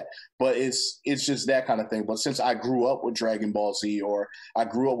at that. But it's just that kind of thing. But since I grew up with Dragon Ball Z, or I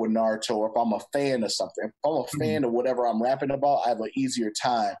grew up with Naruto, or if I'm a fan of something, if I'm a fan of whatever I'm rapping about, I have an easier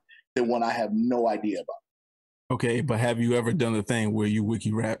time than when I have no idea about. Okay, but have you ever done the thing where you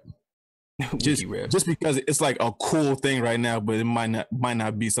wiki rap? Just because it's like a cool thing right now, but it might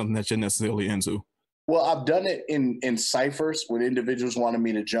not be something that you're necessarily into. Well, I've done it in ciphers when individuals wanted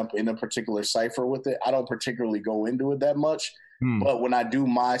me to jump in a particular cipher with it. I don't particularly go into it that much, but when I do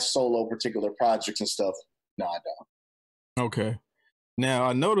my solo particular projects and stuff, no, I don't. Okay. Now,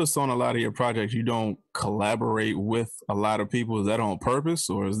 I noticed on a lot of your projects, you don't collaborate with a lot of people. Is that on purpose,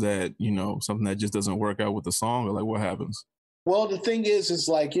 or is that, something that just doesn't work out with the song, or like what happens? Well, the thing is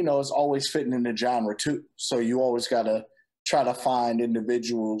like, it's always fitting in the genre too. So you always got to try to find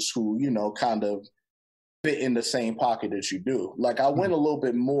individuals who, kind of fit in the same pocket that you do. Like, I went a little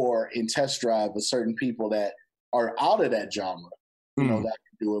bit more in test drive with certain people that are out of that genre, that can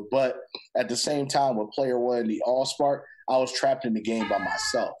do it. But at the same time, with Player One, the All-Spark, I was trapped in the game by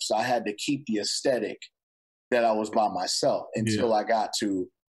myself. So I had to keep the aesthetic that I was by myself until I got to,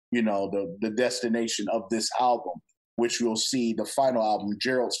 the destination of this album, which you'll see the final album,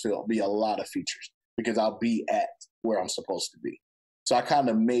 Gerald's Field, be a lot of features, because I'll be at where I'm supposed to be. So I kind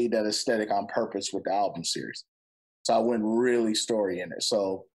of made that aesthetic on purpose with the album series. So I went really story in it.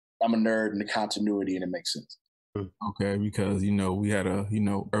 So I'm a nerd in the continuity, and it makes sense. Okay, because we had a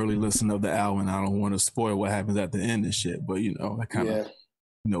early listen of the album. I don't want to spoil what happens at the end and shit, but that kind of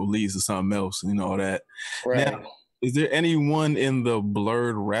leads to something else and all that. Right. Now, is there anyone in the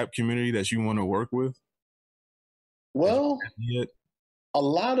blurred rap community that you want to work with? Well, a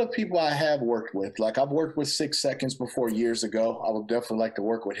lot of people I have worked with. Like I've worked with 6 Seconds before years ago. I would definitely like to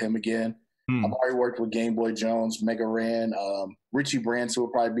work with him again. I've already worked with Game Boy Jones, Mega Ran, Richie Branson will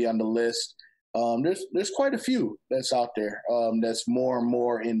probably be on the list. There's quite a few that's out there that's more and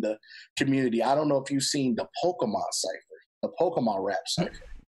more in the community. I don't know if you've seen the Pokemon cipher, the Pokemon rap cipher.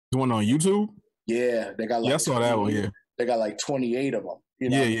 The one on YouTube? Yeah, they got like I saw that one. Yeah, they got like 28 of them.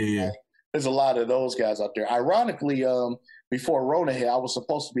 Yeah. Like, there's a lot of those guys out there. Ironically, before Rona hit, I was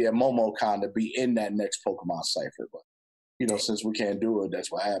supposed to be at MomoCon to be in that next Pokemon cipher, but since we can't do it,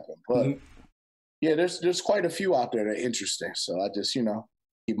 that's what happened. But yeah, there's quite a few out there that are interesting. So I just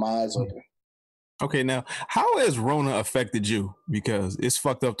keep my eyes open. Okay, now how has Rona affected you? Because it's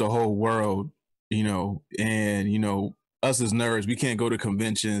fucked up the whole world, and us as nerds, we can't go to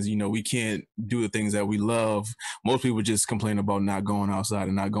conventions, we can't do the things that we love. Most people just complain about not going outside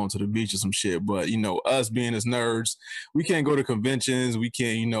and not going to the beach or some shit. But, us being as nerds, we can't go to conventions. We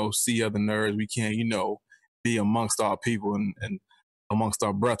can't, see other nerds. We can't, be amongst our people and amongst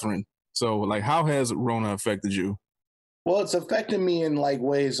our brethren. So, like, how has Rona affected you? Well, it's affecting me in like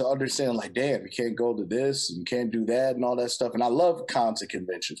ways of understanding, like, damn, you can't go to this and you can't do that and all that stuff. And I love cons and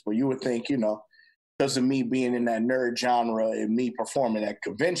conventions, but you would think, because of me being in that nerd genre and me performing at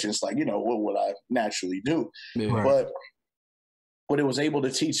conventions, like, what would I naturally do? Yeah. Right. But what it was able to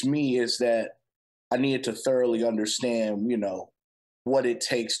teach me is that I needed to thoroughly understand, what it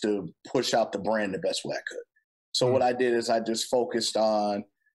takes to push out the brand the best way I could. So what I did is I just focused on,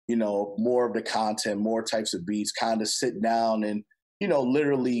 more of the content, more types of beats, kind of sit down and,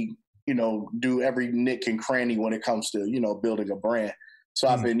 literally, do every nick and cranny when it comes to, building a brand. So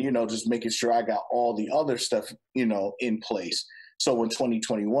I've been, just making sure I got all the other stuff, in place. So when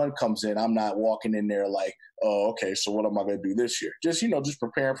 2021 comes in, I'm not walking in there like, oh, okay, so what am I going to do this year? Just, just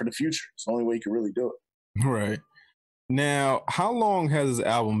preparing for the future. It's the only way you can really do it. Right. Now, how long has this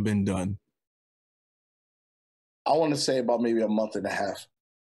album been done? I want to say about maybe a month and a half.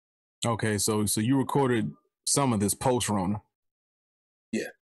 Okay, so you recorded some of this post-Rona? Yeah.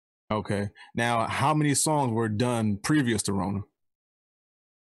 Okay. Now, how many songs were done previous to Rona?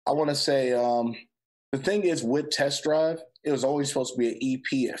 I want to say the thing is with Test Drive, it was always supposed to be an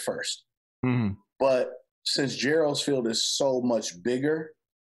EP at first. Mm-hmm. But since Gerald's Field is so much bigger,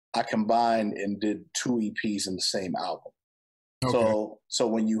 I combined and did 2 EPs in the same album. Okay. So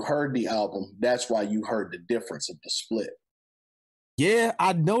when you heard the album, that's why you heard the difference of the split. Yeah,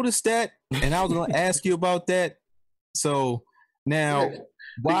 I noticed that, and I was going to ask you about that. So now,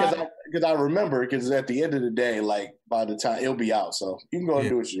 because I remember, because at the end of the day, like by the time it'll be out, so you can go and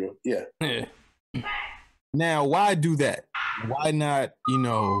do what you do. Yeah. Now, why do that? Why not?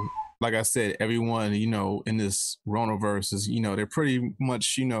 Like I said, everyone in this Ronaverse is they're pretty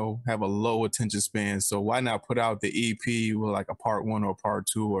much have a low attention span. So why not put out the EP with like a part 1 or part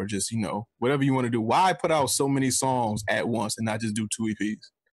 2 or just whatever you want to do? Why put out so many songs at once and not just do 2 EPs?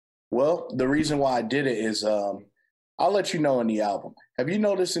 Well, the reason why I did it is I'll let you know in the album. Have you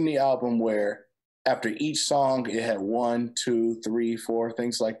noticed in the album where after each song it had 1, 2, 3, 4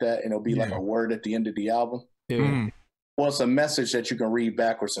 things like that, and it'll be like a word at the end of the album? Yeah. Mm-hmm. Well, it's a message that you can read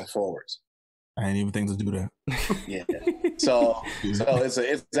backwards and forwards. I didn't even think to do that. Yeah. So it's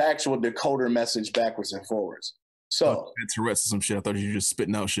an actual decoder message backwards and forwards. So Tourette's or some shit. I thought you were just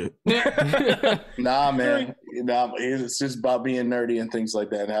spitting out shit. Nah, man. It's just about being nerdy and things like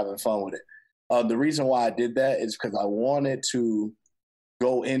that and having fun with it. The reason why I did that is because I wanted to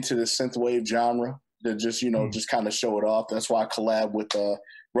go into the synthwave genre to just, just kind of show it off. That's why I collab with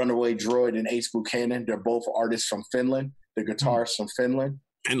Runaway Droid and Ace Buchanan. They're both artists from Finland. The guitarists from Finland.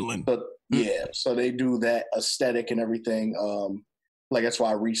 But yeah, so they do that aesthetic and everything. Like that's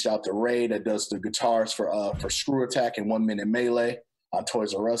why I reached out to Ray that does the guitars for Screw Attack and 1 Minute Melee on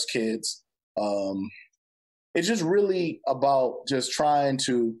Toys R Us Kids. It's just really about just trying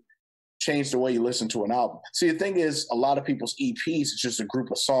to change the way you listen to an album. See, the thing is, a lot of people's EPs is just a group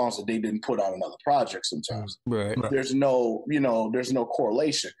of songs that they didn't put on another project sometimes. Right. There's no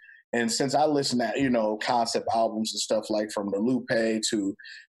correlation. And since I listen to, concept albums and stuff like from the Lupe to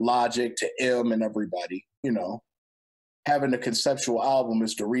Logic to M and everybody, having a conceptual album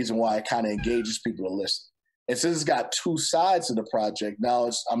is the reason why it kind of engages people to listen. And since it's got two sides of the project, now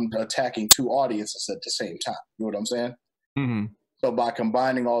I'm attacking two audiences at the same time. You know what I'm saying? Mm-hmm. So by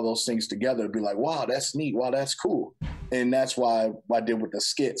combining all those things together, it'd be like, wow, that's neat. Wow, that's cool. And that's why I did with the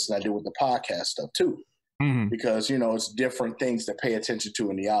skits and I did with the podcast stuff too. Mm-hmm. Because, you know, it's different things to pay attention to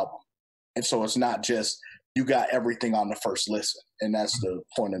in the album. And so it's not just you got everything on the first listen. And that's the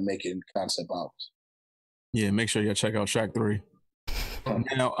point of making concept albums. Yeah, make sure you check out Track 3.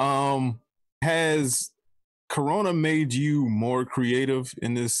 Now, has Corona made you more creative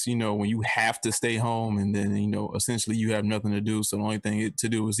in this, you know, when you have to stay home and then, you know, essentially you have nothing to do. So the only thing to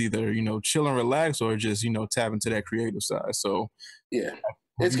do is either, you know, chill and relax or just, you know, tap into that creative side. So yeah,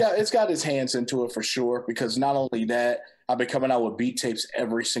 it's got its hands into it for sure, because not only that, I've been coming out with beat tapes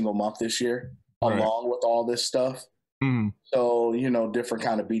every single month this year, along with all this stuff. Mm-hmm. So, you know, different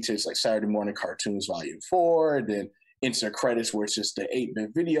kind of beat tapes like Saturday Morning Cartoons Volume 4, and then insert credits where it's just the 8-bit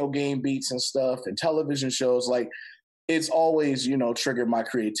video game beats and stuff, and television shows. Like, it's always, you know, triggered my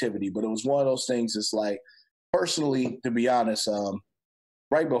creativity. But it was one of those things. It's like, personally, to be honest,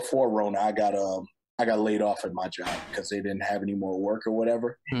 right before Rona, I got laid off at my job because they didn't have any more work or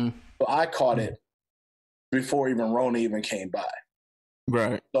whatever. Mm-hmm. So I caught it before even Rona even came by.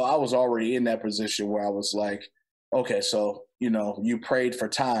 Right. So I was already in that position where I was like, okay, so, you know, you prayed for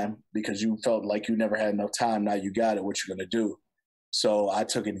time because you felt like you never had enough time. Now you got it. What you're going to do? So I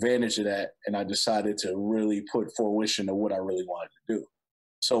took advantage of that, and I decided to really put fruition of what I really wanted to do.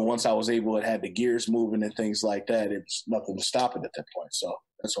 So once I was able, it had the gears moving and things like that. It was nothing to stop it at that point. So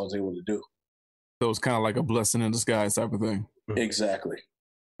that's what I was able to do. So it's kind of like a blessing in disguise type of thing. Exactly.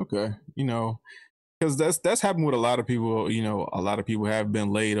 Okay. You know, because that's happened with a lot of people. You know, a lot of people have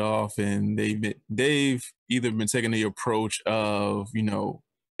been laid off, and they've either been taking the approach of, you know,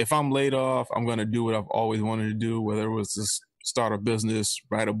 if I'm laid off, I'm going to do what I've always wanted to do, whether it was just start a business,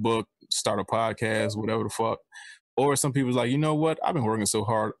 write a book, start a podcast, whatever the fuck. Or some people's like, you know what? I've been working so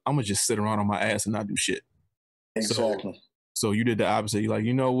hard, I'm going to just sit around on my ass and not do shit. Exactly. So you did the opposite. You're like,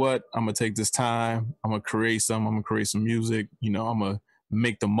 you know what? I'm going to take this time. I'm going to create some music. You know, I'm going to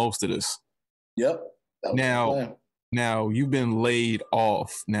make the most of this. Yep. Now you've been laid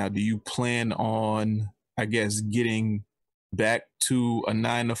off. Now, do you plan on, I guess, getting back to a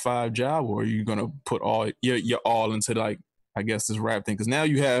 9-to-5 job, or are you going to put all your all into, like, I guess, this rap thing? Because now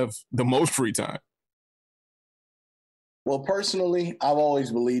you have the most free time. Well, personally, I've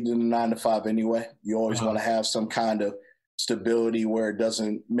always believed in the 9-to-5 anyway. You always want to have some kind of stability where it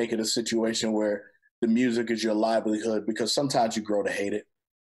doesn't make it a situation where the music is your livelihood, because sometimes you grow to hate it.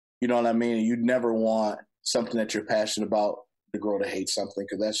 You know what I mean? You'd never want something that you're passionate about to grow to hate something,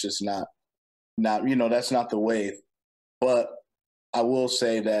 because that's just not, you know, that's not the wave. But I will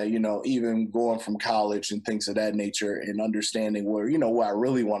say that, you know, even going from college and things of that nature and understanding where, you know, where I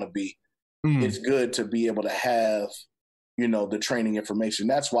really want to be, it's good to be able to have, you know, the training information.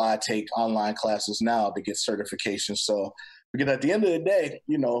 That's why I take online classes now to get certifications. So, because at the end of the day,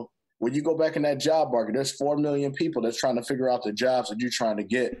 you know, when you go back in that job market, there's 4 million people that's trying to figure out the jobs that you're trying to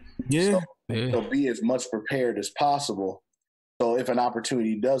get. Yeah. So be as much prepared as possible. So if an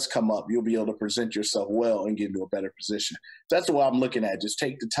opportunity does come up, you'll be able to present yourself well and get into a better position. That's what I'm looking at. Just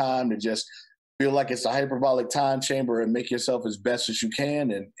take the time to just feel like it's a hyperbolic time chamber and make yourself as best as you can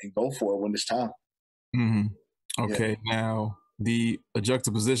and go for it when it's time. Mm-hmm. Okay. Yeah. Now, the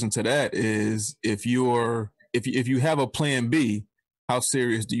juxtaposition to that is if you have a plan B, how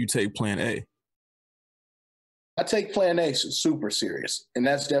serious do you take plan A? I take plan A super serious, and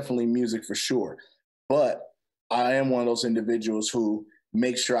that's definitely music for sure. But I am one of those individuals who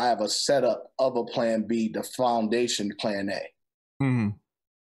make sure I have a setup of a plan B, the foundation to plan A. Mm-hmm.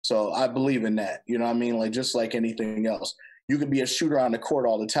 So I believe in that. You know what I mean? Like, just like anything else, you can be a shooter on the court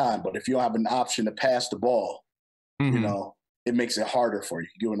all the time, but if you don't have an option to pass the ball, you know, it makes it harder for you.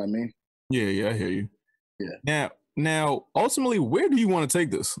 You get what I mean? Yeah, I hear you. Yeah. Now, ultimately, where do you want to take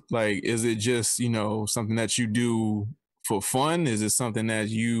this? Like, is it just, you know, something that you do for fun? Is it something that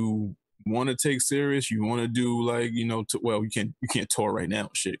you want to take serious? You want to do, like, you know, well, you can't tour right now,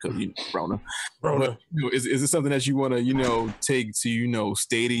 shit, because you know, Rona. But, you know, is it something that you want to, you know, take to, you know,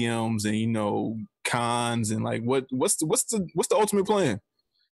 stadiums and, you know, cons and, like, what's the ultimate plan?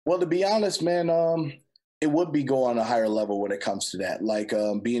 Well, to be honest, man, it would be go on a higher level when it comes to that, like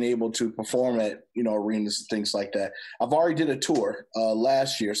being able to perform at, you know, arenas and things like that. I've already did a tour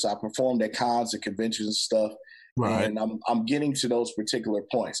last year, so I performed at cons and conventions and stuff. Right. And I'm getting to those particular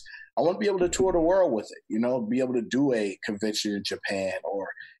points. I want to be able to tour the world with it, you know, be able to do a convention in Japan or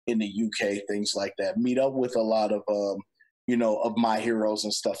in the UK, things like that. Meet up with a lot of, you know, of my heroes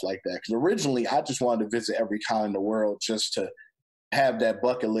and stuff like that. Because originally I just wanted to visit every con in the world just to have that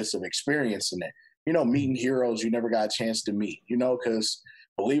bucket list of experience in it. meeting heroes you never got a chance to meet, because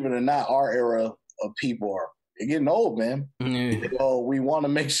believe it or not, our era of people they're getting old, man. So we want to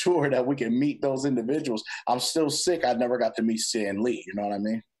make sure that we can meet those individuals. I'm still sick. I never got to meet Stan Lee. You know what I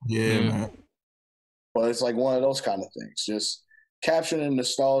mean? Yeah, man. But it's like one of those kind of things. Just capturing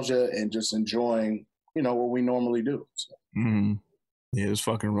nostalgia and just enjoying, what we normally do. So. Yeah, it's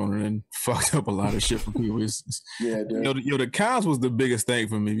fucking running and fucked up a lot of shit for people. Yeah, dude. The cons was the biggest thing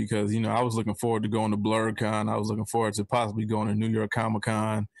for me because, I was looking forward to going to BlurCon. I was looking forward to possibly going to New York Comic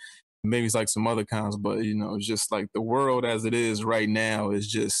Con. Maybe it's like some other cons, but, it's just like the world as it is right now is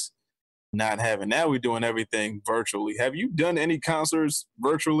just not having. Now we're doing everything virtually. Have you done any concerts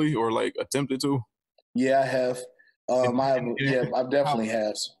virtually or like attempted to? Yeah, I have. I definitely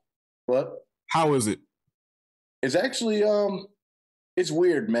have. What? How is it? It's actually, it's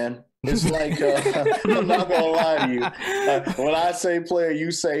weird, man. It's like, I'm not going to lie to you. When I say player,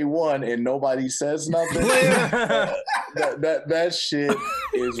 you say one and nobody says nothing. That shit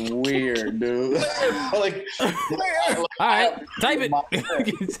is weird, dude. Like, all right, type it. Type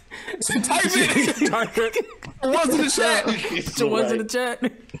it. What's in the chat? The ones in the chat.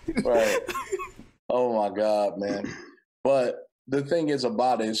 Right. Oh my God, man. But the thing is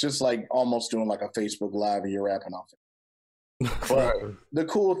about it, it's just like almost doing like a Facebook Live and you're rapping off it. But the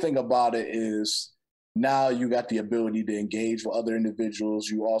cool thing about it is now you got the ability to engage with other individuals.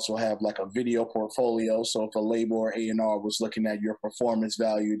 You also have like a video portfolio. So if a label or A&R was looking at your performance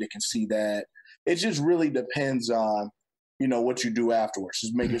value, they can see that. It just really depends on, what you do afterwards.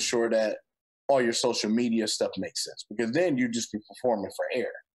 Just making sure that all your social media stuff makes sense because then you just be performing for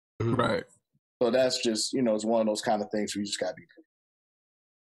air. Right. So that's just, it's one of those kind of things where you just got to be.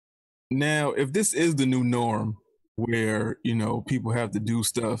 Now, if this is the new norm, where, people have to do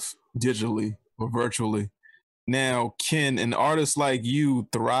stuff digitally or virtually. Now, can an artist like you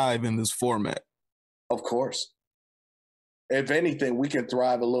thrive in this format? Of course. If anything, we can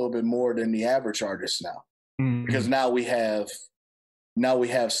thrive a little bit more than the average artist now. Because now we have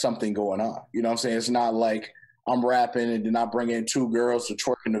something going on. You know what I'm saying? It's not like I'm rapping and then I bring in two girls to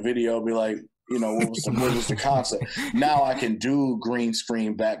twerk in the video, be like, what was the concept? Now I can do green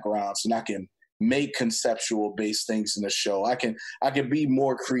screen backgrounds and I can make conceptual based things in the show. I can be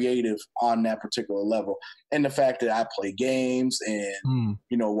more creative on that particular level. And the fact that I play games and,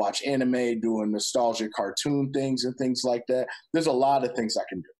 watch anime, doing nostalgic cartoon things and things like that. There's a lot of things I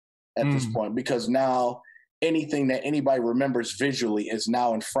can do at this point because now anything that anybody remembers visually is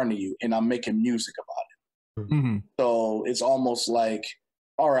now in front of you and I'm making music about it. So it's almost like,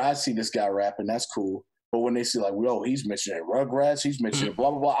 all right, I see this guy rapping. That's cool. But when they see like, he's mentioning Rugrats, he's mentioning blah,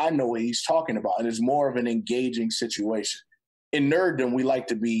 blah, blah, I know what he's talking about. And it's more of an engaging situation. In nerddom, we like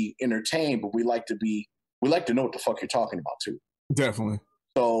to be entertained, but we like to know what the fuck you're talking about too. Definitely.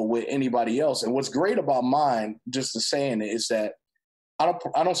 So with anybody else. And what's great about mine, just to saying it, is that I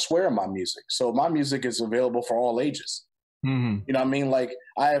don't swear in my music. So my music is available for all ages. You know what I mean? Like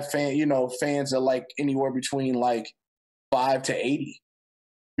I have fans that like anywhere between like 5 to 80.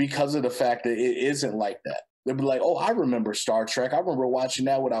 Because of the fact that it isn't like that. They'll be like, I remember Star Trek. I remember watching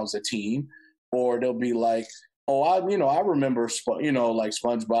that when I was a teen. Or they'll be like, I remember, like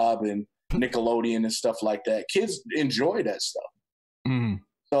SpongeBob and Nickelodeon and stuff like that. Kids enjoy that stuff.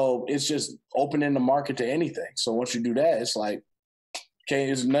 So it's just opening the market to anything. So once you do that, it's like, okay,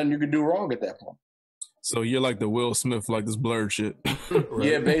 there's nothing you can do wrong at that point. So you're like the Will Smith, like this blurred shit. Right.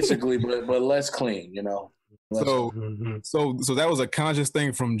 Yeah, basically, but less clean, So that was a conscious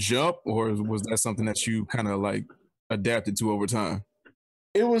thing from jump, or was that something that you kind of like adapted to over time?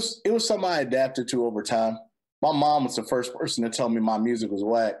 It was something I adapted to over time. My mom was the first person to tell me my music was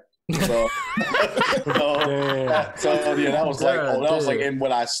whack. So that was like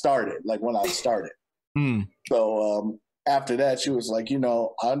when I started. So after that, she was like,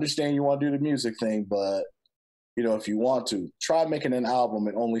 I understand you want to do the music thing, but if you want to, try making an album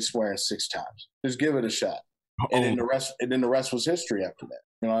and only swearing 6 times. Just give it a shot. And then the rest was history after that.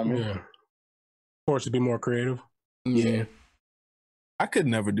 You know what I mean? Yeah. Forced to be more creative. Yeah. I could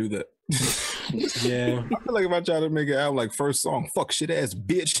never do that. Yeah. I feel like if I try to make an album like first song, fuck shit ass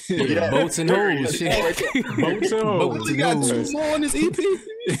bitch. Yeah. Boats and hoes. Boats and hoes. We got 2 more on this EP.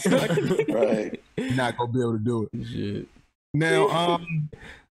 Right. Not gonna be able to do it. Shit. Now,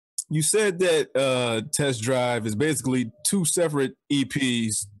 you said that Test Drive is basically 2 separate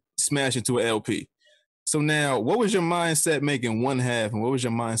EPs smashed into an LP. So now, what was your mindset making one half, and what was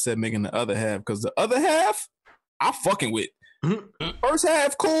your mindset making the other half? Because the other half, I'm fucking with. First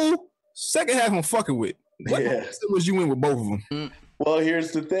half, cool. Second half, I'm fucking with. What was you in with both of them? Well,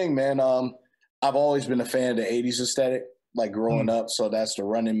 here's the thing, man. I've always been a fan of the 80s aesthetic. like growing up. So that's the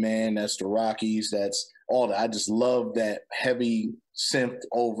Running Man, that's the Rockies, that's all that. I just love that heavy synth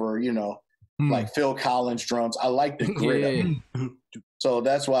over, like Phil Collins drums. I like the grit of it. So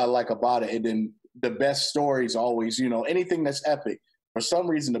that's what I like about it. And then the best stories always, anything that's epic. For some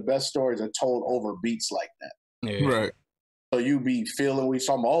reason, the best stories are told over beats like that. Yeah. Right. So you be feeling, we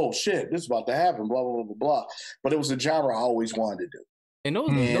talking, oh shit, this is about to happen, blah, blah, blah, blah, blah. But it was a genre I always wanted to do. And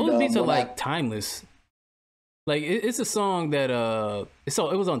those beats are like timeless. Like it's a song that it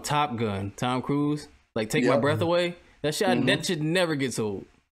was on Top Gun, Tom Cruise, like Take My Breath Away. That shit that should never get old.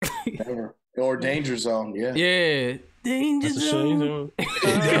 Never. Or Danger Zone, yeah. Yeah. Danger Zone.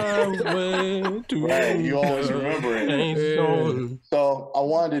 Right, you always remember it. So I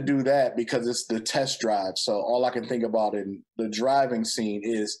wanted to do that because it's the test drive. So all I can think about in the driving scene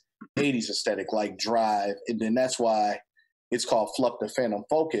is 80s aesthetic, like Drive. And then that's why it's called Fluff the Phantom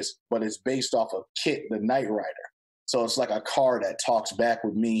Focus, but it's based off of Kit, the Knight Rider. So it's like a car that talks back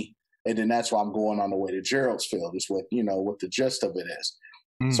with me. And then that's why I'm going on the way to Gerald's Field, is what the gist of it is.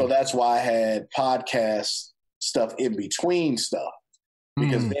 So that's why I had podcast stuff in between stuff.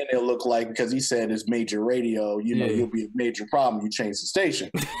 Because then it'll look like, because he said it's major radio, you'll be a major problem, you change the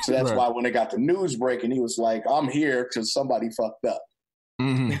station. So that's why when they got the news breaking, he was like, I'm here because somebody fucked up.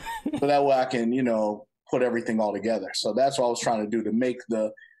 So that way I can, put everything all together. So that's what I was trying to do, to make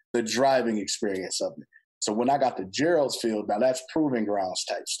the driving experience of it. So when I got to Gerald's Field, now that's proving grounds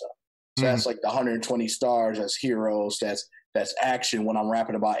type stuff. So that's like the 120 stars, that's heroes, that's action when I'm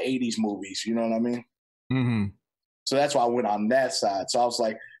rapping about 80s movies, you know what I mean? So that's why I went on that side. So I was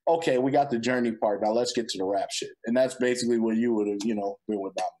like, okay, we got the journey part. Now let's get to the rap shit. And that's basically what you would have, been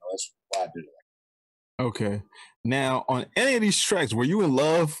with Domino. That's why I did it. Okay. Now, on any of these tracks, were you in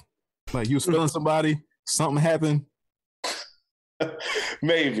love? Like you was feeling somebody? Something happened?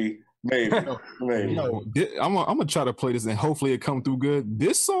 Maybe. No, I'm gonna try to play this and hopefully it come through good.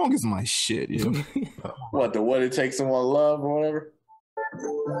 This song is my shit, What it takes someone love or whatever?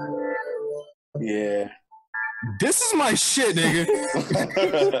 Yeah. This is my shit,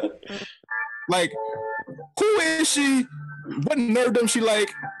 nigga. Like, who is she? What nerddom she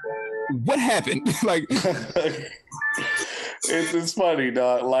like? What happened? Like, it's funny,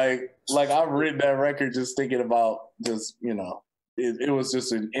 dog. Like I've written that record just thinking about just, it was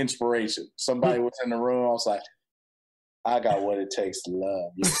just an inspiration. Somebody was in the room. I was like, I got what it takes to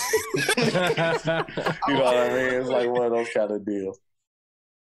love. You know what I mean? It's like one of those kind of deals.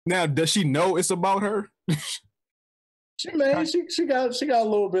 Now, does she know it's about her? She got a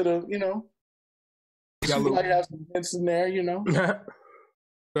little bit of, she might have some hints in there,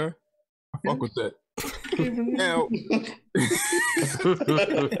 Okay. I fuck with that.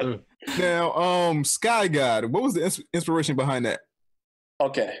 Now, Sky God, what was the inspiration behind that?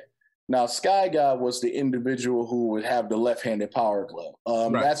 Okay. Now, Sky God was the individual who would have the left-handed power glove.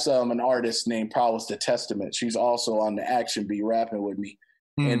 That's an artist named Prowess the Testament. She's also on the Action Beat rapping with me.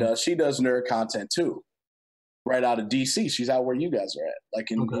 And she does nerd content too. Right out of DC. She's out where you guys are at,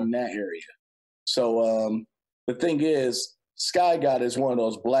 like in that area. So the thing is, Sky God is one of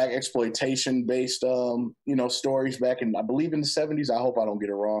those black exploitation based stories back in, I believe, in the 70s. I hope I don't get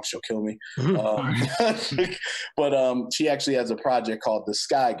it wrong. She'll kill me. But she actually has a project called The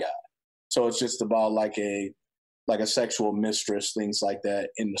Sky God. So it's just about like a sexual mistress, things like that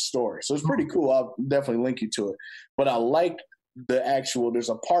in the story. So it's pretty cool. I'll definitely link you to it. But I like there's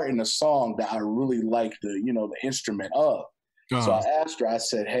a part in the song that I really like the instrument of. So I asked her, I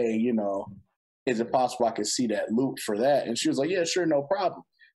said, hey, is it possible I could see that loop for that? And she was like, yeah, sure, no problem.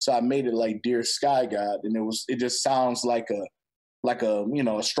 So I made it like Dear Sky God, and it just sounds like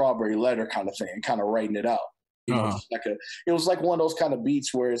a strawberry letter kind of thing, kind of writing it out. It was like one of those kind of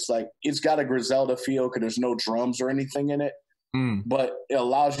beats where it's like it's got a Griselda feel because there's no drums or anything in it, but it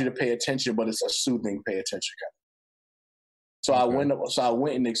allows you to pay attention, but it's a soothing pay attention kind of. So I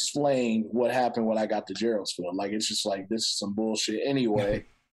went and explained what happened when I got to Gerald's Field. Like, it's just like, this is some bullshit anyway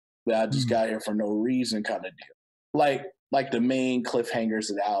that I just got here for no reason kind of deal. Like the main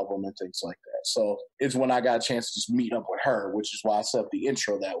cliffhangers of the album and things like that. So it's when I got a chance to just meet up with her, which is why I set up the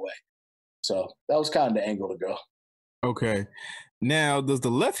intro that way. So that was kind of the angle to go. Okay. Now, does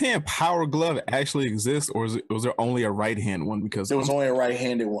the left-hand power glove actually exist, or was there only a right-hand one? Because there was only a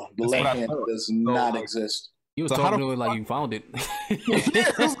right-handed one. The left hand does not exist. You was talking to it like you found it. Did he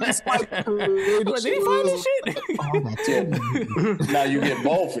find this shit? Now you get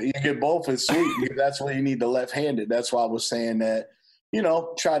both. You get both. It's sweet. That's why you need the left-handed. That's why I was saying that,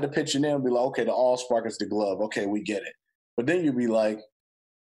 try to pitch it in and be like, okay, the Allspark is the glove. Okay, we get it. But then you'd be like,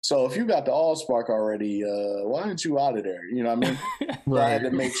 so if you got the Allspark already, why aren't you out of there? You know what I mean? So I had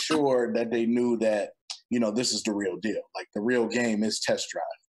to make sure that they knew that this is the real deal. Like the real game is Test Drive.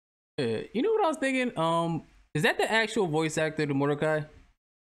 You know what I was thinking? Is that the actual voice actor to Mordecai?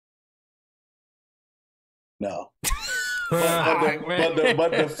 No.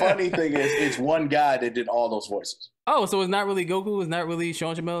 but the funny thing is, it's one guy that did all those voices. Oh, so it's not really Goku? It's not really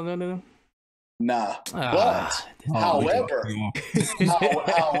Sean Chamel? None of them? Nah.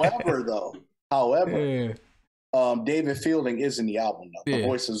 However, David Fielding is in the album though. The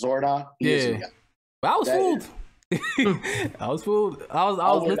voice of Zordon, he is in the album. I was fooled. I was fooled.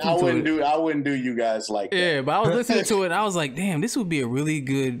 I wouldn't do you guys like that. Yeah, but I was listening to it and I was like, damn, this would be a really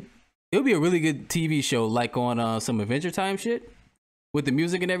good TV show, like on some Adventure Time shit with the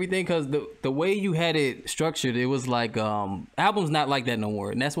music and everything, because the way you had it structured, it was like albums not like that no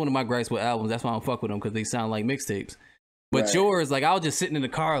more. And that's one of my gripes with albums. That's why I don't fuck with them, because they sound like mixtapes. But yours, like I was just sitting in the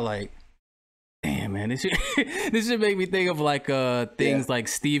car like, damn man, this should make me think of like things like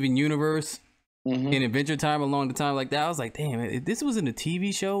Steven Universe. In Adventure Time along the time like that. I was like, damn, if this was in a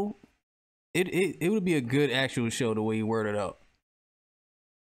TV show, it would be a good actual show the way you worded it up.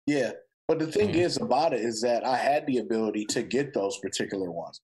 Yeah, but the thing is about it is that I had the ability to get those particular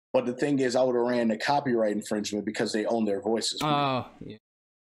ones. But the thing is, I would have ran the copyright infringement because they own their voices. Oh,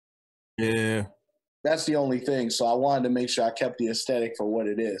 yeah. That's the only thing. So I wanted to make sure I kept the aesthetic for what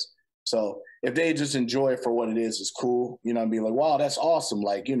it is. So if they just enjoy it for what it is, it's cool. And be like, wow, that's awesome.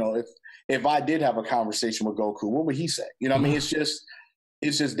 Like, if I did have a conversation with Goku, what would he say? I mean, it's just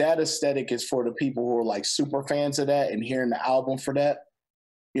that aesthetic is for the people who are like super fans of that and hearing the album for that.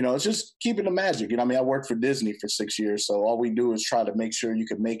 It's just keeping the magic. I mean, I worked for Disney for 6 years, so all we do is try to make sure you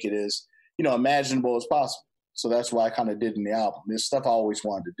can make it as, imaginable as possible. So that's why I kind of did in the album. It's stuff I always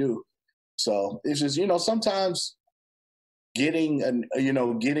wanted to do. So it's just, sometimes getting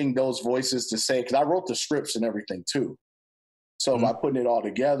those voices to say, because I wrote the scripts and everything too. So by putting it all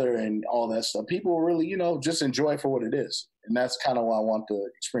together and all that stuff, people really, just enjoy it for what it is. And that's kind of why I want the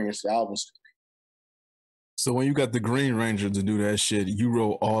experience the albums to be. So when you got the Green Ranger to do that shit, you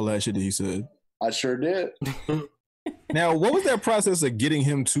wrote all that shit that he said? I sure did. Now, what was that process of getting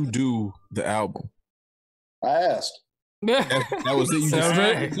him to do the album? I asked. That was it? You just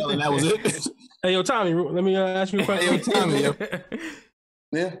said that was it? Hey, yo, Tommy, let me ask you a question. Hey, yo, Tommy, yo.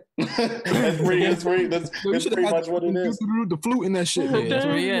 Yeah, that's pretty much what it is. The flute in that shit. That's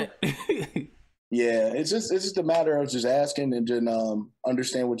where he at. Yeah, it's just a matter of just asking and just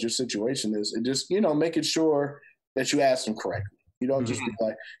understand what your situation is, and just making sure that you ask them correctly. You don't just be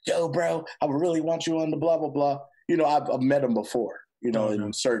like, "Yo, bro, I really want you on the blah blah blah." I've met them before,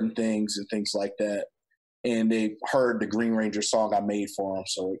 in certain things and things like that, and they heard the Green Ranger song I made for them,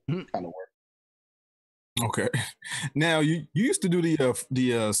 so it kind of worked. Okay. Now you used to do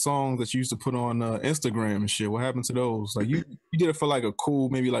the songs that you used to put on Instagram and shit. What happened to those? Like you did it for like a cool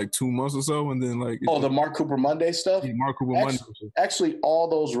maybe like 2 months or so, and then like the Mark Cooper Monday stuff. Yeah, Mark Cooper Monday. Actually, all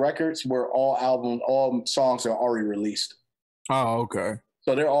those records were all songs that are already released. Oh, okay.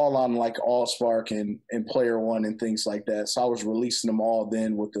 So they're all on like Allspark and Player One and things like that. So I was releasing them all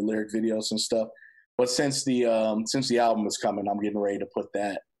then with the lyric videos and stuff. But since the album is coming, I'm getting ready to put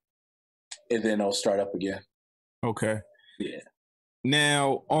that. And then it'll start up again. Okay. Yeah.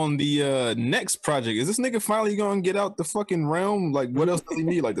 Now, on the next project, is this nigga finally going to get out the fucking realm? Like, what else does he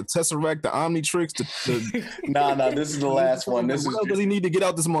need? Like the Tesseract, the Omnitrix? No, this is the last one. What else does he need to get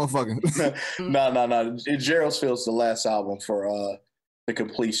out this motherfucker? No. Gerald's Field's the last album for the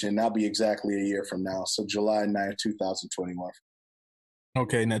completion. That'll be exactly a year from now. So July 9th, 2021.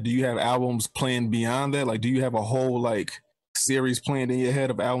 Okay. Now, do you have albums planned beyond that? Like, do you have a whole, like, series planned in your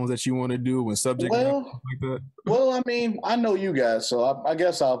head of albums that you want to do and subject like that? Well, I mean, I know you guys, so I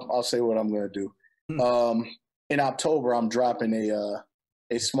guess I'll say what I'm going to do. In October, I'm dropping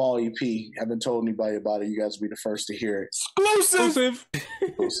a small EP. Haven't told anybody about it. You guys will be the first to hear it. Exclusive.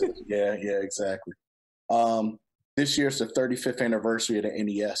 Yeah, exactly. This year's the 35th anniversary of the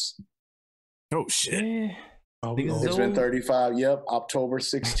NES. Oh shit! It's been 35. Yep, October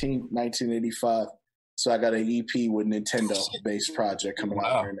 16th, 1985. So I got an EP with Nintendo-based project coming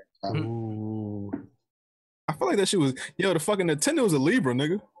out here next time. Ooh. I feel like that shit was the fucking Nintendo was a Libra,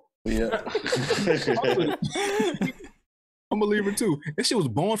 nigga. Yeah. I'm a Libra too. That shit was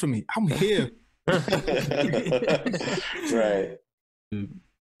born for me. I'm here. Right.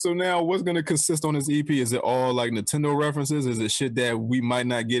 So now what's going to consist on this EP? Is it all like Nintendo references? Is it shit that we might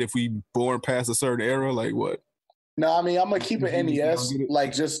not get if we born past a certain era? Like what? No, I mean, I'm going to keep it NES,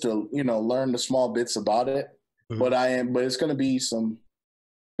 like just to, learn the small bits about it. But it's going to be some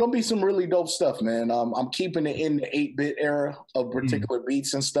really dope stuff, man. I'm keeping it in the 8-bit era of particular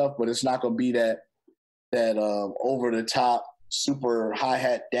beats and stuff, but it's not going to be that over the top super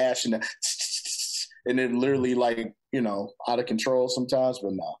hi-hat dash and and it literally like, you know, out of control sometimes,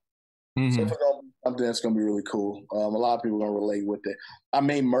 but no. So if it's something that's gonna be really cool. A lot of people are gonna relate with it. I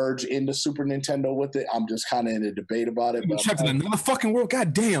may merge into Super Nintendo with it. I'm just kind of in a debate about it. You trapped in another fucking world.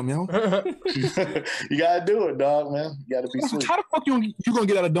 God damn, yo. You gotta do it, dog, man. You gotta be sweet. How the fuck you gonna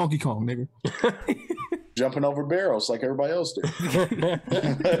get out of Donkey Kong, nigga? Jumping over barrels like everybody else did.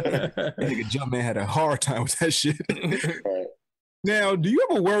 Nigga Jumpman had a hard time with that shit. Right. Now, do you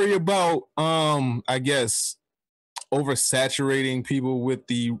ever worry about I guess oversaturating people with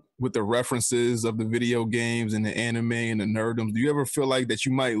the references of the video games and the anime and the nerdoms? Do you ever feel like that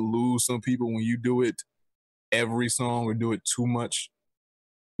you might lose some people when you do it every song or do it too much?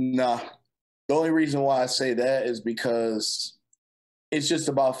 Nah. The only reason why I say that is because it's just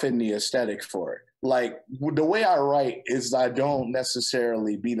about fitting the aesthetic for it. Like, the way I write is I don't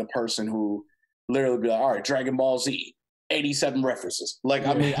necessarily be the person who literally be like, all right, Dragon Ball Z, 87 references. Like,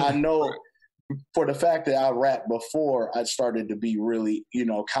 I mean, I know for the fact that I rapped before I started to be really, you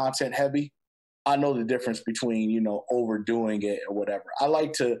know, content heavy, I know the difference between, you know, overdoing it or whatever. I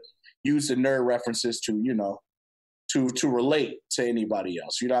like to use the nerd references to, you know, to relate to anybody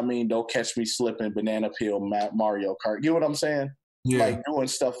else. You know what I mean? Don't catch me slipping, Banana Peel, Mario Kart. You know what I'm saying? Yeah. Like doing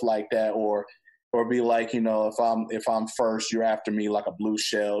stuff like that, or be like, you know, if I'm first, you're after me like a blue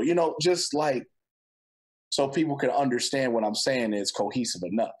shell. You know, just like so people can understand what I'm saying is cohesive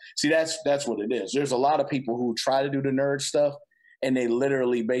enough. See, that's what it is. There's a lot of people who try to do the nerd stuff, and they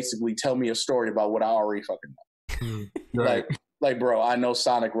literally basically tell me a story about what I already fucking know. Right. Like, bro, I know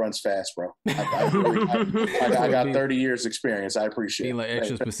Sonic runs fast, bro. I got 30 years experience. I appreciate it. Being like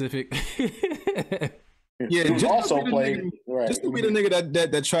extra specific. Yeah, just also played. Right. Just to be the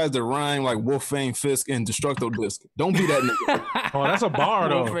nigga that tries to rhyme like Wolfang Fisk and Destructo Disc. Don't be that nigga. Oh, that's a bar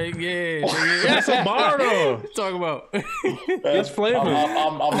though. Yeah, that's a bar though. Talk about. That's flavor.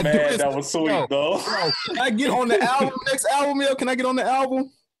 I'm mad that was sweet though. Bro, can I get on the album? Next album, yo? Can I get on the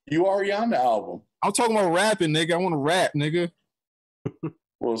album? You already on the album. I'm talking about rapping, nigga. I want to rap, nigga.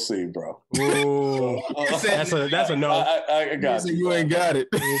 We'll see, bro. That's a no. I got you. You ain't got it.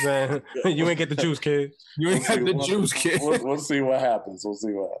 You ain't get the juice, kid. You ain't got the juice, kid. We'll see what happens.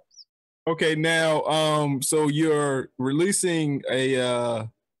 Okay, now, so you're releasing a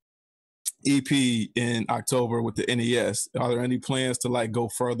EP in October with the NES. Are there any plans to like go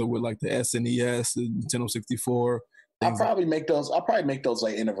further with like the SNES, the Nintendo 64? I'll probably make those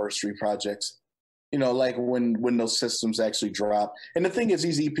like anniversary projects. You know, like when those systems actually drop. And the thing is,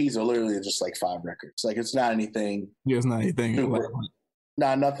 these EPs are literally just like 5 records. Like it's not anything. Yeah, it's not anything.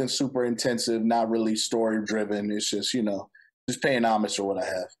 Nothing super intensive, not really story driven. It's just, you know, just paying homage to what I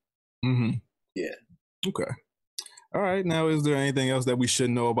have. Mm-hmm. Yeah. Okay. All right. Now, is there anything else that we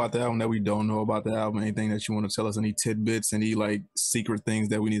should know about the album that we don't know about the album? Anything that you want to tell us? Any tidbits? Any like secret things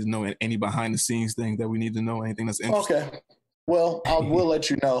that we need to know? And any behind the scenes things that we need to know? Anything that's interesting? Okay. Well, I will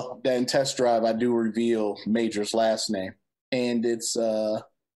let you know that in Test Drive, I do reveal Major's last name, and it's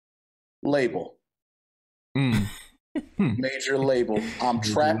Label. Major Label. I'm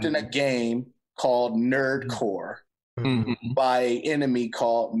trapped in a game called Nerdcore by an enemy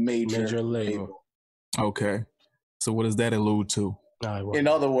called Major Label. Okay. So what does that allude to? In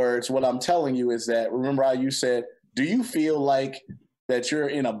other words, what I'm telling you is that, remember how you said, do you feel like that you're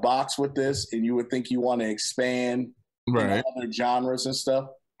in a box with this and you would think you want to expand right. other genres and stuff?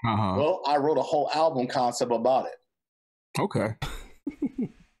 Well, I wrote a whole album concept about it. Okay.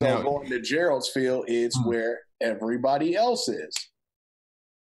 So going to Gerald's field is where everybody else is.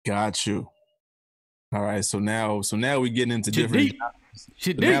 Got you. All right. So now we getting into different.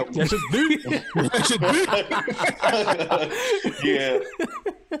 Shit deep. Yeah.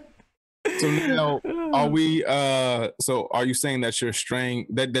 So now, are we? So are you saying that you're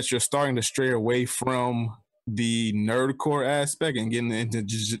that you're starting to stray away from the nerdcore aspect and getting into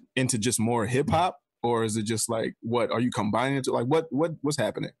just more hip hop, or is it just like what are you combining it to? Like what's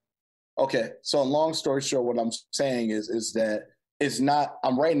happening? Okay, so long story short, what I'm saying is that it's not.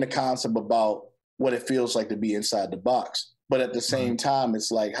 I'm writing the concept about what it feels like to be inside the box, but at the same time,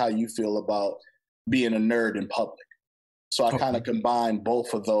 it's like how you feel about being a nerd in public. So I kind of combine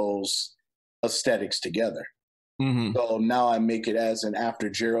both of those aesthetics together. So now I make it as an after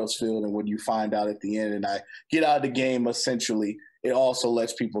Gerald's field, and when you find out at the end and I get out of the game, essentially, it also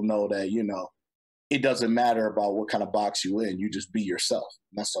lets people know that, you know, it doesn't matter about what kind of box you in, you just be yourself.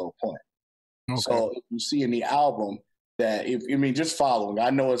 That's the whole point. Okay. So if you see in the album that, just following,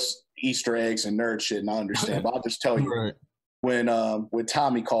 I know it's Easter eggs and nerd shit, and I understand, but I'll just tell you, when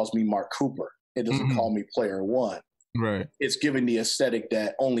Tommy calls me Mark Cooper, it doesn't call me Player One. Right. It's giving the aesthetic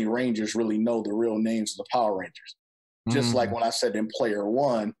that only Rangers really know the real names of the Power Rangers. Just like when I said in Player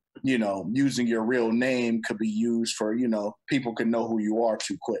One, you know, using your real name could be used for, you know, people can know who you are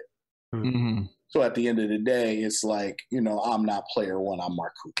too quick. Mm-hmm. So at the end of the day, it's like, you know, I'm not player one, I'm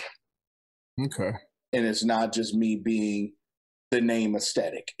Mark Cooper. Okay. And it's not just me being the name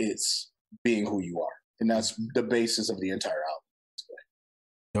aesthetic, it's being who you are. And that's the basis of the entire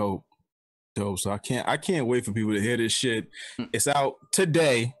album. Dope. So I can't wait for people to hear this shit. It's out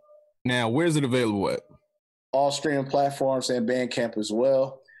today. Now, where's it available at? All streaming platforms and Bandcamp as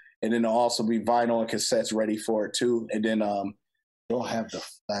well. And then there'll also be vinyl and cassettes ready for it too. And then don't have the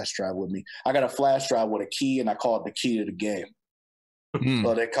flash drive with me. I got a flash drive with a key, and I call it the key to the game.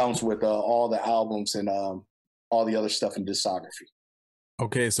 So that comes with all the albums and all the other stuff in discography.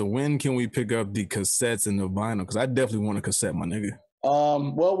 Okay, so when can we pick up the cassettes and the vinyl? Because I definitely want a cassette, my nigga.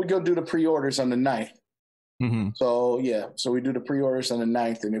 Well, we go do the pre-orders on the 9th. Mm-hmm. So yeah, so we do the pre-orders on the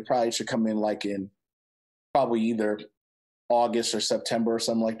 9th, and it probably should come in like in probably either August or September or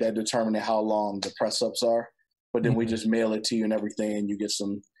something like that, determining how long the press ups are. But then we just mail it to you and everything, and you get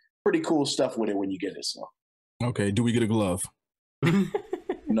some pretty cool stuff with it when you get it. So okay, do we get a glove?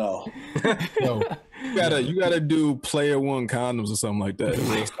 No. No. You gotta do player one condoms or something like that. It's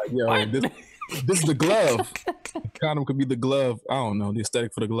like, yo, this is the glove. The condom could be the glove. I don't know the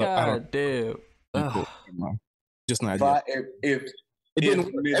aesthetic for the glove. God damn. Cool. Just not If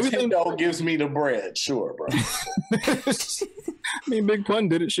Nintendo gives me the bread, sure, bro. I mean, Big Pun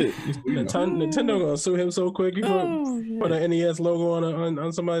did it. Shit. Nintendo gonna sue him so quick. You put an NES logo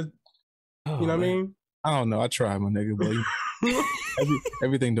on somebody. You know what I mean? I don't know. I tried, my nigga, but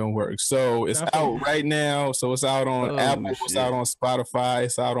everything don't work. So it's out right now. So it's out on Apple. Shit. It's out on Spotify.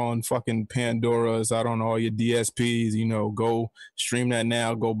 It's out on fucking Pandora. It's out on all your DSPs. You know, go stream that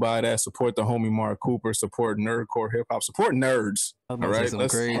now. Go buy that. Support the homie Mark Cooper. Support nerdcore hip hop. Support nerds. I was about to say something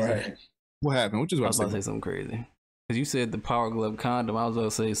crazy. All right. What happened? What you about to say something crazy. Because you said the Power Glove condom. I was about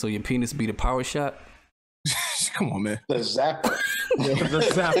to say, so your penis be the power shot? Come on, man. The zapper. The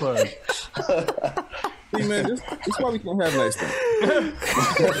zapper. See, man, this is why we can't have nice things.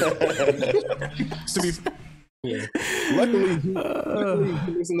 Luckily, he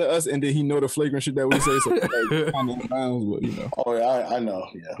listen to us, and then he know the flagrant shit that we say. So, like, kind of bounds, but you know. Oh yeah, I know.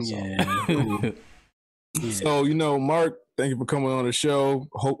 Yeah. So you know, Mark, thank you for coming on the show.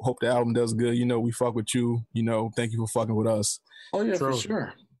 Hope the album does good. You know, we fuck with you. You know, thank you for fucking with us. Oh yeah, for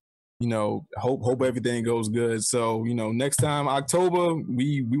sure. You know, hope everything goes good. So, you know, next time, October,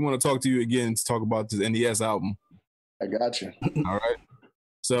 we want to talk to you again to talk about this NES album. I got you. All right.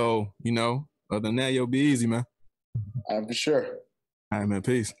 So, you know, other than that, you'll be easy, man. For sure. All right, man.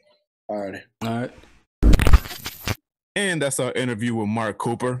 Peace. All right. All right. And that's our interview with Mark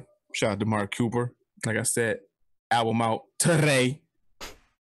Cooper. Shout out to Mark Cooper. Like I said, album out today.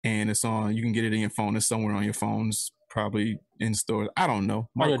 And it's on, you can get it in your phone. It's somewhere on your phones. Probably in stores. I don't know.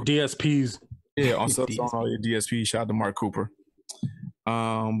 On your DSPs. Yeah, on all your DSPs. Shout out to Mark Cooper.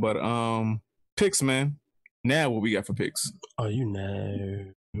 But picks, man. Now what we got for picks? Oh, you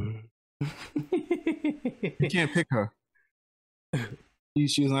know. You can't pick her.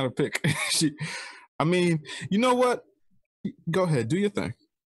 She's not a pick. I mean, you know what? Go ahead, do your thing.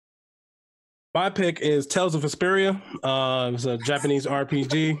 My pick is Tales of Vesperia. It's a Japanese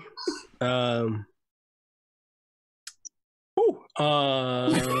RPG.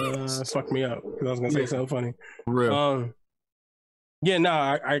 Fuck me up because I was gonna say something funny. Real. Yeah, no,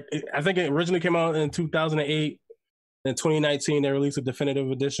 I think it originally came out in 2008. In 2019, they released a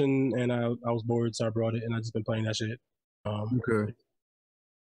definitive edition, and I was bored, so I brought it, and I just been playing that shit. Okay.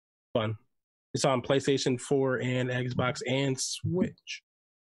 Fun. It's on PlayStation 4 and Xbox and Switch.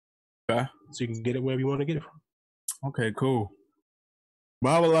 Okay. So you can get it wherever you want to get it from. Okay, cool.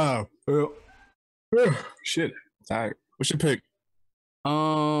 Bob alive. Shit. All right. What's your pick?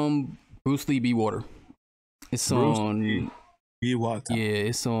 Bruce Lee Be Water. It's Bruce on Be Water. Yeah,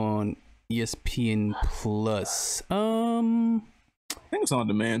 it's on ESPN Plus. I think it's on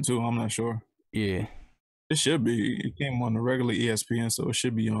demand too. I'm not sure. Yeah. It should be. It came on the regular ESPN, so it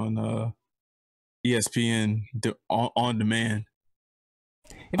should be on ESPN on demand.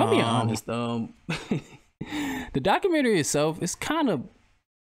 If I'm being honest, the documentary itself is kind of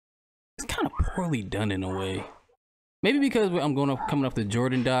poorly done in a way. Maybe because I'm coming off the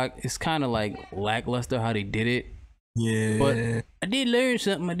Jordan doc, it's kind of like lackluster how they did it. Yeah, but I did learn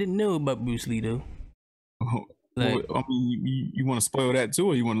something I didn't know about Bruce Lee though. Like, I mean, you want to spoil that too,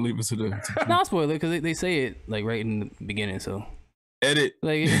 or you want to leave it to the? No, I'll spoil it because they say it like right in the beginning. So edit.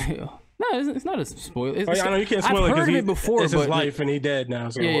 Like, no, it's not a spoiler. I know you can't spoil I've it heard of it before, it's but his life and he dead now.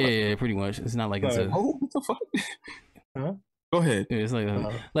 So. Yeah, pretty much. It's not like it's a. Oh, what the fuck? Huh? Go ahead. Yeah, it's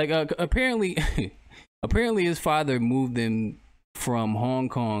like apparently his father moved him from Hong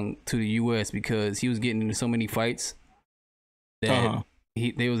Kong to the U.S. because he was getting into so many fights that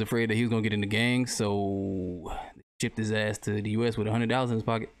they was afraid that he was gonna get into gangs, so they shipped his ass to the U.S. with $100 in his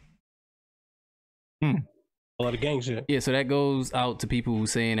pocket. A lot of gang shit. Yeah, so that goes out to people who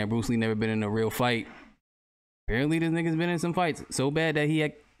saying that Bruce Lee never been in a real fight. Apparently, this nigga's been in some fights so bad that he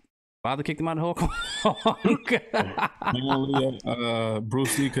had father kicked him out of Hong Kong.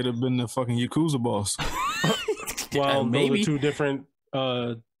 Bruce Lee could have been the fucking Yakuza boss. Well, maybe those are two different.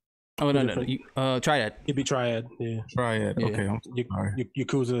 No. Triad. It'd be Triad. Yeah. Triad. Yeah. Okay.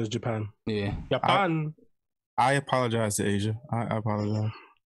 Yakuza is Japan. Yeah. Japan. I apologize to Asia. I apologize.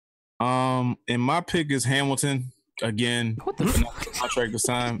 And my pick is Hamilton again. What the fuck? Contract this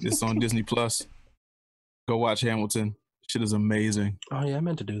time. It's on Disney Plus. Go watch Hamilton. Shit is amazing. Oh yeah, I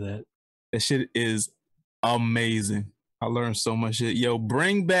meant to do that. That shit is amazing. I learned so much shit. Yo,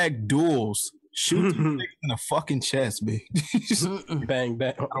 bring back duels. Shoot in the fucking chest, bitch. Bang,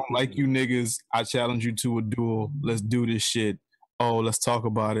 bang. I don't like you niggas. I challenge you to a duel. Let's do this shit. Oh, let's talk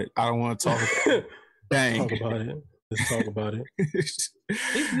about it. I don't want to talk about it. Bang. Talk about it. Let's talk about it.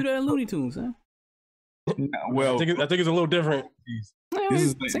 They do that in Looney Tunes, huh? Well, I think it's a little different. This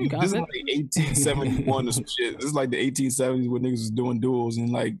is like 1871 or some shit. This is like the 1870s when niggas was doing duels,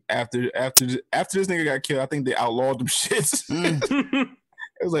 and like after this nigga got killed, I think they outlawed them shits.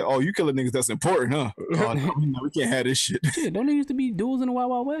 It was like, oh, you killing niggas, that's important, huh? Oh, no, we can't have this shit. Shit, don't there used to be duels in the Wild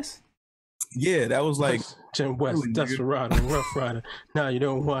Wild West? Yeah, that was like Jim West, Desperado, Rough Rider. Nah, you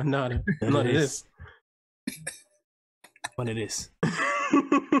don't want none of this. None of this.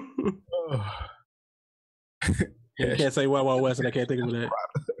 You can't say Wild Wild West, and I can't think of that.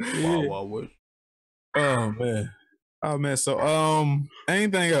 Wild Wild West. Oh man. So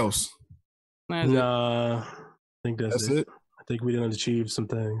anything else? Nah, I think that's it. I think we didn't achieve some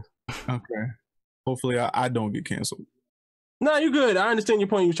things. Okay. Hopefully I don't get canceled. Nah, you good. I understand your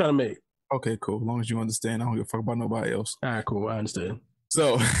point you're trying to make. Okay, cool. As long as you understand, I don't give a fuck about nobody else. All right, cool. I understand.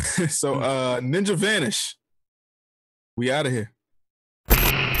 So Ninja Vanish. We out of here.